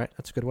 That's all right.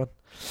 That's a good one.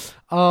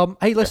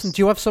 Hey, listen,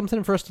 do you have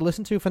something for us to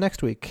listen to for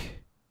next week?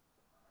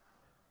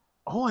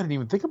 Oh, I didn't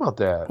even think about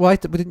that. Well,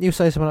 didn't you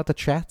say something about the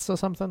Chats or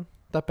something?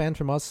 That band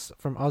from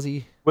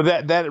Aussie?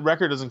 Well, that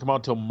record doesn't come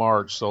out till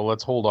March, so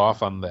let's hold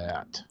off on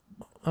that.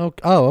 Oh,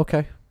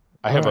 okay.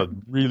 I have a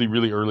really,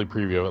 really early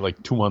preview of it,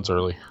 like 2 months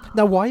early.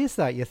 Now, why is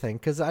that, you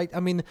think? Because, I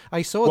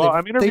saw... Well,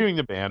 I'm interviewing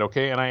the band,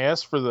 okay? And I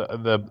asked for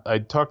I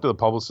talked to the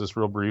publicist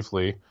real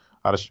briefly,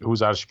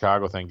 who's out of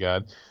Chicago, thank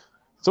God.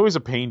 It's always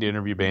a pain to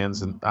interview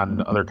bands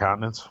on other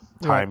continents,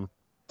 time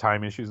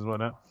issues and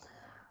whatnot.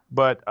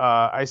 But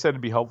I said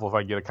it'd be helpful if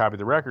I get a copy of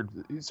the record.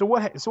 So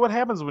what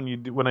happens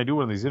when I do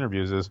one of these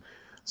interviews is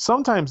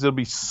sometimes it'll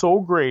be so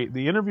great,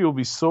 the interview will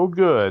be so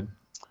good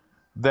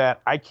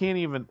that I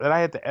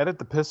have to edit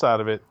the piss out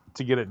of it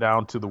to get it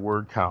down to the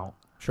word count.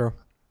 Sure.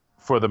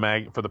 For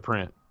the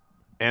print,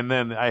 and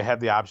then I have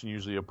the option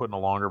usually of putting a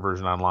longer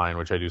version online,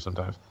 which I do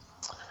sometimes.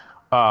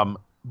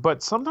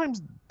 But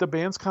sometimes the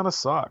bands kind of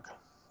suck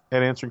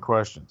at answering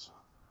questions.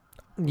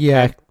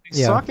 Yeah,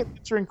 suck at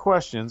answering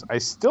questions. I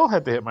still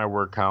had to hit my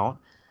word count,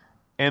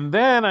 and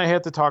then I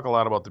had to talk a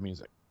lot about the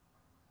music.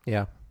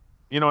 Yeah,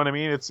 you know what I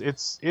mean. It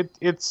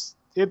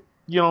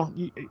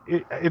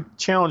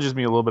challenges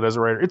me a little bit as a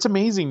writer. It's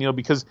amazing,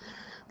 because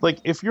like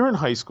if you're in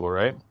high school,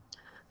 right?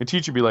 The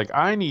teacher would be like,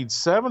 I need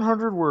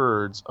 700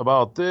 words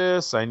about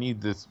this. I need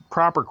this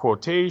proper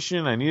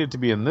quotation. I need it to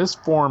be in this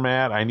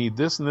format. I need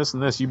this and this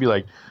and this. You'd be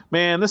like,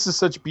 man, this is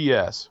such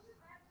BS.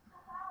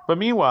 But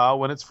meanwhile,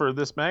 when it's for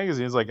this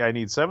magazine, it's like, I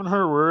need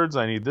 700 words.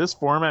 I need this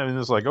format. And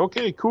it's like,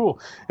 okay, cool.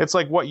 It's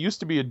like what used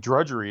to be a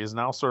drudgery is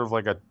now sort of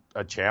like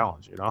a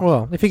challenge,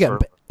 Well, if you're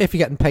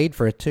getting paid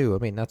for it too, I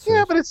mean, that's...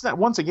 Yeah, but it's not,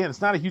 once again, it's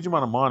not a huge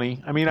amount of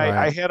money. I mean, right.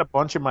 I had a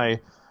bunch of my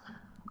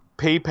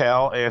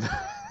PayPal and...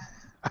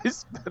 I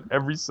spent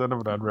every cent of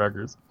it on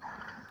records.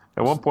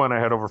 At one point, I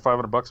had over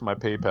 $500 in my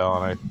PayPal,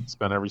 and I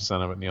spent every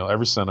cent of it, Neil.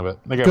 Every cent of it.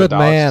 Good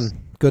man.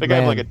 I think I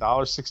have like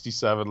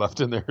 $1.67 left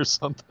in there or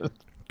something.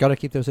 Got to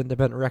keep those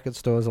independent record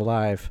stores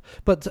alive.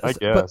 But I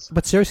guess.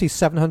 But seriously,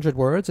 700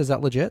 words, is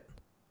that legit?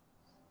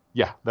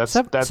 Yeah, that's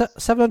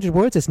 700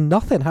 words is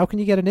nothing. How can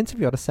you get an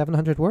interview out of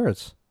 700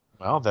 words?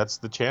 Well, that's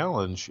the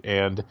challenge,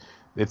 and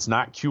it's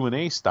not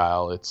Q&A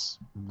style. It's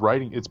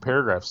writing. It's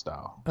paragraph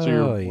style. So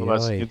you're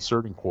less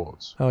inserting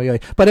quotes. Oh yeah.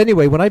 But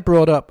anyway, when I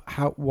brought up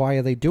why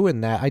are they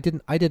doing that, I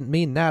didn't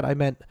mean that. I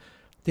meant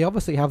they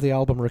obviously have the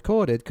album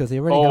recorded because they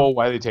already.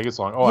 Why they take it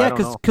so long? Oh, yeah, I don't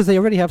know. Because they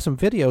already have some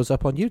videos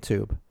up on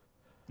YouTube.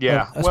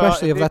 Yeah,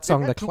 especially of that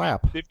song, "The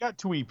Clap." They've got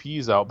 2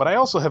 EPs out, but I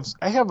also have.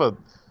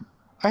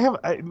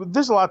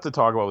 There's a lot to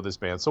talk about with this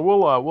band, so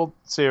we'll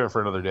save it for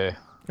another day.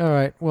 All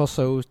right. Well,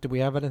 so do we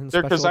have anything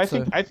special? Because I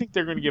think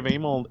they're going to give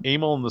Amyl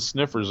and the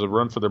Sniffers a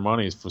run for their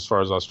money as far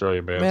as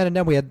Australian bands. Man, and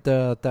then we had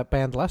that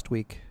band last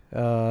week,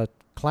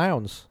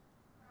 Clowns.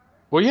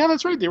 Well, yeah,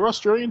 that's right. They were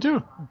Australian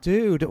too,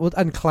 dude.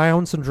 And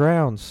Clowns and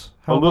Drowns.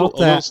 A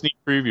little sneak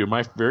preview.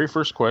 My very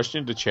first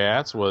question to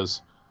Chats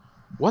was,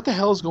 "What the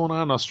hell is going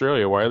on in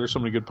Australia? Why are there so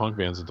many good punk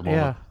bands at the moment?"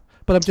 Yeah,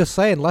 but I'm just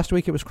saying. Last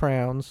week it was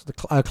Clowns.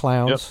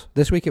 Clowns. Yep.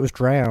 This week it was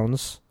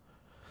Drowns.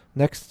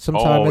 Next,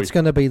 sometime it's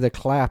going to be the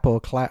Clap or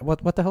Clap.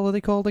 What the hell are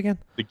they called again?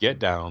 The Get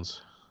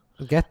Downs.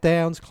 Get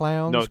Downs,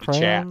 Clowns, no, the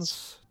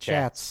Crowns,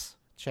 Chats.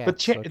 But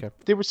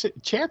they were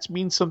Chats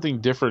means something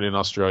different in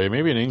Australia.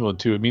 Maybe in England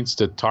too. It means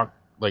to talk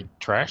like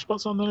trash about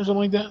something or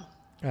something like that.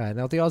 All right,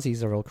 now the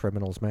Aussies are all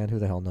criminals, man. Who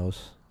the hell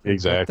knows?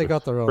 Exactly. They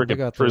got their own. They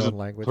got their own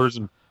language.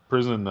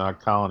 Prison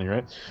colony,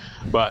 right?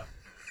 But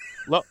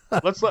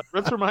let's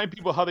remind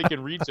people how they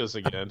can reach us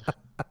again.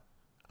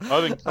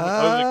 Other than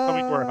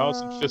coming to our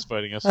house and fist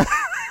fighting us.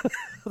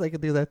 They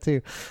can do that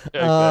too.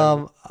 Yeah,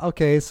 exactly.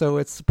 Okay, so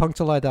it's Punk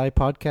Till I Die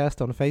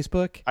podcast on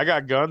Facebook. I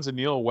got guns and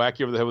Neil will whack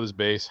you over the head with his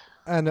bass.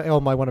 And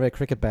my one of my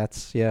cricket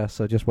bats. Yeah,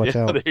 so just watch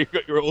Yeah, out. there you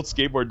got your old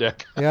skateboard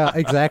deck. Yeah,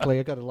 exactly.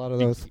 I got a lot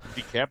of You those. can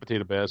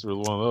decapitate a bass with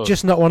one of those.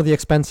 Just not one of the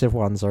expensive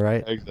ones, all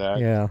right?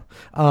 Exactly. Yeah.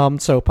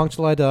 So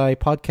Punctual I Die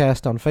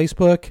podcast on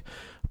Facebook,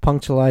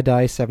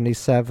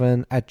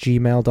 punctualidie77 at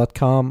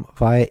gmail.com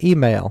via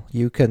email.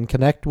 You can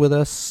connect with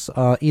us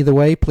either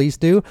way, please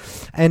do.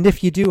 And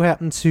if you do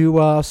happen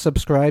to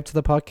subscribe to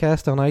the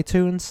podcast on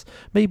iTunes,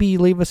 maybe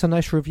leave us a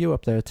nice review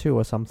up there too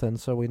or something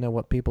so we know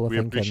what people are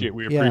thinking.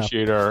 We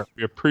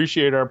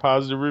appreciate our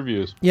positive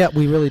reviews. Yeah,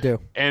 we really do.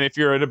 And if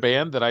you're in a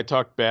band that I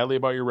talked badly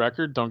about your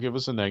record, don't give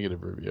us a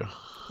negative review.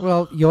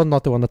 Well, you're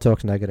not the one that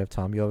talks negative,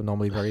 Tom. You're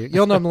normally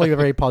a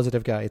very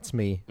positive guy. It's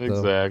me. So,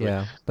 Exactly.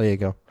 yeah, there you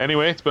go.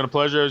 Anyway, it's been a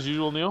pleasure as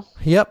usual, Neil.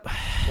 Yep.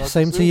 Talk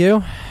Same to soon. you.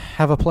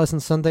 Have a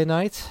pleasant Sunday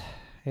night.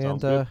 Sounds And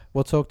good.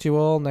 we'll talk to you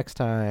all next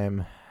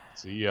time.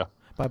 See ya.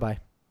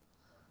 Bye-bye.